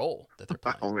is the role that they're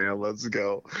playing? Oh man, let's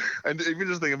go. And even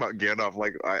just thinking about Gandalf,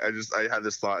 like I had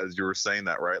this thought as you were saying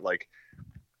that, right? Like,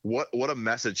 what a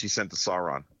message he sent to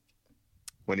Sauron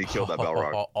when he killed that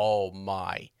Balrog. Oh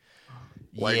my.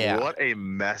 What a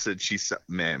message she sent,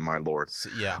 man, my lord.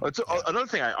 Another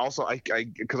thing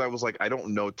because I was like, I don't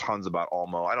know tons about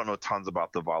Olmo. I don't know tons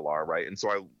about the Valar, right? And so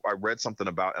I read something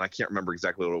about, and I can't remember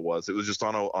exactly what it was. It was just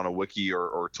on a wiki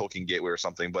or Tolkien Gateway or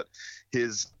something, but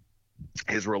his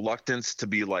reluctance to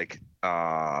be like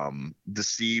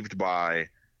deceived by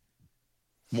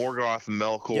Morgoth,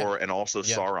 Melkor, and also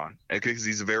Sauron, because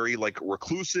he's very like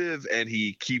reclusive and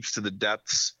he keeps to the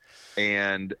depths.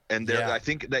 And there, I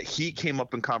think that he came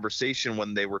up in conversation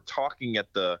when they were talking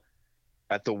at the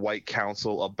White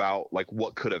Council about like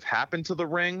what could have happened to the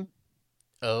ring.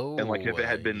 Oh, and like if it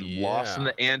had been lost in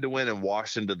the Anduin and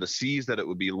washed into the seas, that it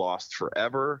would be lost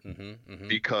forever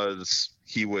because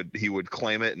he would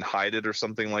claim it and hide it or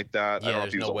something like that. I don't know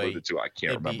if he was alluded to. I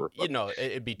can't remember.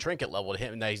 It'd be trinket level to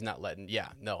him. Now he's not letting.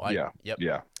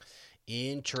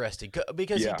 Interesting,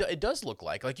 because it does look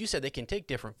like you said, they can take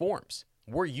different forms.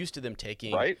 We're used to them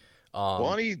taking right.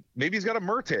 Maybe he's got a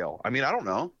mertail. I mean, I don't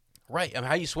know. Right. I mean,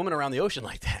 how are you swimming around the ocean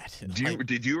like that?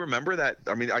 Did you remember that?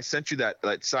 I mean, I sent you that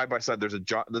side by side. There's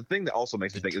the thing that also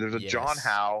makes me think. There's a John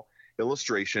Howe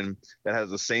illustration that has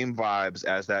the same vibes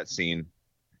as that scene,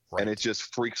 and it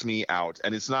just freaks me out.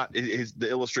 And it's not. The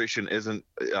illustration isn't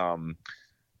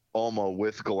Olmo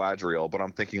with Galadriel, but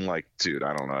I'm thinking like, dude,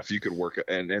 I don't know if you could work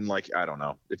and like I don't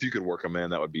know if you could work them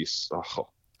in, that would be so.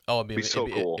 Oh, it'd be so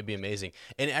cool. It'd be amazing.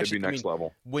 And actually, it'd be next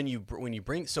level. When you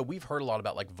bring, so we've heard a lot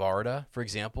about like Varda, for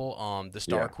example, the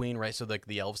Star Queen, right? So like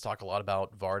the elves talk a lot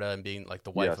about Varda and being like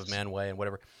the wife of Manwë and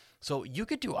whatever. So you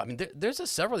could do. I mean, there's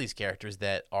several of these characters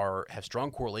that have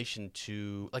strong correlation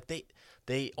to like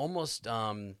they almost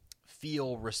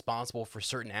feel responsible for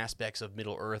certain aspects of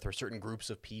Middle Earth or certain groups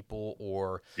of people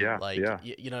or you know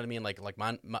what I mean, like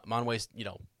Manwë's,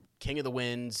 King of the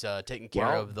Winds, taking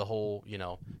care of the whole,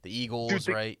 the eagles,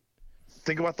 right?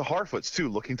 Think about the Harfoots too,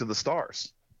 looking to the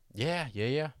stars. Yeah.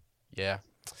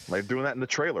 Like doing that in the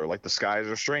trailer, like the skies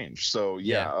are strange. So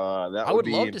I would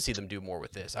love to see them do more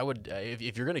with this. I would,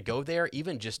 if you're going to go there,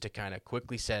 even just to kind of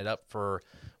quickly set it up for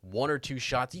one or two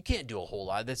shots. You can't do a whole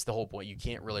lot. That's the whole point. You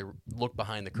can't really look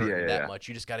behind the curtain that much.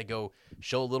 You just got to go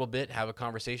show a little bit, have a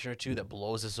conversation or two that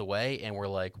blows us away, and we're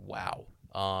like, wow.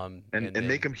 And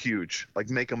make them huge, like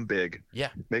make them big.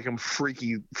 Yeah, make them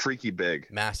freaky big.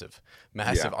 Massive.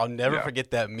 Yeah. I'll never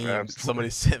forget that meme somebody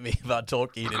sent me about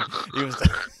Tolkien, and he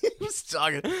was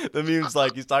talking. The meme's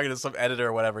like he's talking to some editor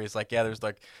or whatever. He's like, yeah, there's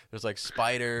like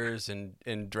spiders and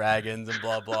dragons and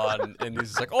blah blah, and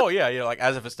he's like, oh yeah, like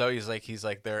as if it's no. He's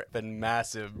like they're been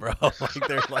massive, bro. Like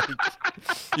they're like,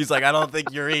 he's like, I don't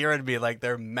think you're hearing me. Like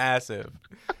they're massive.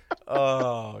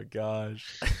 Oh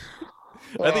gosh.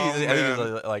 I think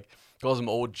he's like calls him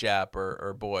old chap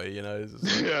or boy,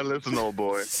 Yeah, listen, old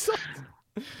boy.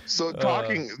 So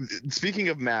speaking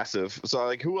of massive, so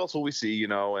like who else will we see,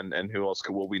 and who else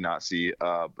will we not see?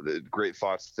 Great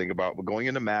thoughts to think about. But going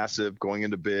into massive, going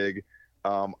into big.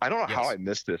 I don't know how I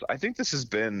missed this. I think this has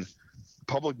been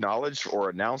public knowledge or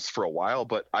announced for a while,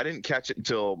 but I didn't catch it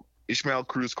until Ishmael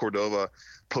Cruz Cordova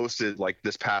posted like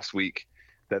this past week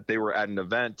that they were at an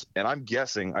event, and I'm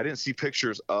guessing I didn't see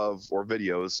pictures of or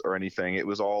videos or anything. It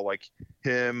was all like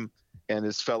him and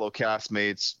his fellow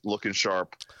castmates looking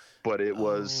sharp, but it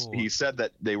was he said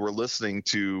that they were listening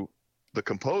to the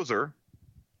composer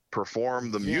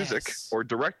perform the music or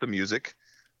direct the music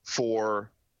for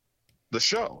the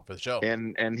show.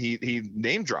 And he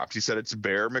name dropped. He said it's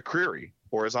Bear McCreary,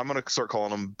 or as I'm going to start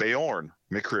calling him, Beorn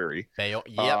McCreary,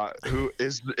 who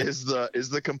is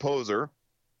the composer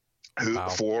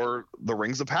for the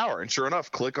Rings of Power. And sure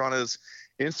enough, click on his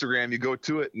Instagram, you go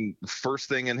to it, and first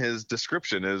thing in his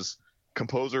description is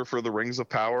composer for the Rings of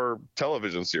Power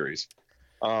television series.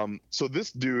 So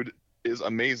this dude is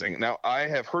amazing. Now, I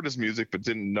have heard his music but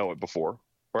didn't know it before,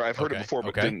 or I've heard it before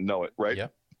but didn't know it, right? Yeah.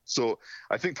 So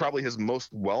I think probably his most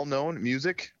well-known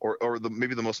music or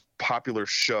maybe the most popular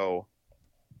show,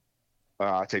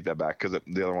 I take that back because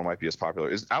the other one might be as popular,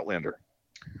 is Outlander.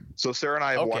 So Sarah and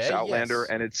I have watched Outlander,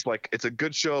 and it's a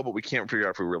good show, but we can't figure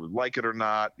out if we really like it or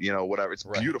not. Whatever. It's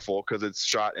beautiful because it's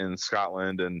shot in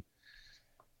Scotland, and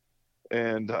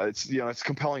it's it's a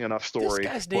compelling enough story.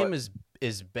 This guy's name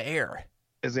is Bear.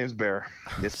 His name's Bear.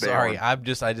 Sorry, I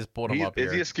just pulled him up here.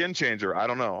 Is he a skin changer? I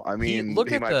don't know. I mean,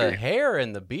 look at the hair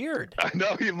and the beard. I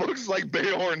know, he looks like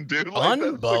Beorn, dude.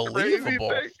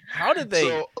 Unbelievable. How did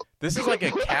they? This is like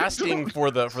a casting for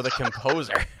the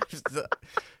composer.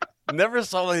 Never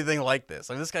saw anything like this.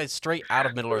 Like this guy's straight out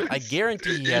of Middle Earth. I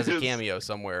guarantee he has a cameo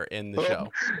somewhere in the show.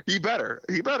 He better.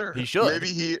 He should.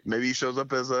 Maybe he shows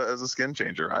up as a skin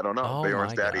changer. I don't know. Oh,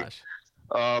 Beorn's daddy.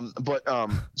 Gosh.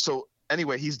 So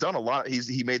anyway, he's done a lot.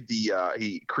 He made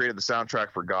he created the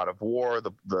soundtrack for God of War,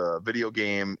 the video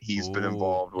game. He's been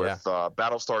involved with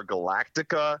Battlestar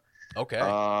Galactica.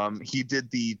 Okay. He did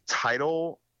the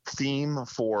title theme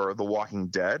for The Walking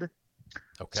Dead.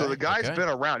 Okay. So the guy's been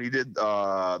around. He did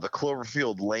the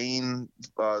Cloverfield Lane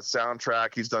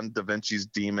soundtrack. He's done Da Vinci's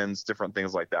Demons, different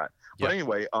things like that. But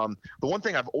anyway, the one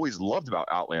thing I've always loved about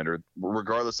Outlander,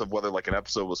 regardless of whether like an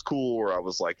episode was cool or I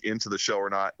was like into the show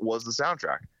or not, was the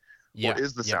soundtrack. Or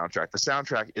is the soundtrack. The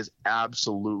soundtrack is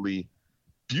absolutely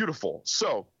beautiful.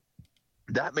 So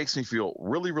that makes me feel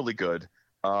really, really good.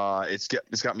 It's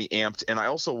got me amped. And I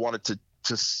also wanted to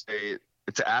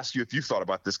ask you if you thought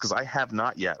about this, because I have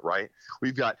not yet, right?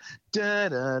 We've got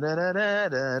and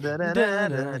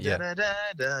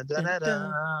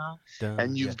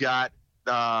you've got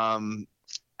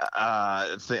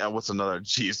what's another?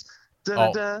 Jeez. Wait,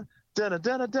 what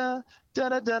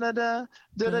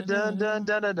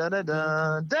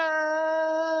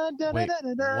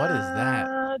is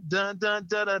that?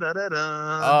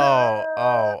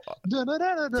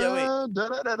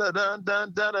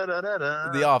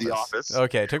 The Office.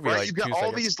 Okay, it took me like 2 You've got 2 seconds.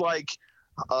 all these like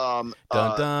dun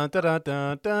dun dun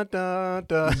dun dun dun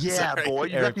dun. Yeah, boy,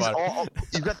 you've got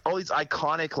all these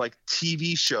iconic like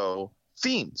TV show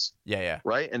themes. Yeah.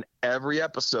 Right, and every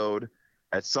episode,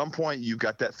 at some point, you've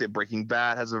got that thing. Breaking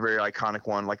Bad has a very iconic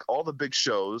one. Like all the big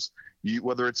shows,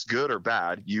 whether it's good or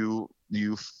bad, you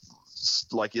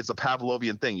like it's a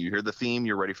Pavlovian thing. You hear the theme,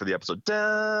 you're ready for the episode.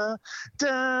 Dun,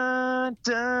 dun,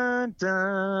 dun,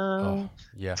 dun,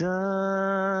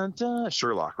 dun, dun.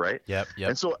 Sherlock, right? Yep.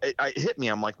 And so it hit me.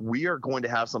 I'm like, we are going to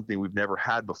have something we've never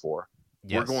had before.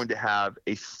 Yes. We're going to have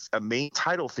a main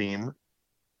title theme,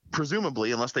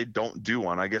 presumably, unless they don't do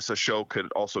one. I guess a show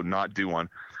could also not do one.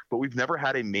 But we've never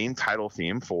had a main title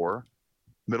theme for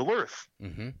Middle Earth.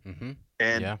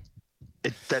 And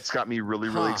that's got me really,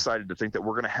 really excited to think that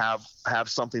we're going to have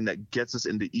something that gets us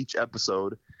into each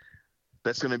episode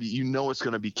that's going to be, it's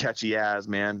going to be catchy as,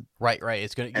 man. Right.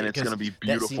 It's going to be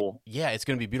beautiful. It's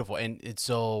going to be beautiful. And it's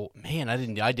so, man,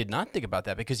 I did not think about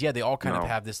that because they all kind of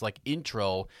have this like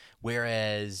intro,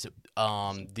 whereas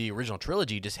the original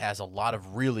trilogy just has a lot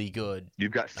of really good.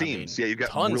 You've got themes. You've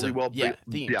got really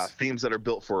themes. Yeah, themes that are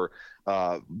built for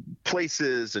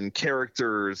places and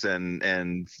characters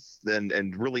and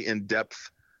really in depth.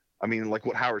 I mean, like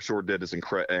what Howard Shore did is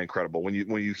incredible. When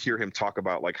you hear him talk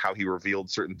about like how he revealed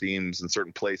certain themes in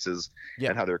certain places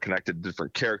and how they're connected to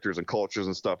different characters and cultures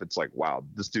and stuff, it's like, wow,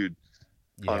 this dude,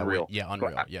 unreal.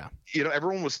 Unreal. But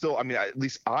everyone was still. I mean, at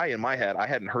least in my head, I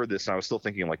hadn't heard this, and I was still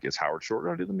thinking like, is Howard Shore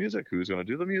going to do the music? Who's going to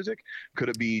do the music? Could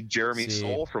it be Jeremy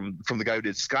Soule from the guy who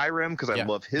did Skyrim? Because I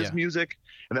love his music,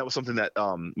 and that was something that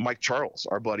Mike Charles,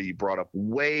 our buddy, brought up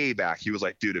way back. He was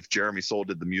like, dude, if Jeremy Soule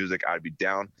did the music, I'd be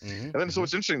down. And then so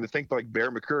it's interesting to think like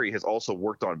Bear McCreary has also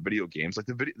worked on video games. Like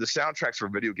the soundtracks for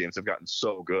video games have gotten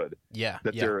so good.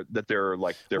 They're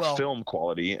like film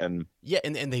quality and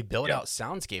and they build out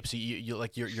soundscapes. So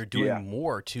you're doing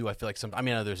more too. I feel like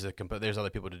there's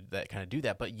other people that kind of do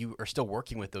that, but you are still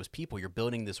working with those people. You're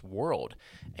building this world,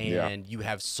 and you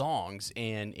have songs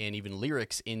and even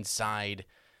lyrics inside.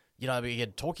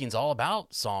 Tolkien's all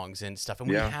about songs and stuff, and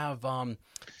we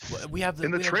have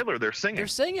in the trailer they're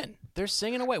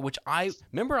singing away. Which I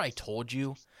told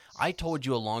you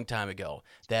a long time ago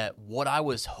that what I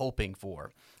was hoping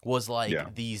for was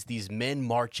like these men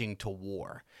marching to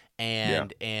war.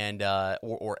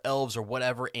 Or elves or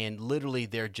whatever, and literally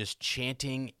they're just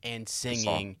chanting and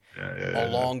singing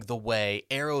along the way.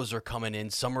 Arrows are coming in,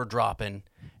 some are dropping,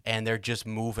 and they're just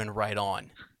moving right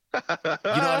on. You know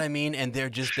what I mean? And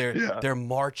they're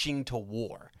marching to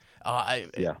war. And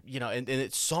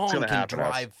its song can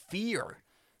drive fear.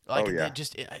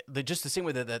 Just the same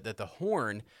way that the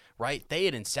horn, right?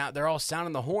 Theoden sound, they're all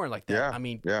sounding the horn like that. Yeah, I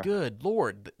mean, good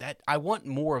Lord, that I want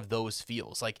more of those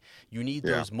feels. Like you need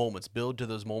those moments, build to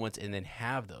those moments, and then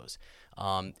have those.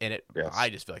 I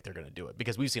just feel like they're gonna do it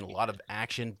because we've seen a lot of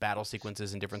action, battle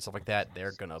sequences, and different stuff like that.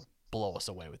 They're gonna blow us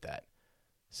away with that.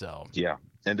 So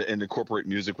and incorporate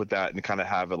music with that and kind of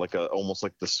have it like almost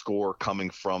like the score coming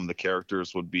from the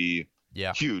characters would be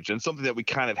huge, and something that we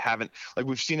kind of haven't, like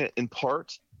we've seen it in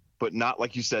part. But not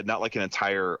like you said, not like an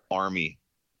entire army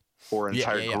or an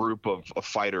entire group of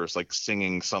fighters like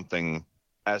singing something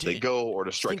as they go or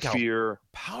to strike fear.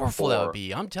 Powerful that would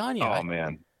be. I'm telling you. Oh,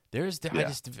 man. I feel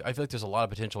like there's a lot of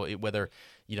potential, whether,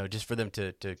 just for them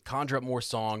to conjure up more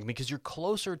songs, because you're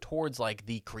closer towards like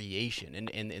the creation and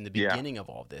in the beginning of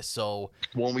all this. So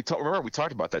when we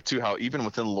talked about that too, how even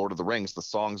within Lord of the Rings, the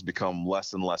songs become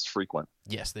less and less frequent.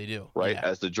 Yes, they do. Right.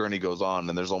 As the journey goes on,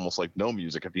 and there's almost like no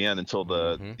music at the end until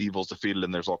the evil's defeated,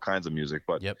 and there's all kinds of music.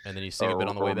 But and then you sing a bit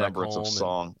on the way back home. Of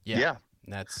song.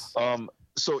 That's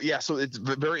so it's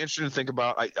very interesting to think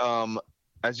about.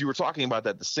 As you were talking about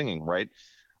that, the singing, right?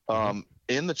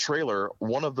 In the trailer,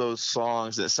 one of those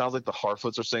songs, it sounds like the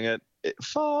Harfoots are singing it,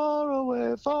 far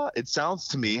away, far. It sounds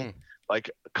to me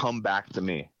like "Come Back to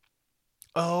Me."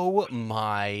 Oh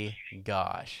my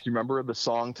gosh! Do you remember the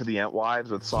song to the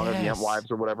Entwives, or the song of the Entwives,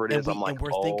 or whatever it is? And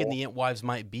we're thinking the Entwives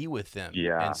might be with them,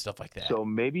 and stuff like that. So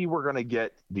maybe we're gonna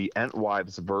get the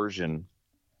Entwives version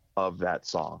of that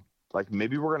song. Like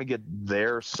maybe we're gonna get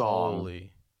their song.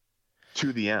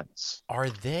 To the Ents. Are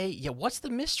they? Yeah. What's the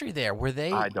mystery there? Were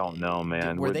they? I don't know,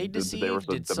 man. Were they deceived?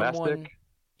 Did someone?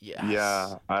 Yes.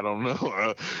 Yeah. I don't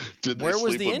know. Where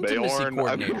was the intimacy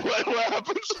coordinator? What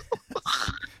happened?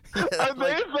 Are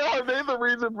they the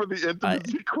reason for the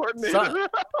intimacy coordinator?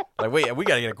 Wait, we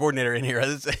got to get a coordinator in here.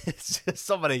 It's just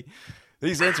somebody.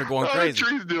 These Ents are going crazy.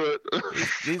 Trees do it.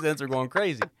 These Ents are going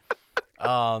crazy.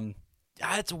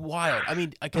 That's wild. I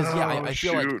mean, because I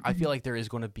feel like there is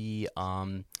going to be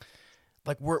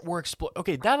like we're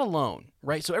okay, that alone,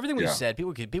 right? So everything we said,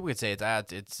 people could say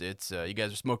it's you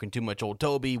guys are smoking too much old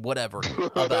Toby, whatever,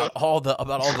 about all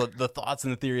the thoughts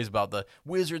and the theories about the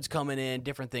wizards coming in,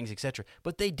 different things, etc.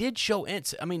 But they did show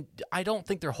Ents. I mean, I don't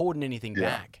think they're holding anything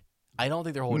back. I don't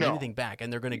think they're holding anything back,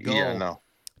 and they're going to go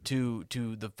to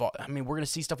the. I mean, we're going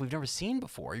to see stuff we've never seen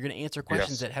before. You're going to answer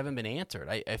questions that haven't been answered.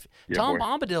 Tom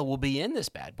Bombadil will be in this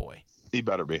bad boy. He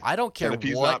better be. I don't care if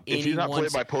he's not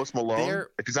played by Post Malone.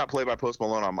 If he's not played by Post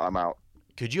Malone, I'm out.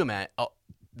 Could you imagine? Oh,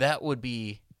 that would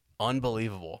be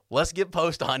unbelievable. Let's get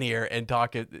Post on here and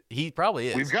talk. He probably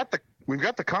is. We've got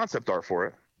the concept art for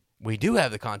it. We do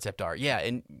have the concept art. Yeah,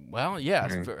 and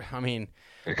I mean,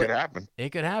 it could happen.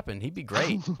 It could happen. He'd be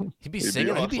great. He'd be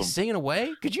singing. Awesome. He'd be singing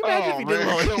away. Could you imagine if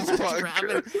he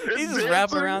did? He's just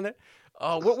rapping around there.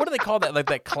 Oh, what do they call that? Like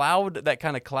that cloud, that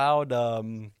kind of cloud,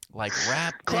 like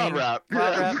rap Cloud thing? rap.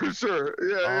 Cloud Yeah, rap? for sure.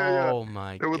 Yeah. Oh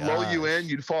my god. It would lull you in.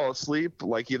 You'd fall asleep.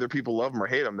 Like either people love them or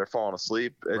hate them. They're falling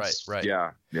asleep. It's, Right.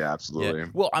 Yeah, absolutely. Yeah.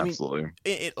 Well, I mean,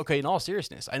 absolutely. Okay. In all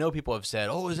seriousness, I know people have said,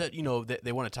 "Oh, is that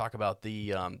they want to talk about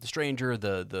the stranger,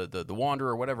 the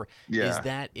wanderer, or whatever."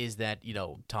 Yeah. Is that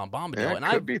Tom Bombadil? Yeah, and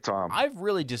could be Tom. I've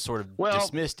really just sort of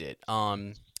dismissed it.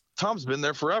 Tom's been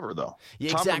there forever, though.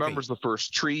 Yeah, Tom exactly. remembers the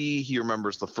first tree. He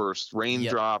remembers the first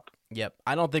raindrop. Yep.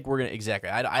 I don't think we're gonna exactly.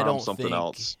 I don't something think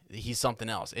else. He's something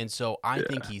else, and so I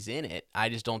think he's in it. I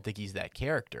just don't think he's that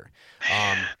character.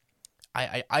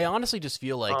 I honestly just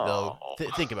feel like though.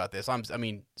 Think about this. I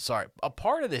mean, sorry. A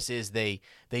part of this is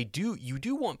you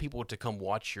do want people to come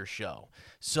watch your show.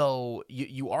 So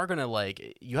you are gonna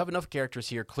you have enough characters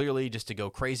here clearly just to go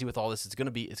crazy with all this. It's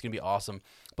gonna be awesome.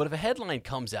 But if a headline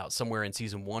comes out somewhere in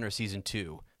season 1 or season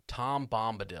 2, Tom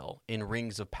Bombadil in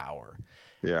Rings of Power.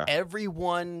 Yeah.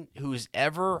 Everyone who's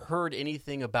ever heard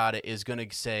anything about it is going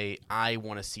to say, I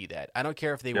want to see that. I don't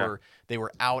care if they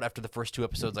were out after the first 2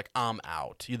 episodes, like, I'm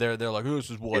out. They're like, oh,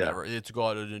 this is whatever. Yeah. It's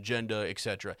got an agenda,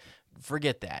 etc.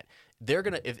 Forget that. They're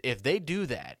going to, if they do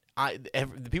that,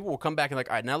 the people will come back and like,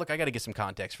 all right, now look, I got to get some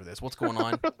context for this. What's going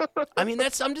on? I mean,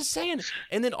 I'm just saying.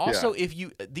 And then also,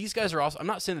 these guys are also, I'm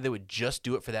not saying that they would just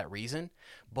do it for that reason,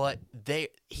 but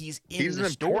he's in the story. He's an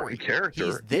important character.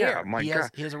 He's there. Yeah,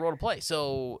 he has a role to play.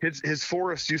 So his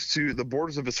forest the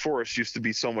borders of his forest used to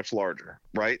be so much larger,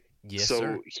 right? Yes, so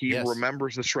sir. He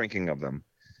remembers the shrinking of them.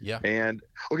 Yeah. And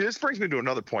okay, this brings me to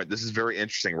another point. This is very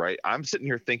interesting, right? I'm sitting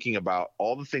here thinking about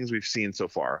all the things we've seen so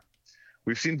far.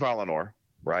 We've seen Valinor,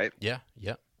 right? Yeah.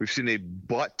 We've seen a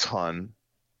butt ton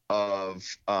of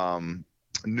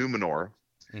Numenor.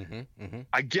 Mm-hmm.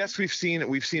 I guess we've seen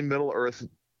Middle Earth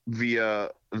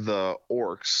via the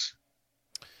orcs.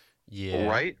 Yeah.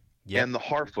 Right? Yep. And the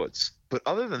Harfoots. But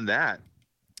other than that,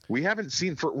 we haven't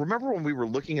seen remember when we were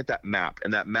looking at that map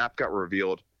and that map got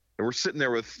revealed and we're sitting there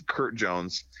with Kurt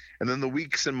Jones and then the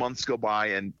weeks and months go by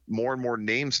and more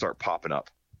names start popping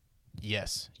up.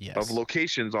 Yes. Of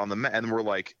locations on the map, and we're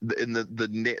like,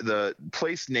 the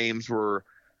place names were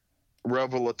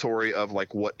revelatory of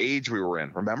like what age we were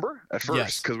in. Remember at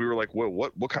first, because we were like,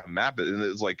 what kind of map? And it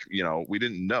was like, we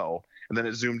didn't know, and then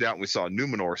it zoomed out and we saw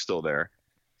Numenor still there.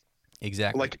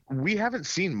 Exactly. Like we haven't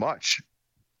seen much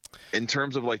in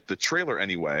terms of like the trailer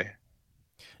anyway.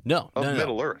 No,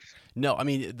 Middle Earth. No, I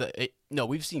mean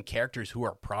we've seen characters who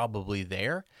are probably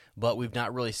there, but we've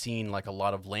not really seen like a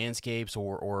lot of landscapes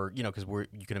or because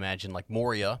you can imagine like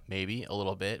Moria maybe a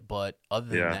little bit, but other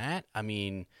than that, I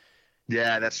mean.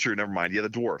 Yeah, that's true. Never mind. Yeah, the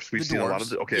dwarves. We've seen a lot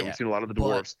of we've seen a lot of the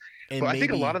dwarves. But I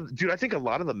think a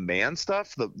lot of the man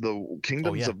stuff, the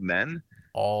kingdoms of men.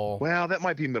 Well, that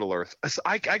might be Middle Earth.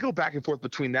 I go back and forth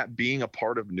between that being a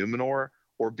part of Numenor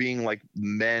or being like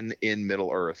men in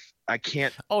Middle Earth. I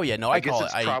can't. Oh yeah, no, I guess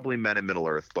it's probably men in Middle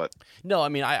Earth, but no, I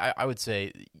mean, I would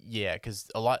say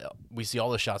because we see all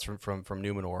the shots from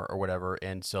Numenor or whatever,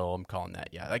 and so I'm calling that.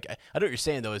 Yeah, like I know what you're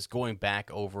saying though is going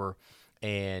back over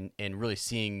and really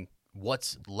seeing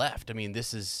what's left. I mean,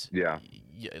 this is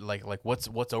like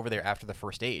what's over there after the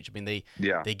first age. I mean, they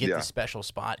get the special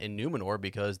spot in Numenor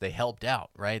because they helped out,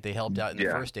 right? They helped out in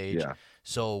the first age. Yeah.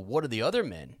 So what are the other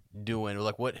men doing?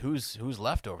 Like who's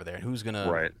left over there and who's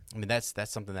gonna? Right. I mean, that's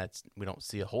something that we don't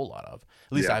see a whole lot of.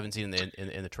 At least I haven't seen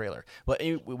in the trailer. But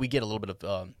we get a little bit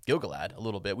of Gil-galad, a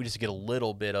little bit. We just get a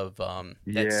little bit of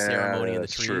that ceremony in the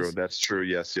trees. That's true.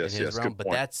 Yes. Realm,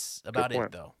 but that's about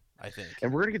it though. I think.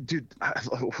 And we're going to get,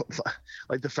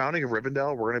 like the founding of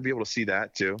Rivendell, we're going to be able to see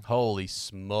that too. Holy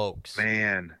smokes.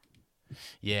 Man.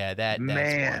 Yeah, that's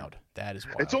wild. That is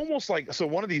wild. It's almost like, so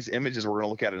one of these images we're going to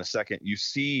look at in a second, you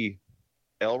see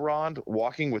Elrond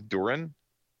walking with Durin.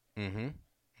 Mm-hmm.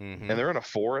 And they're in a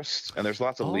forest and there's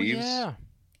lots of leaves. Yeah.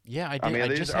 Yeah, I did. I mean,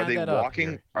 are they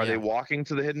walking? Are they walking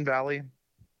to the Hidden Valley?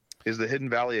 Is the Hidden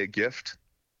Valley a gift?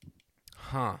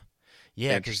 Huh.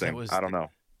 Yeah. Interesting. I don't know.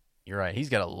 You're right. He's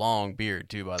got a long beard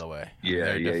too, by the way.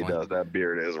 Yeah, he does. That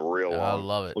beard is real long. I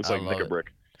love it. Looks like Nick a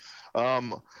brick.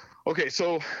 Okay,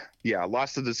 so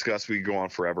lots to discuss. We could go on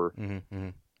forever. Mm-hmm.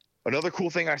 Another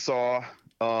cool thing I saw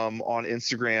on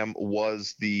Instagram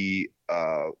was the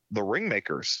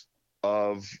ringmakers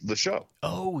of the show.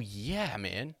 Oh yeah,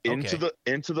 man. Into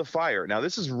the Fire. Now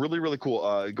this is really, really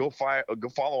cool. Go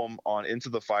follow them on Into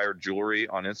the Fire Jewelry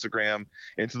on Instagram,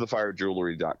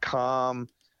 intothefireJewelry.com.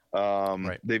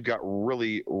 They've got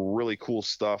really, really cool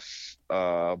stuff,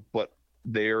 but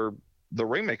they're the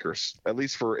ringmakers, at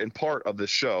least in part of this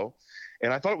show.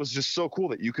 And I thought it was just so cool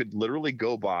that you could literally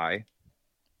go by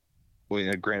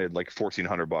well, granted, like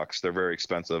 $1,400. They're very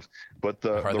expensive, but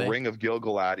the ring of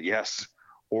Gil-galad, yes,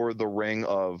 or the ring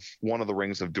of one of the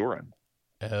rings of Durin.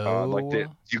 You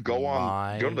go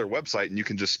to their website and you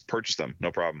can just purchase them,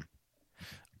 no problem.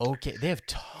 Okay, they have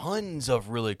tons of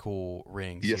really cool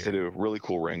rings. Yes, they do. Really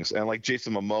cool rings. And like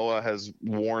Jason Momoa has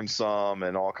worn some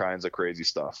and all kinds of crazy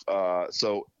stuff.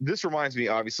 So this reminds me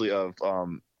obviously of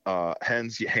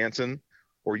Jens Hansen,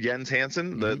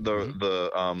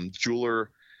 the jeweler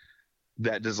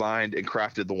that designed and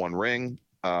crafted the One Ring.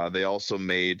 They also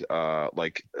made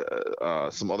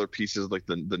some other pieces, like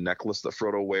the necklace that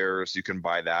Frodo wears. You can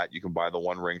buy that. You can buy the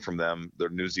One Ring from them. They're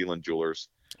New Zealand jewelers.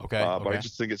 Okay. But I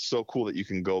just think it's so cool that you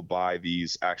can go buy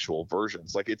these actual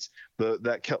versions. Like it's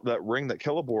that ring that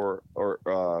Celeborn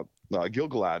or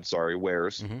Gil-galad,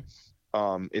 wears.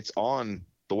 Mm-hmm. It's on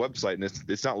the website, and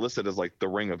it's not listed as like the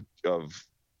ring of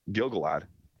Gil-galad.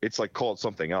 It's like called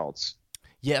something else.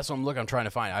 Yeah, so I'm trying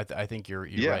to find. I think you're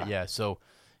right. Yeah. So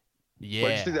yeah,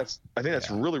 but I think that's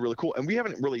really, really cool. And we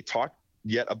haven't really talked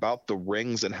yet about the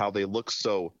rings and how they look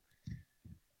so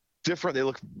different. They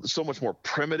look so much more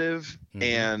primitive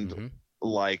and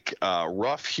like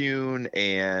rough hewn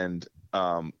and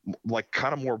like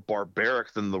kind of more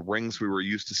barbaric than the rings we were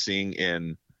used to seeing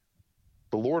in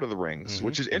the Lord of the Rings,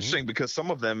 which is interesting because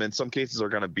some of them in some cases are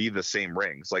going to be the same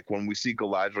rings. Like when we see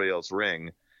Galadriel's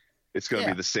ring, it's going to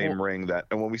be the same ring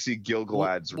and when we see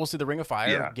Gil-galad's, we'll see the Ring of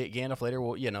Fire, Gandalf later.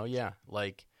 Well,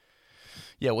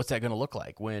 what's that going to look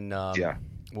like when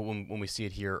we see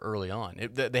it here early on?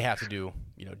 They have to do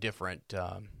different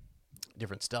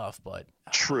stuff, but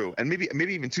true. And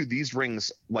maybe even too, these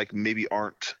rings like maybe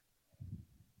aren't.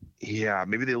 Yeah,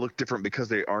 maybe they look different because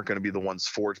they aren't going to be the ones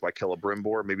forged by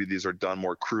Celebrimbor. Maybe these are done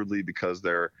more crudely because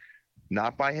they're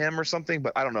not by him or something.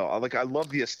 But I don't know. I love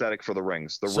the aesthetic for the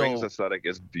rings. The rings aesthetic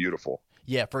is beautiful.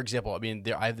 Yeah, for example, I mean,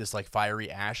 I have this like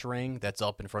fiery ash ring that's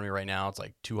up in front of me right now. It's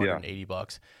like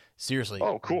 $280. Seriously,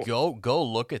 oh cool. Go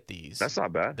look at these. That's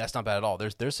not bad. That's not bad at all.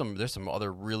 There's some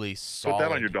other really solid. Put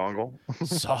that on your dongle.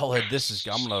 Solid.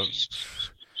 I'm gonna.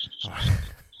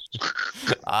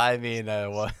 I mean,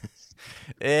 what?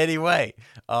 Anyway,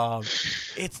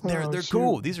 they're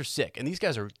cool. These are sick, and these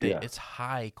guys are. It's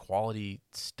high quality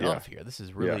stuff here. This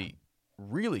is really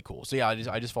really cool. So I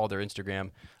just followed their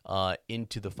Instagram,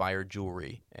 Into the Fire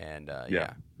Jewelry, and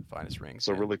finest rings.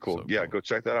 So really cool. So cool. Go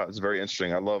check that out. It's very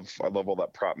interesting. I love all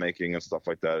that prop making and stuff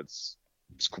like that. It's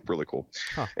really cool.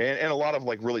 Huh. And a lot of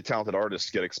like really talented artists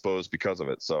get exposed because of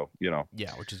it. So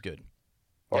yeah, which is good.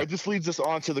 All right, this leads us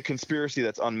on to the conspiracy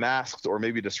that's unmasked or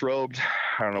maybe disrobed.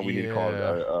 I don't know. We need to call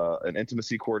it an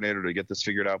intimacy coordinator to get this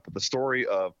figured out. But the story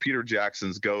of Peter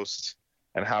Jackson's ghost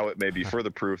and how it may be further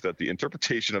proof that the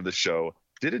interpretation of the show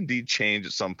did indeed change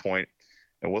at some point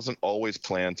and wasn't always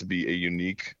planned to be a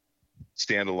unique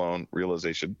standalone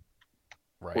realization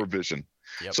or vision.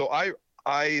 Yep. So I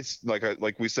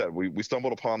like we said, we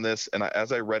stumbled upon this, and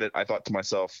as I read it, I thought to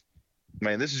myself,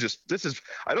 man, this is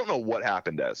I don't know what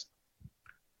happened, Des.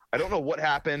 I don't know what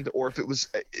happened, or if it was,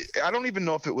 I don't even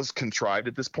know if it was contrived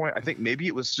at this point. I think maybe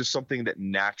it was just something that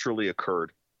naturally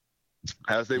occurred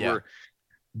as they were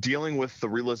dealing with the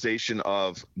realization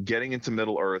of getting into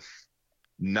Middle Earth,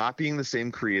 not being the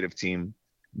same creative team,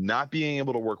 not being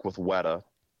able to work with Weta,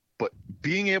 but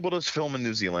being able to film in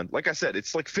New Zealand. Like I said,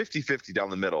 it's like 50-50 down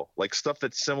the middle, like stuff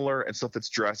that's similar and stuff that's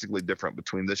drastically different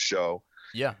between this show.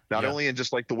 Yeah. Not only in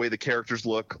just like the way the characters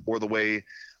look or the way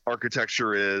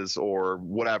architecture is or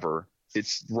whatever,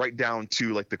 it's right down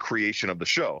to like the creation of the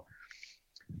show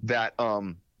that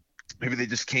maybe they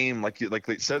just came like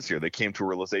it says here, they came to a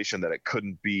realization that it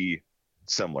couldn't be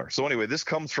similar. So anyway, this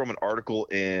comes from an article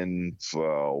in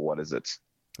what is it?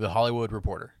 The Hollywood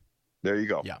Reporter. There you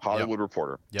go. Hollywood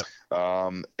Reporter. Yep.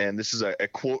 And this is a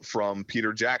quote from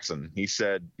Peter Jackson. He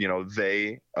said,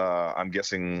 I'm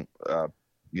guessing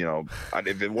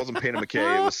if it wasn't Payne and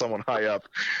McKay, it was someone high up.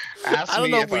 Asked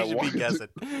me if I wanted to be guessing.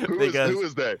 Who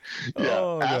is they?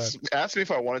 Yeah. Asked me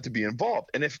if I wanted to be involved.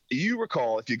 And if you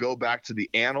recall, if you go back to the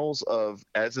annals of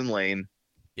Ez and Lane,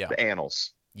 the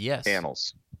annals. Yes.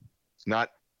 Annals.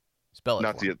 Not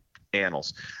the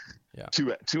annals. Yeah.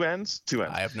 Two ends.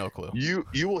 I have no clue.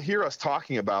 You will hear us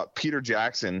talking about Peter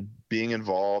Jackson being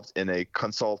involved in a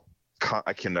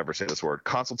I can never say this word.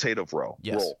 Consultative role.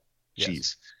 Yes.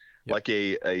 Jeez. Yep. Like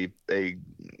a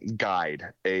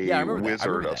guide, a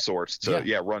wizard of sorts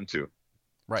to run to.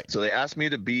 Right. So they asked me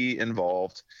to be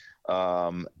involved.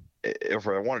 If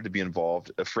I wanted to be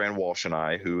involved, Fran Walsh and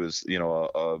I, who is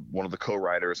one of the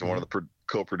co-writers and one of the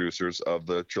co-producers of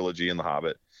the trilogy and The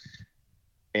Hobbit,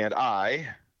 and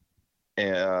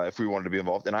if we wanted to be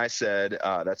involved, and I said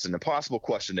that's an impossible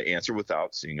question to answer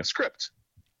without seeing a script.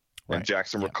 And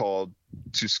Jackson recalled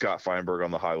to Scott Feinberg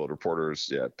on the Hollywood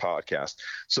Reporters podcast.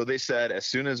 So they said, as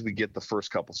soon as we get the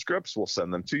first couple scripts, we'll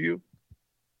send them to you.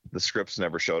 The scripts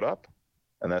never showed up.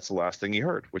 And that's the last thing he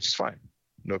heard, which is fine.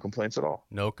 No complaints at all.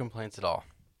 No complaints at all.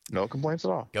 No complaints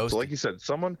at all. Ghosted. So like you said,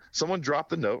 someone dropped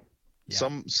the note. Yeah.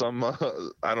 Some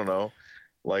I don't know,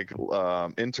 like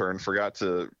intern forgot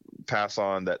to pass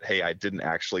on that, hey, I didn't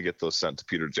actually get those sent to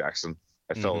Peter Jackson.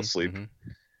 I fell asleep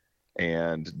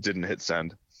and didn't hit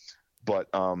send. But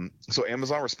so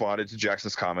Amazon responded to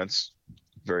Jackson's comments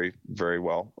very, very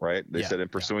well, right? They said, in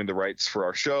pursuing the rights for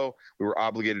our show, we were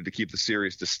obligated to keep the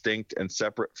series distinct and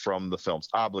separate from the films.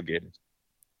 Obligated.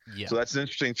 Yeah. So that's an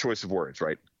interesting choice of words,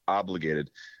 right?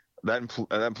 Obligated. That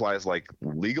implies like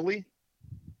legally.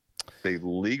 They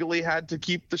legally had to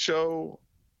keep the show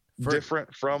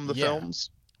different from the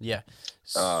films. Yeah.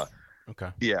 Okay.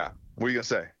 Yeah. What are you gonna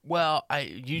say? Well,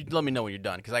 you let me know when you're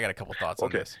done, because I got a couple thoughts on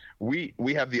this. We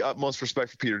have the utmost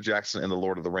respect for Peter Jackson and the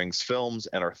Lord of the Rings films,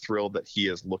 and are thrilled that he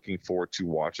is looking forward to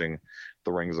watching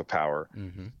the Rings of Power,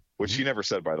 which he never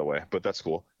said, by the way, but that's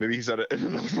cool. Maybe he said it in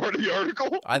another part of the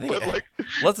article. I think.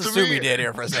 Let's assume he did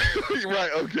here for a second.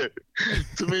 Right. Okay.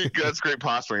 To me, that's great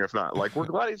posturing. If not, like, we're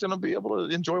glad he's gonna be able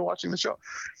to enjoy watching the show.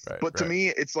 Right, but to me,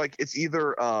 it's like it's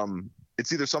either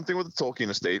something with the Tolkien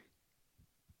estate.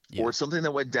 Yeah. Or something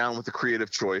that went down with the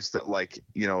creative choice that, like,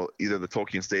 you know, either the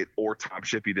Tolkien estate or Top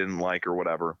Ship he didn't like or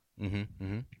whatever.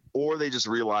 Or they just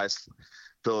realized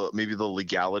maybe the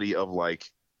legality of, like,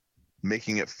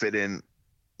 making it fit in.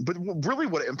 But really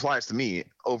what it implies to me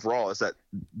overall is that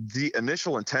the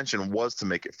initial intention was to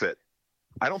make it fit.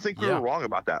 I don't think we were wrong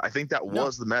about that. I think that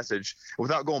was the message.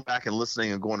 Without going back and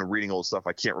listening and going and reading old stuff,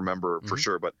 I can't remember for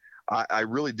sure. But I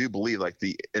really do believe, like,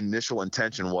 the initial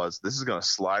intention was this is going to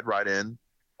slide right in.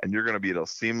 And you're going to be able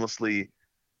to seamlessly,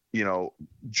 you know,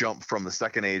 jump from the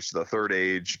second age to the third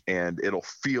age, and it'll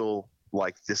feel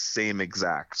like the same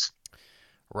exact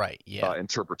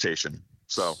interpretation.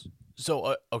 So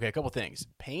okay, a couple things.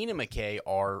 Payne and McKay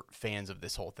are fans of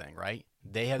this whole thing, right?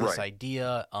 They have this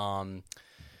idea.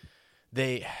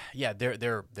 They're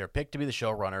picked to be the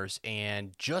showrunners,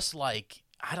 and just like,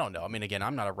 I don't know. I mean, again,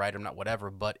 I'm not a writer, I'm not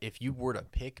whatever, but if you were to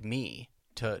pick me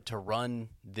to run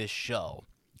this show,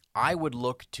 I would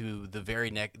look to the very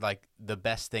the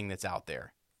best thing that's out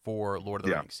there for Lord of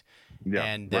the Rings. Yeah,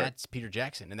 and that's Peter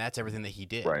Jackson, and that's everything that he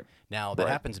did. Right. Now, that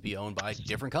happens to be owned by a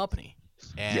different company,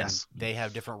 and they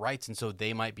have different rights, and so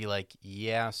they might be like,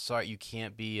 sorry, you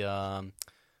can't be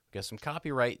got some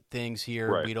copyright things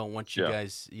here. Right. We don't want you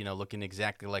guys, you know, looking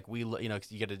exactly like we, you know,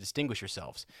 you got to distinguish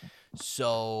yourselves.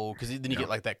 So, because then you get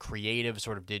like that creative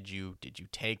sort of, did you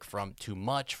take from too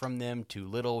much from them, too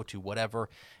little, too whatever,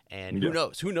 and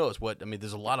who knows what, I mean,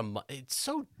 there's a lot of, it's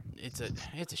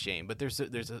a shame, but there's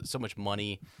so much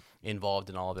money involved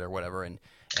in all of it or whatever. And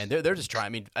they're just trying, I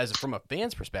mean, from a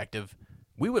fan's perspective,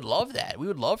 we would love that. We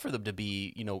would love for them to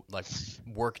be, you know, like,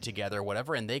 work together or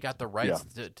whatever, and they got the rights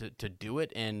to do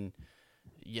it, and,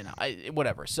 you know,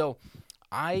 whatever. So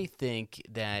I think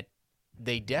that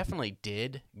they definitely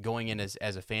did, going in as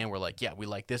a fan. We're like, we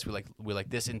like this, we like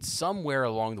this, and somewhere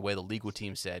along the way, the legal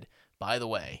team said, by the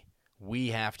way, we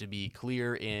have to be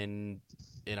clear in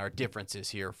our differences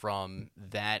here from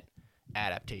that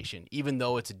adaptation, even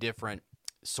though it's a different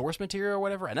source material or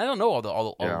whatever. And I don't know all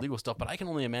the legal stuff, but I can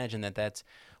only imagine that that's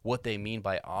what they mean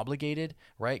by obligated,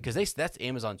 right? Because that's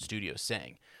Amazon Studios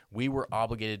saying we were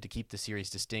obligated to keep the series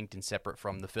distinct and separate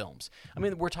from the films. I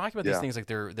mean, we're talking about these things like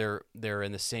they're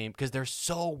in the same, because they're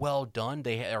so well done,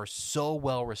 they are so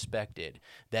well respected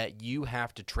that you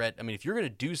have to tread. I mean, if you're going to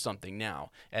do something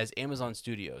now as Amazon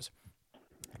Studios,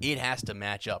 it has to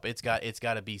match up. It's got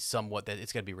to be somewhat that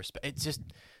it's got to be respect. It's just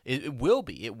it will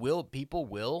be. People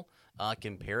will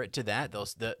compare it to that.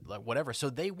 Whatever. So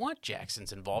they want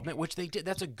Jackson's involvement, which they did.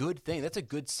 That's a good thing. That's a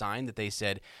good sign that they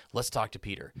said, let's talk to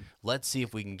Peter. Let's see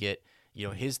if we can get, you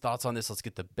know, his thoughts on this. Let's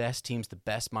get the best teams, the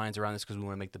best minds around this, because we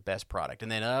want to make the best product.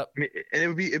 And then and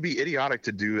it'd be idiotic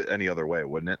to do it any other way,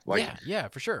 wouldn't it? Like, yeah,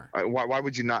 for sure. Why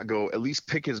would you not go at least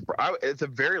pick his? At the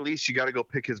very least, you got to go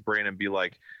pick his brain and be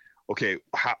like, okay,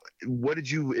 what did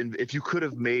you, if you could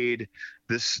have made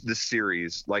this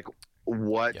series, like,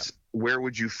 where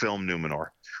would you film Numenor?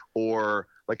 Or,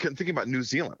 like, thinking about New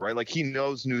Zealand, right? Like, he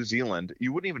knows New Zealand.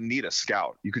 You wouldn't even need a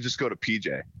scout. You could just go to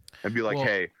PJ and be like,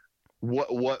 hey, what,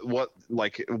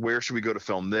 like, where should we go to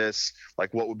film this?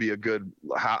 Like, what would be a good,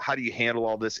 how do you handle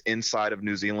all this inside of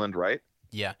New Zealand, right?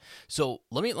 Yeah. So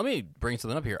let me bring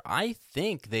something up here. I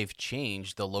think they've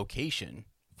changed the location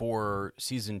for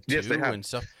season 2 they have. and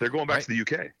stuff. They're going back to the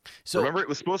UK. So remember, it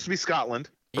was supposed to be Scotland.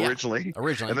 originally.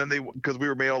 And then because we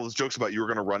were made all those jokes about you were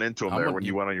going to run into him when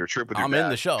you went on your trip with your dad. I'm in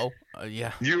the show.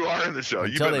 Yeah. You are in the show.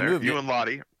 You've been there. You and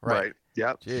Lottie. Right.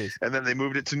 Yeah. Jeez. And then they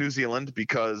moved it to New Zealand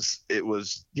because it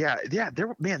was, there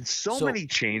were, so many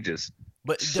changes.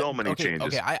 But so many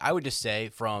changes. Okay, I would just say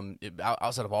from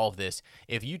outside of all of this,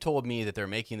 if you told me that they're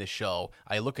making the show,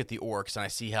 I look at the orcs and I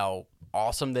see how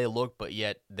awesome they look, but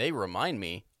yet they remind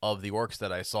me of the orcs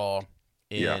that I saw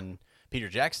in Peter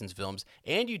Jackson's films.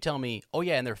 And you tell me, oh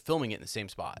yeah, and they're filming it in the same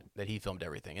spot that he filmed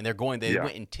everything, and they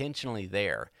went intentionally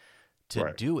there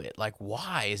to do it. Like,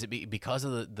 why? Is it because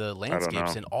of the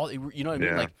landscapes and all? You know what I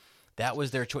mean? Like, that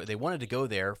was their choice. They wanted to go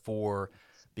there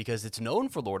because it's known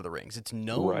for Lord of the Rings. It's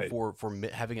known for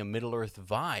having a Middle Earth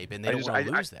vibe, and they don't want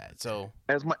to lose that. So,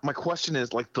 as my question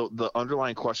is, like, the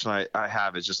underlying question I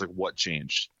have is just like, what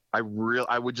changed? I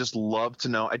would just love to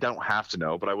know. I don't have to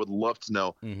know, but I would love to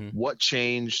know what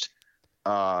changed.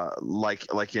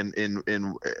 Like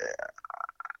in.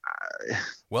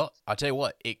 Well, I'll tell you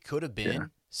what. It could have been.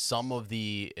 Some of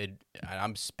the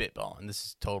I'm spitballing. This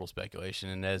is total speculation,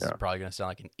 and Ez is probably going to sound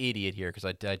like an idiot here because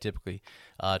I typically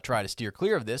try to steer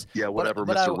clear of this. Yeah, whatever,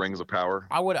 but Mr. Rings of Power.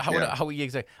 I would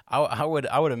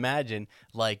imagine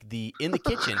like in the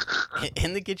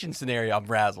kitchen scenario. I'm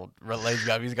razzled.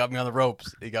 He's got me on the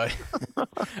ropes. He got.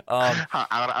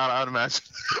 I would imagine.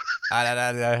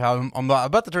 I'm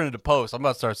about to turn into Post. I'm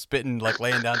about to start spitting, like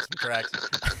laying down some tracks.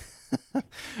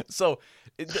 So.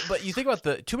 But you think about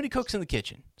the too many cooks in the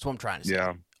kitchen. That's what I'm trying to say.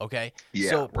 Yeah. Okay.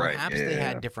 Yeah. So perhaps they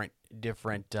had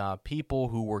different people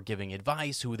who were giving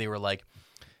advice, who they were like,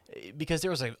 because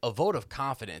there was a vote of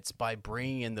confidence by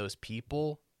bringing in those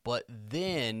people. But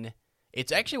then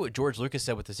it's actually what George Lucas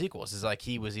said with the sequels. Is like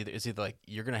it's either like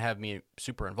you're gonna have me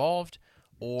super involved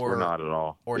or not at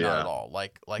all, not at all.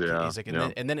 Like he's like,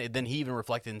 and then he even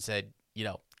reflected and said,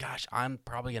 gosh, I'm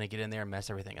probably gonna get in there and mess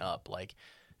everything up. Like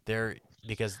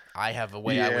because I have a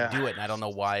way I would do it, and I don't know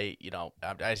why.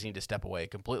 I just need to step away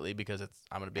completely because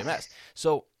I'm going to be a mess.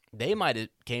 So they might have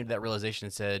came to that realization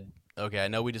and said, "Okay, I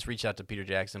know we just reached out to Peter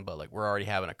Jackson, but like we're already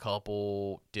having a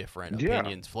couple different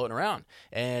opinions floating around,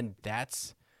 and I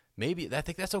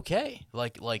think that's okay.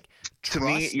 Like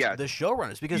trust the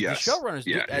showrunners because the showrunners,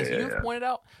 as you've pointed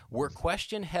out, were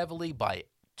questioned heavily by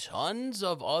tons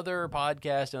of other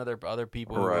podcasts and other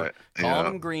people who were calling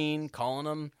them green, calling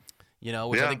them."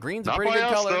 Which I think green's a pretty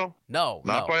good color. Though. No,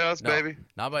 not by us, baby.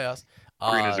 Not by us.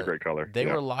 Green is a great color. They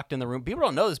were locked in the room. People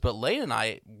don't know this, but Lane and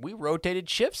I, we rotated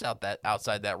shifts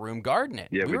outside that room, guarding it.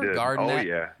 Yeah, we were did. guarding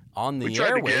on the airwaves. We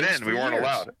tried to get in. We weren't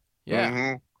allowed. Yeah.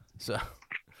 Mm-hmm. So.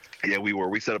 Yeah, we were.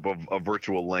 We set up a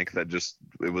virtual link that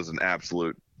it was an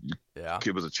absolute. Yeah.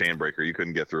 It was a chain breaker. You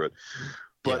couldn't get through it.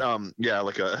 But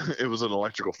it was an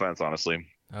electrical fence, honestly.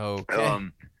 Okay.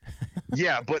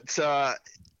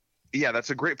 Yeah, that's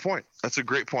a great point.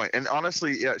 And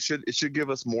honestly, it should give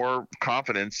us more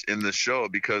confidence in the show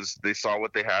because they saw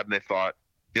what they had and they thought,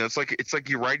 it's like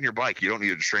you riding your bike. You don't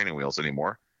need training wheels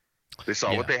anymore. They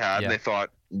saw what they had and they thought,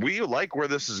 we like where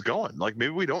this is going. Like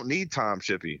maybe we don't need Tom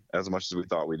Shippey as much as we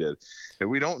thought we did. And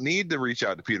we don't need to reach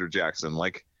out to Peter Jackson.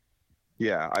 Like,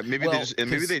 maybe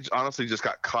they honestly just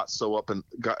got caught so up and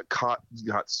got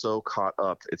so caught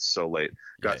up. It's so late.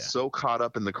 So caught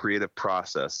up in the creative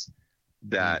process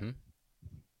that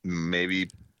maybe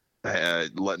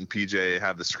letting PJ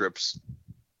have the scripts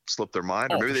slip their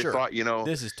mind, or maybe they thought,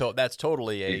 this is that's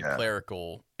totally a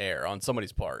clerical error on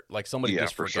somebody's part. Like somebody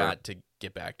just forgot to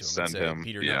get back to him and say,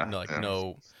 Peter,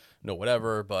 no,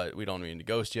 whatever, but we don't mean to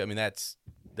ghost you. I mean, that's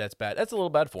bad. That's a little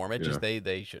bad form. It just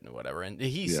they shouldn't, whatever. And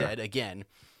he said again,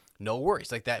 no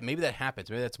worries, like that. Maybe that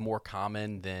happens. Maybe that's more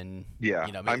common than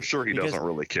I'm sure he doesn't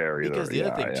really care either. Because the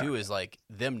other thing too is like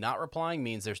them not replying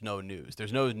means there's no news.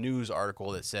 There's no news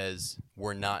article that says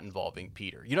we're not involving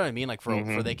Peter. You know what I mean? Like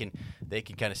for they can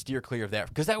kind of steer clear of that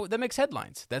because that makes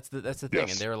headlines. That's the thing.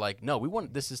 Yes. And they're like, no,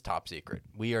 this is top secret.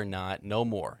 We are not. No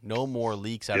more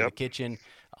leaks out of the kitchen.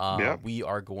 We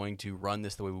are going to run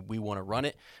this the way we want to run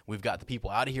it. We've got the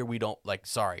people out of here. We don't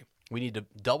sorry. We need to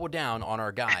double down on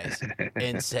our guys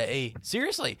and say,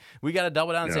 seriously, we got to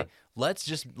double down and say, let's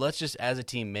just as a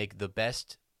team make the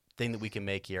best thing that we can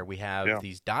make here. We have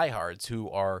these diehards who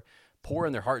are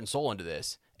pouring their heart and soul into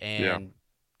this, and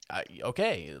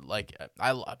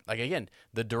again,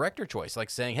 the director choice, like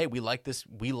saying, hey, we like this,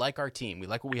 we like our team, we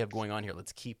like what we have going on here.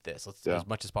 Let's keep this, as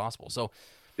much as possible. So,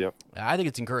 I think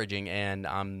it's encouraging, and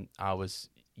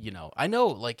I know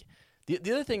like.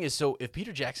 The other thing is, so if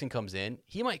Peter Jackson comes in,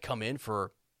 he might come in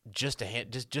for just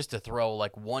to throw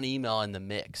like one email in the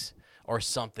mix or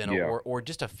something, or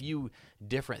just a few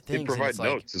different things. He'd provide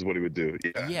notes is what he would do.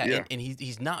 And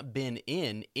he's not been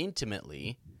in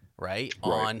intimately, right?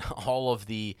 On all of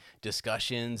the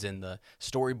discussions and the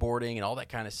storyboarding and all that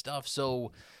kind of stuff.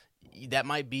 So that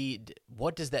might be,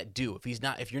 what does that do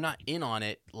if you're not in on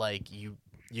it? Like you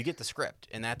get the script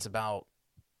and that's about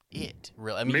it,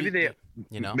 really. I mean,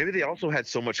 maybe they also had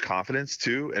so much confidence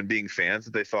too, and being fans,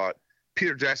 that they thought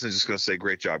Peter Jackson is just going to say,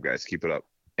 "Great job, guys, keep it up."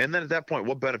 And then at that point,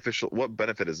 what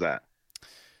benefit is that?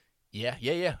 Yeah.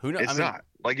 Who knows? It's not.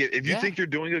 Like if you think you're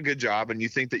doing a good job and you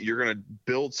think that you're going to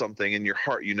build something in your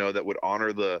heart, that would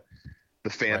honor the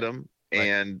fandom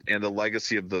and the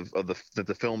legacy of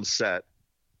the film set.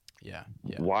 Yeah.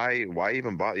 Why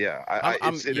even bother? Yeah,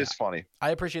 it is funny.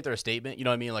 I appreciate their statement. You know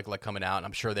what I mean? Like coming out, and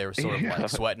I'm sure they were sort of like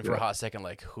sweating for a hot second.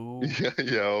 Like who?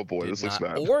 Yeah. Oh boy, this looks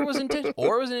bad. Or it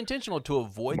was intentional to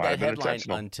avoid that headline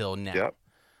until now. Yep.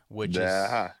 Which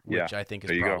I think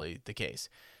is probably the case.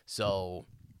 So,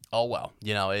 oh well,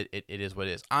 it is what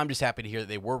it is. I'm just happy to hear that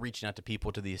they were reaching out to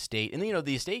people, to the estate, and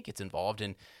the estate gets involved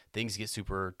and things get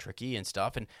super tricky and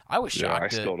stuff. And I was shocked. I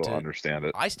still don't understand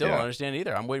it. I still don't understand it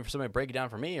either. I'm waiting for somebody to break it down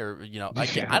for me, or I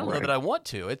don't know that I want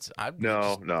to.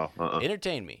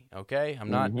 Entertain me, okay? I'm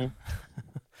not.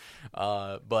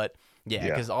 But. Yeah,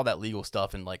 because all that legal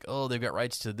stuff and like, they've got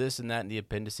rights to this and that in the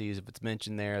appendices. If it's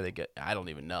mentioned there, I don't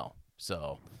even know.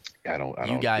 So,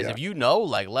 you guys, if you know,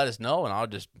 like, let us know, and I'll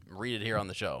just read it here on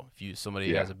the show. If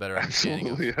somebody has a better understanding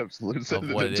of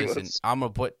what it is, and I'm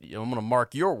gonna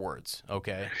mark your words.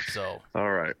 Okay, so.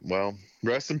 All right. Well,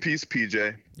 rest in peace,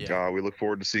 PJ. Yeah. We look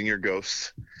forward to seeing your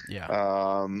ghosts.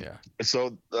 Yeah.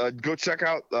 So go check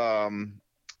out the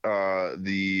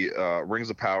Rings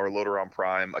of Power Loader on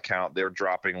Prime account. They're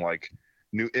dropping like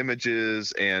new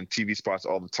images and TV spots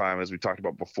all the time, as we talked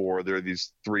about before. There are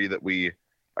these 3 that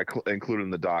I included in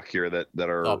the doc here that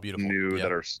are new,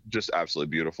 that are just absolutely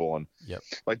beautiful. And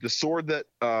like the sword that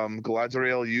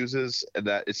Galadriel uses,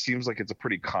 that it seems like it's a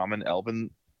pretty common elven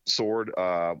sword.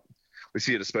 We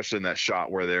see it especially in that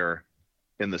shot where they're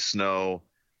in the snow.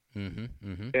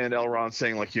 Mm-hmm. And Elrond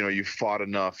saying, like, you fought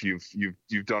enough, you've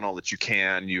done all that you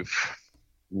can, you've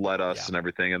led us and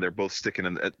everything, and they're both sticking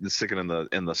in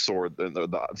the sword.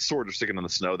 The sword are sticking in the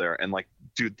snow there, and like,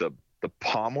 dude, the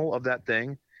pommel of that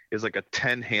thing is like a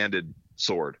 10-handed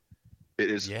sword. It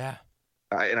is. Yeah.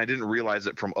 And I didn't realize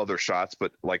it from other shots,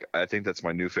 but like, I think that's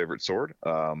my new favorite sword.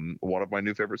 One of my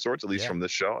new favorite swords, at least from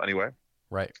this show, anyway.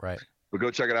 Right. But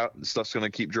go check it out. Stuff's going to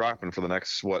keep dropping for the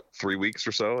next 3 weeks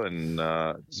or so, and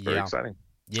it's very exciting.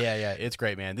 Yeah, it's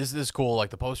great, man. This is cool. Like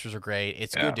the posters are great.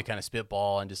 It's good to kind of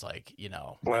spitball and just like I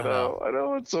know,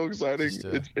 it's so exciting.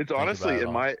 It's honestly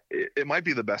it might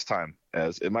be the best time.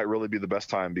 As it might really be the best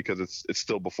time, because it's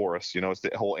still before us. It's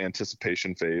the whole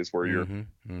anticipation phase where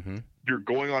you're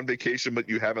going on vacation, but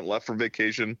you haven't left from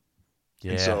vacation.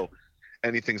 Yeah. And so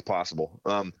anything's possible.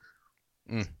 I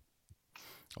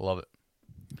love it.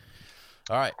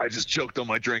 All right. I just choked on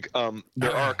my drink.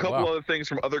 There are a couple other things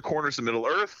from other corners of Middle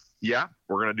Earth. Yeah,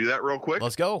 we're going to do that real quick.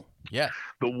 Let's go. Yeah.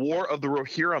 The War of the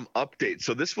Rohirrim update.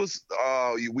 So this was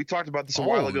we talked about this a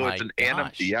while ago. It's an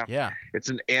anime. Yeah. It's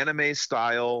an anime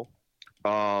style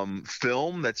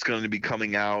film that's going to be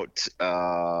coming out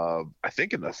I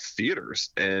think in the theaters,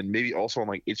 and maybe also on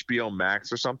like HBO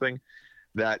Max or something,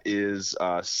 that is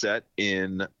set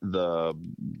in the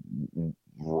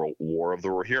War of the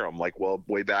Rohirrim, like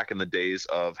way back in the days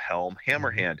of Helm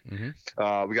Hammerhand.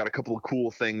 Mm-hmm. We got a couple of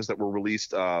cool things that were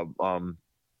released. Let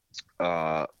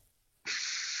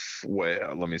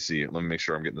me see. Let me make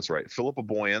sure I'm getting this right. Philippa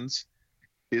Boyens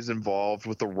is involved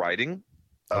with the writing.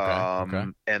 Okay.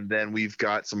 And then we've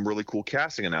got some really cool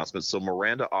casting announcements. So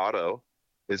Miranda Otto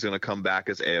is going to come back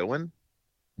as Éowyn.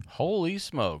 Holy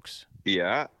smokes.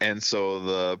 Yeah. And so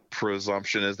the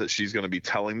presumption is that she's going to be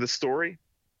telling the story,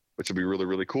 which will be really,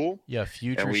 really cool. Yeah,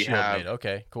 future Shieldmate.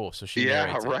 Okay, cool. So she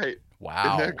narrates right. It.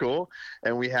 Wow. Isn't that cool?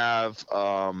 And we have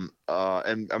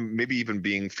and maybe even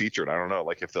being featured. I don't know,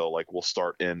 like if we'll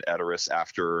start in Edoras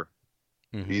after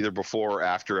either before or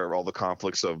after all the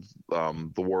conflicts of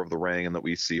the War of the Ring, and that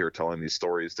we see her telling these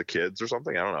stories to kids or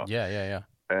something. I don't know. Yeah.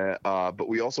 But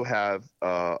we also have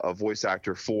a voice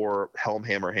actor for Helm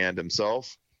Hammerhand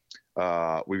himself.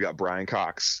 We've got Brian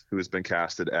Cox, who has been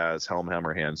casted as Helm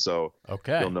Hammerhand. So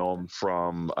you'll know him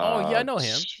from I know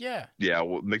him.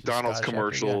 Well, McDonald's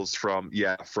commercials,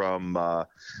 actor, from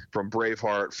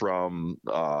Braveheart, from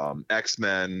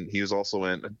X-Men. He was also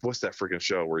in, what's that freaking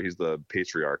show where he's the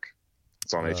patriarch?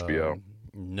 It's on HBO.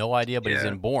 No idea, but he's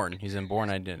in Bourne. He's in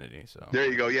Bourne Identity. So there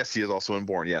you go. Yes, he is also in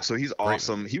Bourne. Yeah, so he's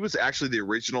awesome. He was actually the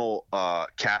original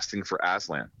casting for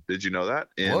Aslan. Did you know that?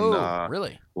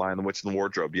 Really? Lion, the Witch, and the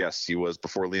Wardrobe. Yes, he was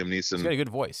before Liam Neeson. He's got a good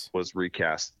voice. Was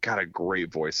recast. Got a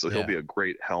great voice, so he'll be a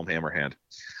great Helm Hammerhand.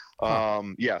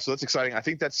 Yeah, so that's exciting. I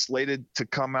think that's slated to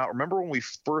come out. Remember when we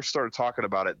first started talking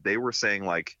about it, they were saying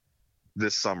like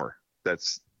this summer.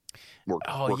 We're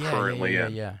currently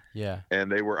in. Yeah.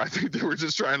 And I think they were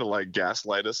just trying to like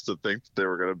gaslight us to think they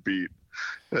were going to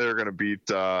beat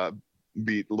the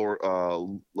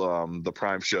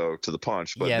Prime show to the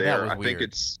punch. But that was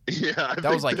weird.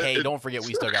 That was like, hey, don't forget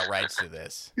we still got rights to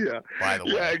this. Yeah. By the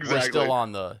way, exactly. We're still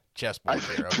on the chessboard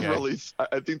here. Okay.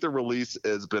 I think the release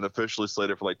has been officially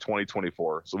slated for like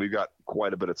 2024, so we've got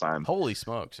quite a bit of time. Holy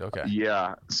smokes! Okay.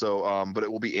 Yeah. So, but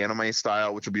it will be anime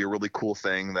style, which will be a really cool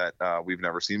thing that we've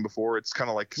never seen before. It's kind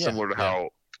of like similar to how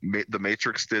the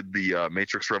Matrix did the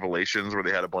Matrix Revelations, where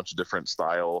they had a bunch of different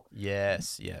style.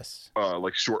 Yes.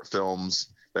 Like short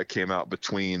films that came out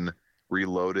between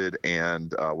Reloaded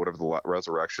and whatever the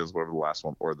Resurrections, whatever the last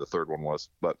one or the third one was.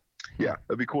 But yeah,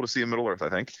 it'd be cool to see in Middle Earth, I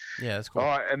think. Yeah, that's cool.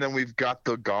 And then we've got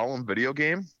the Gollum video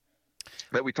game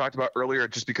that we talked about earlier.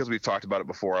 Just because we've talked about it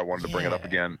before, I wanted to bring it up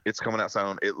again. It's coming out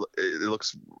soon. It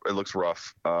looks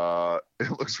rough. It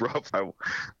looks rough. I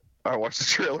watched the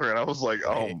trailer and I was like,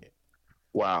 oh.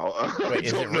 Wow. Wait,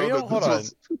 is it real? Hold on.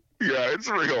 Yeah, it's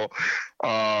real.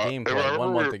 Gameplay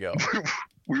 1 month ago.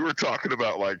 We were talking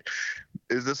about like,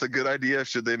 is this a good idea?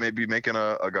 Should they maybe making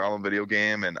a Gollum video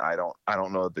game? And I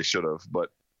don't know that they should have, but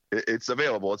it's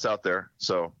available. It's out there.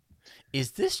 So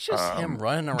is this just him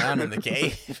running around in the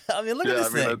cave? I mean, look at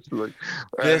this thing. Like,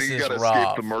 this you is gotta rough.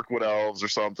 escape the Mirkwood elves or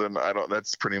something.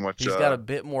 That's pretty much. He's got a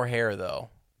bit more hair though.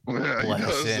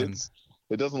 Bless him.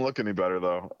 It doesn't look any better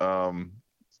though.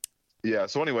 Yeah.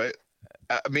 So anyway,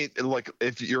 I mean, like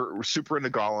if you're super into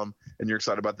Gollum and you're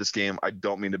excited about this game, I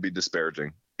don't mean to be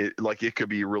disparaging. It could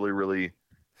be really, really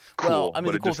cool. Well, I mean,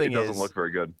 but the cool thing it doesn't look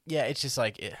very good. Yeah, it's just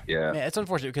like, man, it's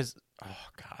unfortunate because, oh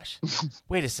gosh,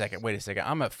 wait a second.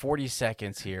 I'm at 40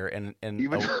 seconds here, and a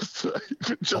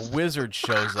wizard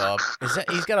shows up.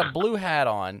 He's got a blue hat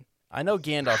on? I know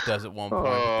Gandalf does at one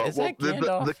point. Is that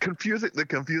Gandalf? The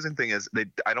confusing thing is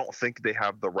I don't think they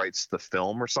have the rights to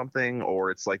film or something, or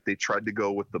it's like they tried to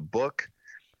go with the book,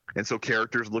 and so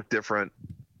characters look different.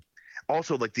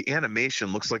 Also, like the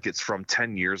animation looks like it's from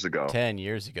 10 years ago. 10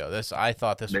 years ago. I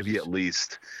thought this maybe at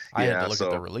least. I had to look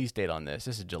at the release date on this.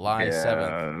 This is July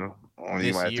 7th.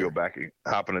 You might have to go back and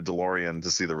hop in a DeLorean to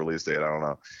see the release date. I don't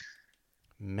know.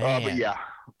 Man. But yeah,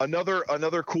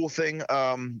 another cool thing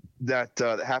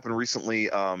that happened recently.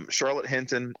 Charlotte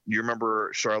Hinton, you remember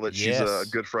Charlotte? She's a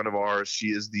good friend of ours. She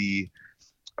is the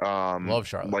love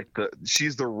Charlotte.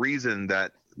 She's the reason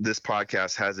that this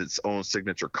podcast has its own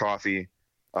signature coffee.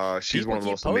 She's one of the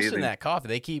most amazing. Posting that coffee.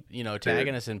 They keep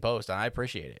tagging us in post, and I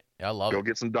appreciate it. I love it. Go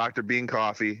get some Dr. Bean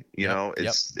coffee.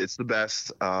 It's the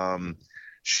best.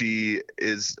 She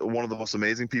is one of the most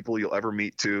amazing people you'll ever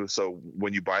meet too. So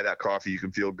when you buy that coffee, you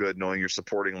can feel good knowing you're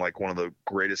supporting like one of the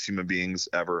greatest human beings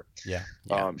ever. Yeah.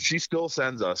 She still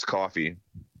sends us coffee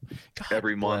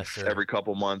every month, every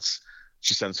couple months.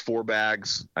 She sends 4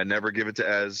 bags. I never give it to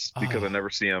Ez because I never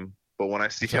see him. But when I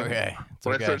see him, I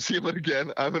start seeing him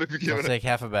again, I'm gonna be giving. Take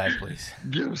half a bag, please.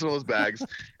 Give him some of those bags.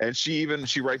 And she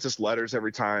writes us letters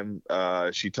every time.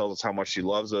 She tells us how much she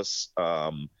loves us.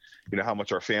 How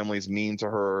much our families mean to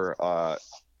her.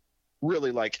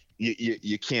 Really, like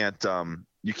you can't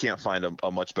find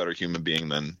a much better human being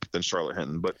than Charlotte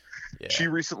Hinton. But she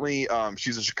recently,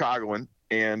 she's a Chicagoan,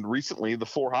 and recently the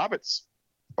 4 Hobbits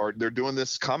they're doing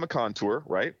this Comic-Con tour,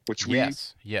 right? Which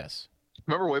yes.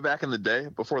 Remember way back in the day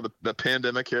before the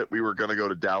pandemic hit, we were going to go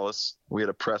to Dallas. We had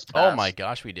a press pass. Oh my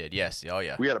gosh, we did. Yes. Oh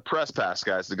yeah. We had a press pass,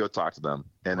 guys, to go talk to them.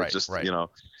 And it just,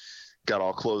 got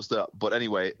all closed up. But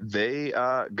anyway, they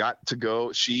got to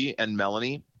go, she and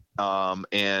Melanie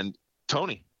and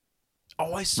Tony.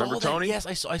 Oh, I saw that. Tony?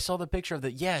 Yes, I saw the picture of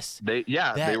that. Yes. They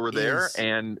were there,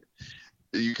 and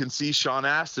you can see Sean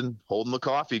Astin holding the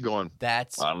coffee going, I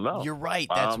don't know. You're right.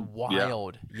 That's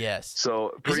wild. Yeah. Yes.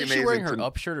 So pretty amazing. Is she wearing her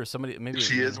up shirt or somebody? Maybe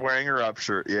she is wearing her up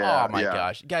shirt. Yeah. Oh my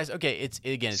gosh. Guys. Okay. It's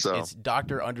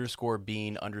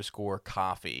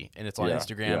Dr._Bean_coffee and it's on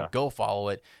Instagram. Yeah. Go follow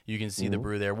it. You can see the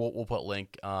brew there. We'll put a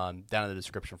link down in the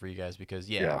description for you guys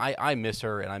because I miss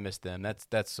her and I miss them.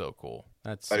 That's so cool.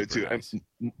 That's I do too. Nice.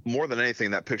 More than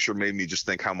anything, that picture made me just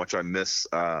think how much I miss,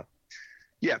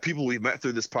 people we've met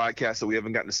through this podcast that we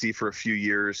haven't gotten to see for a few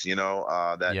years,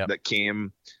 that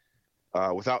came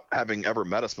without having ever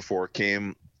met us before,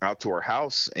 came out to our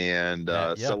house and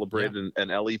celebrated an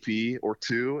LEP or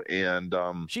 2. And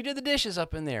she did the dishes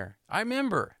up in there. I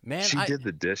remember, man. She did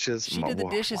the dishes. She did the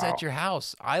dishes at your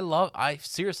house. I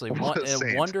seriously want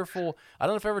a wonderful. I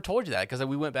don't know if I ever told you that because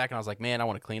we went back and I was like, man, I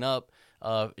want to clean up.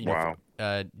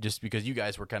 Just because you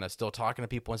guys were kind of still talking to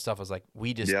people and stuff. I was like,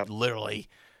 we just literally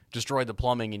destroyed the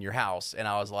plumbing in your house. And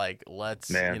I was like, let's,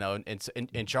 you know,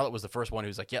 and Charlotte was the first one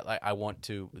who's like, yeah, I want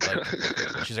to, like,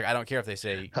 she's like, I don't care if they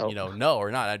say, you know, no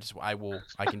or not.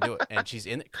 I can do it. And she's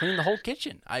cleaning the whole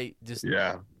kitchen.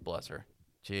 Bless her.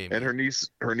 Gee, and her niece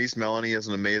Melanie is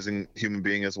an amazing human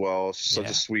being as well. She's such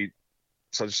a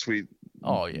sweet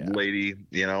lady,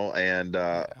 you know, and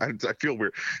I feel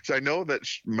weird. So I know that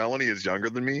Melanie is younger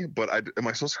than me, but am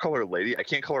I supposed to call her a lady? I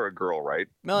can't call her a girl, right?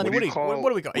 Melanie, what do we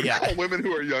call women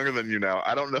who are younger than you now?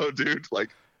 I don't know, dude.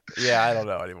 Like, yeah, I don't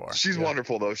know anymore. She's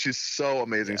wonderful though. She's so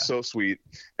amazing, so sweet.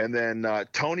 And then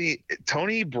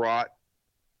Tony brought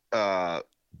a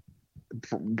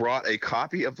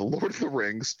copy of The Lord of the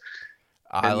Rings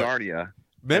and Narnia.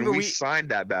 Remember we signed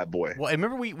that bad boy. Well, I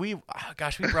remember we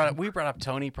brought up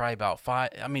Tony probably about 5.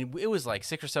 I mean, it was like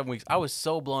 6 or 7 weeks. I was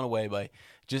so blown away by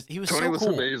he was Tony so was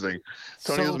cool. amazing.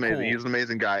 Tony was amazing. Cool. He was an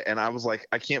amazing guy, and I was like,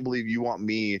 I can't believe you want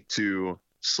me to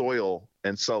soil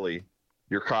and sully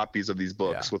your copies of these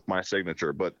books with my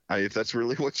signature. But if that's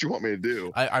really what you want me to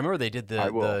do, I remember they did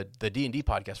the D&D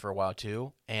podcast for a while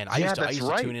too, and I used to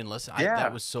tune in and listen.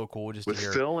 That was so cool just with to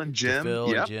hear Phil and Jim.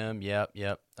 And Jim, yep.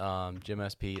 Jim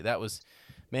SP. That was.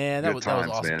 Man, that was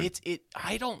awesome. Man.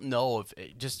 I don't know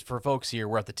if just for folks here,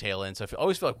 we're at the tail end, so I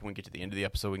always feel like when we get to the end of the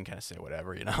episode, we can kind of say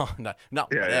whatever, you know, not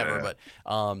whatever, but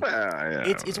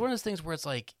it's one of those things where it's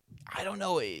like I don't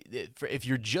know if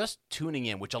you're just tuning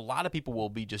in, which a lot of people will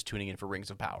be just tuning in for Rings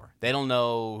of Power. They don't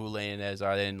know who Leonez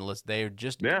are. They're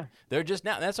just now. And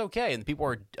that's okay. And people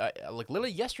are like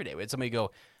literally yesterday, we had somebody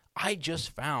go, "I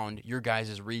just found your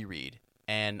guys' reread,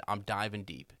 and I'm diving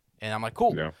deep." And I'm like,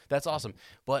 cool, that's awesome.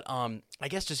 But I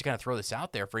guess just to kind of throw this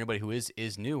out there for anybody who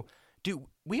is new, dude,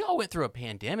 we all went through a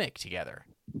pandemic together.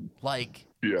 Like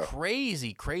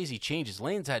crazy changes.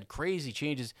 Lane's had crazy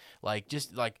changes. Like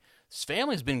just like his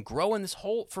family's been growing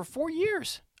for 4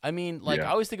 years. I mean, like I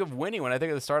always think of Winnie when I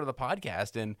think of the start of the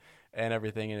podcast and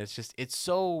everything, and it's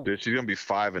so. Dude, she's gonna be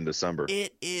 5 in December.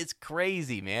 It is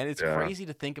crazy, man. It's crazy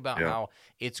to think about how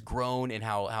it's grown and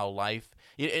how life.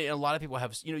 A lot of people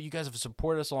have, you guys have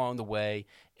supported us along the way,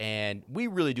 and we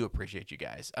really do appreciate you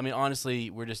guys. I mean,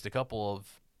 honestly, we're just a couple of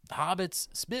hobbits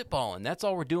spitballing. That's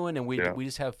all we're doing, and we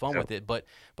just have fun with it. But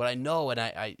I know, and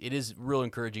it is real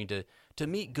encouraging to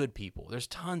meet good people. There's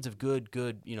tons of good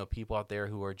people out there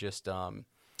who are just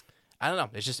I don't know.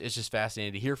 It's just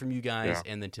fascinating to hear from you guys,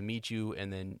 and then to meet you,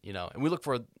 and then and we look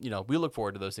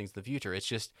forward to those things in the future. It's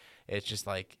just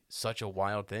like such a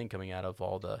wild thing coming out of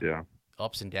all the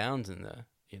ups and downs in the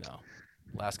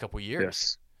last couple of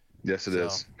years. Yes, it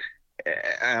is.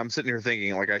 I'm sitting here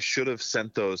thinking, like, I should have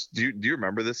sent those. Do you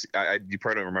remember this? You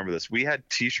probably don't remember this. We had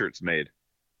T-shirts made.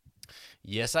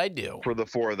 Yes, I do. For the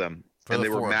 4 of them, and they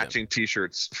were matching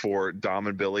T-shirts for Dom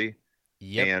and Billy,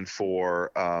 and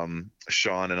for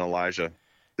Sean and Elijah.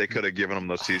 They could have given them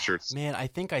those T-shirts. Man, I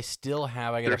think I still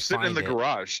have. They're sitting in the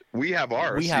garage. We have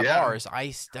ours. We have ours.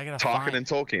 I gotta Talking and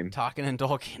Tolkien. Talking and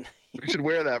Tolkien. We should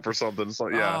wear that for something. So,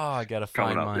 Oh, I gotta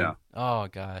find mine. Yeah. Oh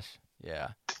gosh. Yeah.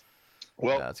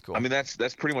 Well, that's cool. I mean, that's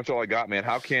pretty much all I got, man.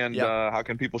 How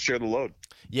can people share the load?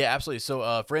 Yeah, absolutely.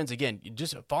 So, friends, again,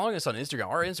 just following us on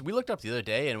Instagram. We looked up the other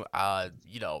day, and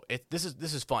this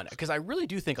is fun because I really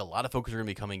do think a lot of folks are going to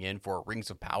be coming in for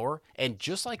Rings of Power, and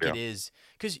just like it is,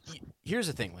 because here's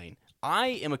the thing, Lane. I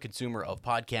am a consumer of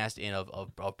podcasts and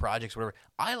of projects, whatever.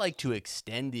 I like to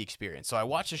extend the experience. So I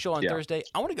watch the show on Thursday.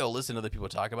 I want to go listen to other people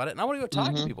talk about it, and I want to go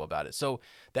talk to people about it. So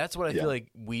that's what I feel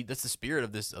like that's the spirit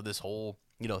of this whole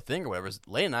thing or whatever.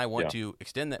 Lane and I want to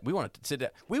extend that. We want to sit down.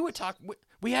 We would talk.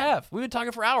 We've been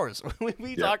talking for hours.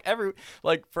 we talk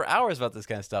for hours about this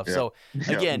kind of stuff. So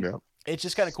again. It's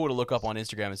just kind of cool to look up on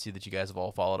Instagram and see that you guys have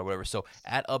all followed or whatever. So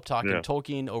at Talking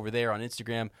Tolkien over there on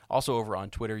Instagram, also over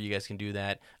on Twitter, you guys can do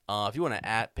that. If you want to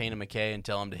at Payne and McKay and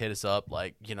tell them to hit us up,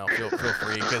 feel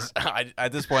free, because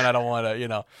at this point I don't want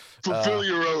to, fulfill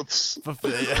your oaths.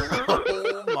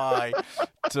 Oh my,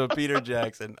 to Peter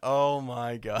Jackson. Oh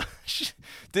my gosh,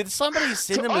 did somebody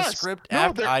send them a script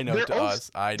after? I know to us.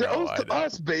 I know. To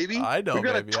us, baby. I know. We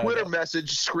got a Twitter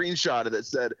message screenshotted that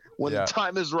said, "When the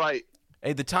time is right."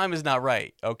 Hey, the time is not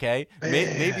right. Okay,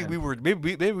 maybe we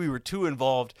were too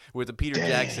involved with the Peter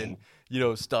Jackson,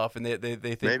 stuff, and they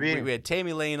think we had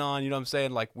Tammy Lane on. You know what I'm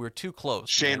saying? Like we're too close.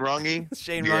 Shane Runge.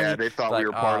 Yeah, they thought we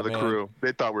were part of the crew.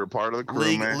 They thought we were part of the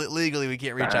crew, man. Legally, we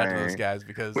can't reach out to those guys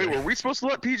because. Wait, were we supposed to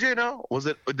let PJ know?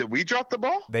 Did we drop the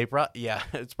ball?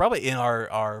 It's probably in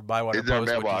our Bywater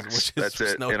post, which is that's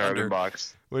it in our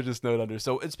inbox. Which is snowed under.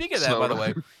 So, and speaking of that, by the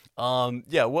way.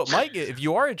 Mike, if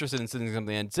you are interested in sending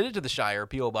something in, send it to the Shire,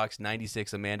 P.O. Box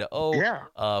 96, Amanda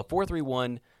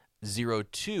 431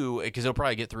 02, because it'll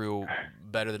probably get through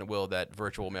better than it will that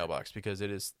virtual mailbox because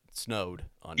it is snowed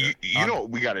under. You know what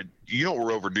we got to? You know what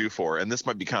we're overdue for, and this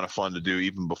might be kind of fun to do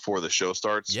even before the show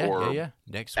starts, or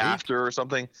next week after or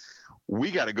something. We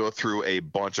got to go through a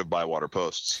bunch of Bywater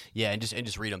posts. Yeah, and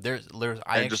just read them.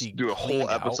 I just do a whole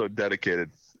episode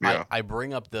dedicated. Yeah. I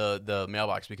bring up the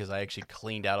mailbox because I actually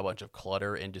cleaned out a bunch of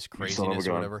clutter and just craziness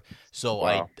or whatever. So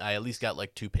wow. I at least got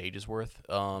like 2 pages worth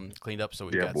cleaned up. So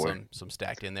we've got some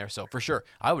stacked in there. So for sure,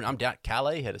 I'm down.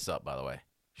 Calais hit us up, by the way.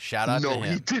 Shout out to him. No,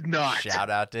 he did not. Shout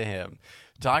out to him.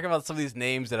 Talking about some of these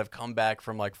names that have come back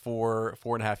from like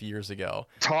 4.5 years ago.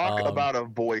 Talk about a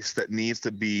voice that needs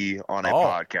to be on a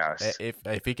podcast.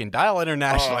 If he can dial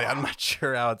internationally, I'm not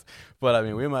sure how it's, but I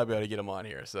mean, we might be able to get him on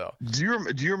here. So do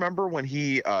you remember when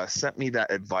he sent me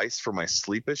that advice for my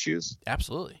sleep issues?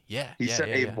 Absolutely. Yeah. He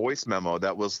sent a voice memo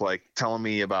that was like telling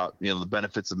me about, the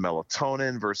benefits of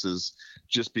melatonin versus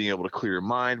just being able to clear your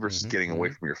mind versus getting away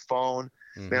from your phone.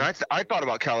 Mm-hmm. And I thought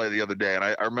about Calais the other day, and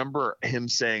I remember him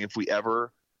saying if we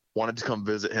ever wanted to come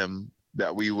visit him,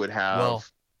 that we would have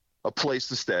a place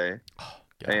to stay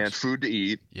and food to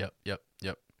eat. Yep.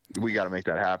 We got to make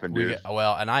that happen, dude.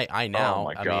 I now, oh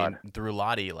my God. mean, through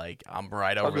Lottie, like I'm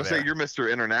right over there. I was going to say, you're Mr.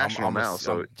 International now,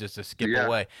 so just a skip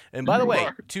away. And by the way,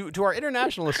 to our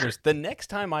international listeners, the next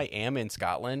time I am in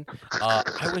Scotland,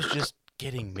 I was just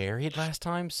getting married last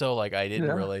time, so like I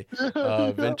didn't really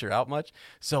venture out much.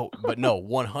 So, but no,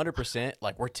 100%.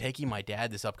 Like we're taking my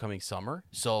dad this upcoming summer,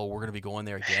 so we're gonna be going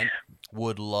there again.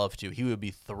 Would love to. He would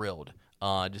be thrilled.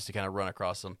 Just to kind of run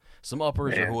across some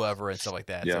uppers or whoever and stuff like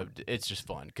that. So it's just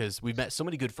fun because we've met so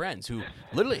many good friends who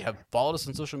literally have followed us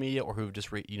on social media or who've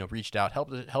just reached out,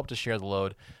 helped to share the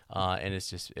load, and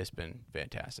it's been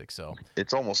fantastic. So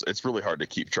it's really hard to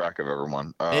keep track of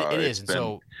everyone. It is,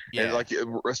 and like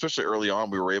especially early on,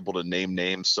 we were able to name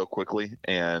names so quickly,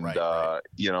 and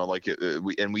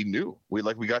we knew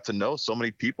we got to know so many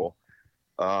people.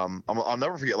 I'll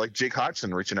never forget like Jake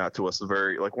Hodgson reaching out to us one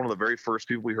of the very first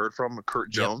people we heard from, Kurt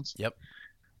Jones. Yep.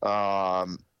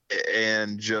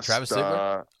 And just Travis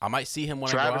Sigler. I might see him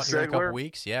when I go out here in a couple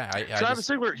weeks. Yeah. Travis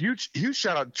Sigler, huge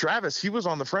shout out. Travis, he was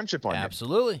on the Friendship on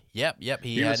Absolutely. Yep.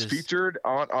 He was featured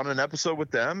on an episode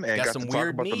with them and got some to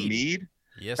weird talk about the mead.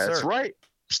 Yes, That's sir. right.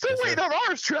 Still waiting on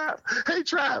ours, Trav. Hey,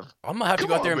 Trav. I'm going to have to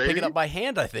go out there and pick it up by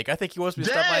hand, I think. I think he wants me to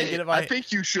stop by and get it by hand. I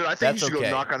think you should. I think you should go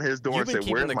knock on his door and say,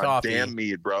 where's my damn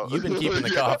mead, bro? You've been keeping the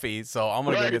coffee, so I'm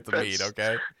going to go get the mead,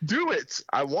 okay? Do it.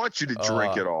 I want you to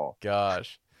drink it all.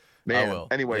 Gosh. Man, I will.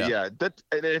 Anyway, and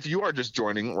if you are just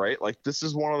joining, right, like this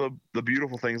is one of the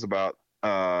beautiful things about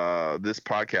this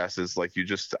podcast is like you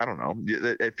just, I don't know,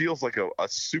 it feels like a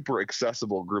super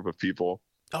accessible group of people.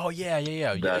 Oh yeah.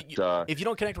 That, if you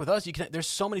don't connect with us, you can. There's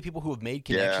so many people who have made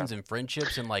connections and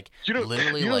friendships, and like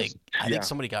I think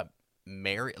somebody got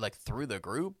married like through the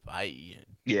group.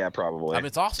 Yeah, probably. I mean,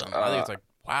 it's awesome. I think it's like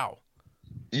wow.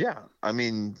 Yeah, I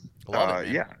mean, love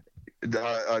it,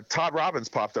 man. Todd Robbins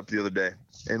popped up the other day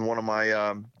in one of my.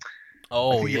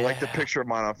 You liked the picture of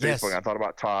mine on Facebook. Yes. I thought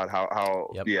about Todd.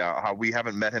 How we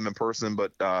haven't met him in person,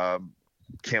 but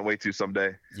can't wait to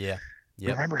someday. Yeah.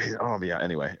 Yep. Remember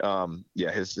anyway,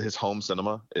 his home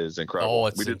cinema is incredible.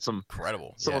 We did some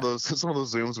incredible some of those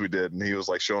Zooms we did, and he was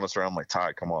like showing us around. I'm like,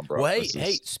 Todd, come on, bro. Well,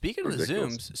 hey, speaking of the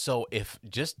Zooms, so if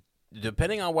just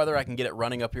depending on whether I can get it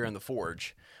running up here in the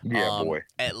Forge, boy,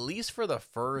 at least for the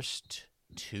first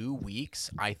 2 weeks,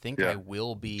 I think I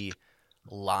will be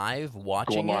live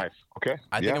watching it. Okay.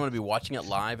 I think I'm going to be watching it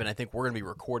live, and I think we're going to be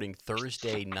recording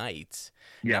Thursday nights.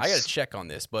 Yes. Now, I got to check on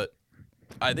this, but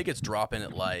I think it's dropping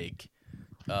at like.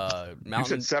 You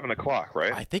said 7 o'clock,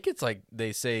 right? I think it's like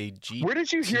they say G. Where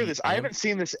did you hear this? I haven't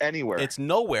seen this anywhere. It's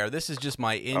nowhere. This is just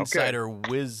my insider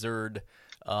wizard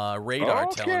radar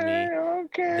telling me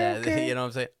that you know what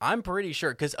I'm saying. I'm pretty sure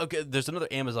because there's another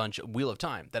Amazon Wheel of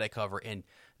Time that I cover, and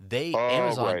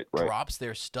Amazon drops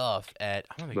their stuff at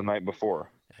the night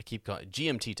before. I keep calling it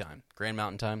GMT time, Grand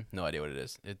Mountain time. No idea what it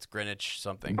is. It's Greenwich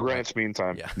something. Greenwich Mean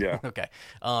Time. Yeah. Okay.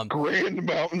 Grand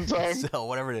Mountain time. So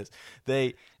whatever it is,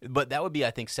 but that would be I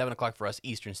think 7 o'clock for us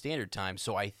Eastern Standard Time.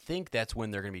 So I think that's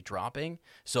when they're going to be dropping.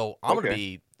 So I'm going to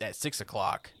be at 6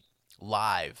 o'clock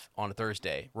live on a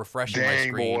Thursday, refreshing my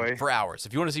screen for hours.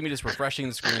 If you want to see me just refreshing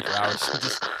the screen for hours,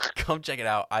 just come check it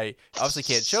out. I obviously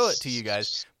can't show it to you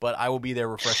guys, but I will be there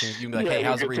refreshing. You can be like, hey,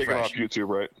 how's the refresh? Taken off YouTube,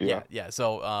 right? Yeah.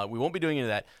 So we won't be doing any of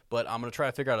that, but I'm going to try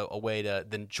to figure out a way to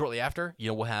then shortly after,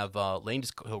 we'll have Lane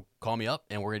he'll call me up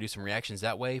and we're going to do some reactions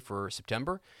that way for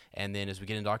September. And then as we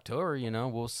get into October,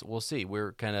 we'll see.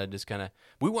 We're I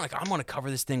want to cover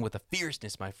this thing with a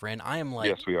fierceness, my friend. I am like,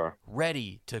 yes, we are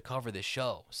ready to cover this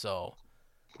show. So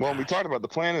Well, we talked about the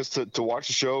plan is to watch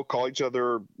the show, call each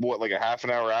other, like a half an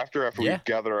hour after we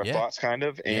gather our thoughts kind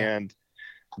of, and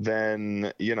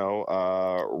then,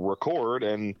 record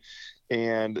and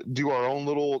do our own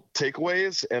little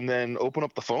takeaways and then open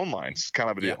up the phone lines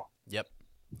kind of a deal. Yep.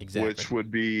 Exactly. Which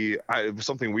would be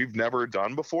something we've never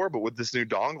done before, but with this new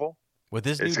dongle. With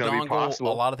this new dongle, a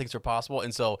lot of things are possible.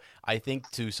 And so I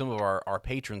think to some of our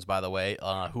patrons, by the way,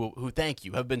 who thank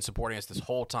you, have been supporting us this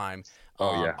whole time.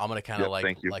 I'm going to kind of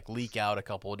like leak out a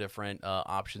couple of different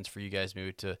options for you guys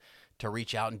maybe to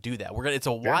reach out and do that. It's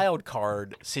a wild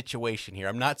card situation here.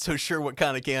 I'm not so sure what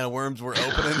kind of can of worms we're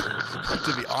opening,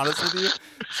 to be honest with you.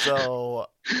 So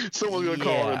someone's going to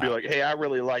call in and be like, hey, I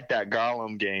really like that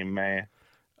Gollum game, man.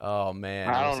 Oh, man.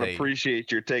 I don't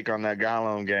appreciate your take on that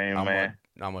Gollum game, man.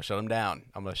 I'm gonna shut them down.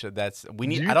 I'm gonna shut. Do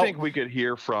you think we could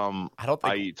hear from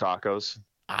I Eat Tacos?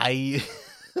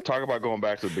 Talk about going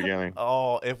back to the beginning.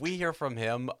 Oh, if we hear from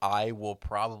him, I will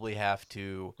probably have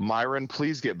to. Myron,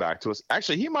 please get back to us.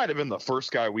 Actually, he might have been the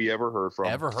first guy we ever heard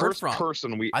from. First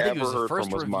person we ever heard from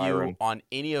was Myron. On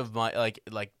any of my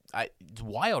it's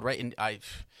wild, right? And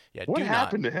what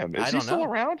happened to him? Is he still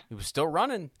around? He was still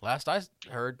running. Last I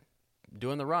heard.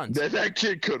 Doing the runs. That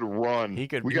kid could run. We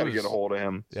got to get a hold of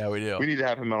him. Yeah, we do. We need to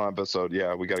have him on an episode.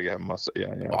 Yeah, we got to get him. Well,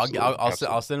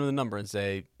 I'll send him the number and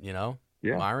say,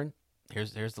 Myron,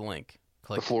 here's the link.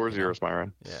 Click. The floor is yours,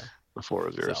 Myron. Yeah. The floor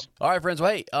is yours. So, all right, friends.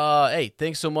 Well, hey,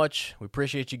 thanks so much. We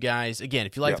appreciate you guys. Again,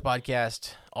 if you like the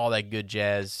podcast, all that good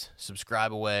jazz,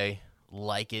 subscribe away,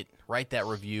 like it, write that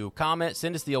review, comment,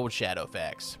 send us the old shadow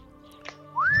facts.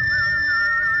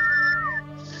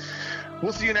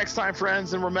 We'll see you next time,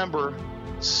 friends, and remember,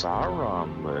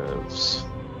 Sauron lives.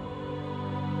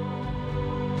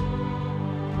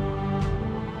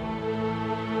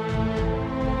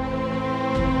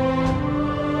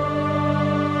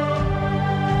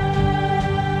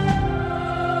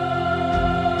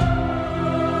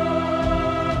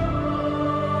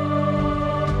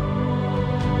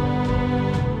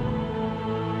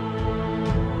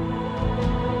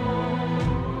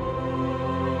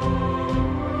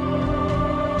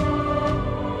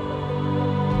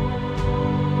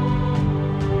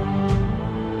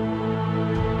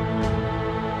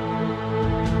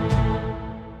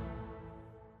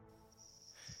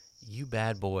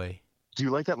 Bad boy. Do you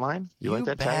like that line? You like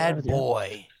that bad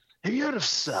boy. Have you heard of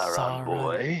Sauron,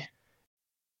 boy?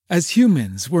 As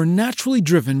humans, we're naturally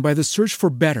driven by the search for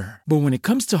better. But when it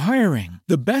comes to hiring,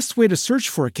 the best way to search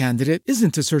for a candidate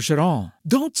isn't to search at all.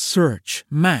 Don't search,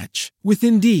 match with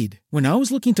Indeed. When I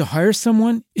was looking to hire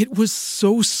someone, it was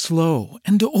so slow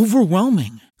and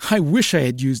overwhelming. I wish I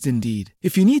had used Indeed.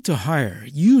 If you need to hire,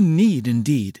 you need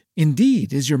Indeed.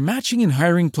 Indeed is your matching and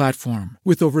hiring platform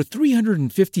with over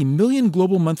 350 million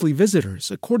global monthly visitors,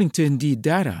 according to Indeed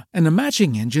data, and a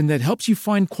matching engine that helps you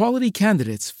find quality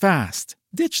candidates fast.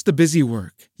 Ditch the busy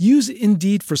work. Use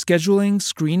Indeed for scheduling,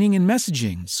 screening, and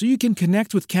messaging so you can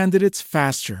connect with candidates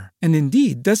faster. And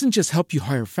Indeed doesn't just help you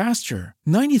hire faster.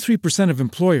 93% of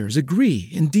employers agree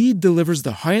Indeed delivers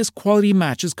the highest quality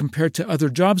matches compared to other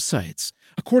job sites,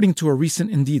 according to a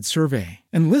recent Indeed survey.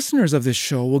 And listeners of this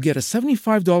show will get a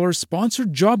 $75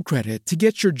 sponsored job credit to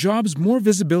get your jobs more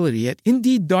visibility at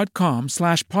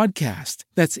Indeed.com/podcast.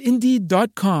 That's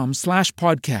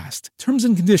Indeed.com/podcast. Terms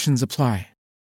and conditions apply.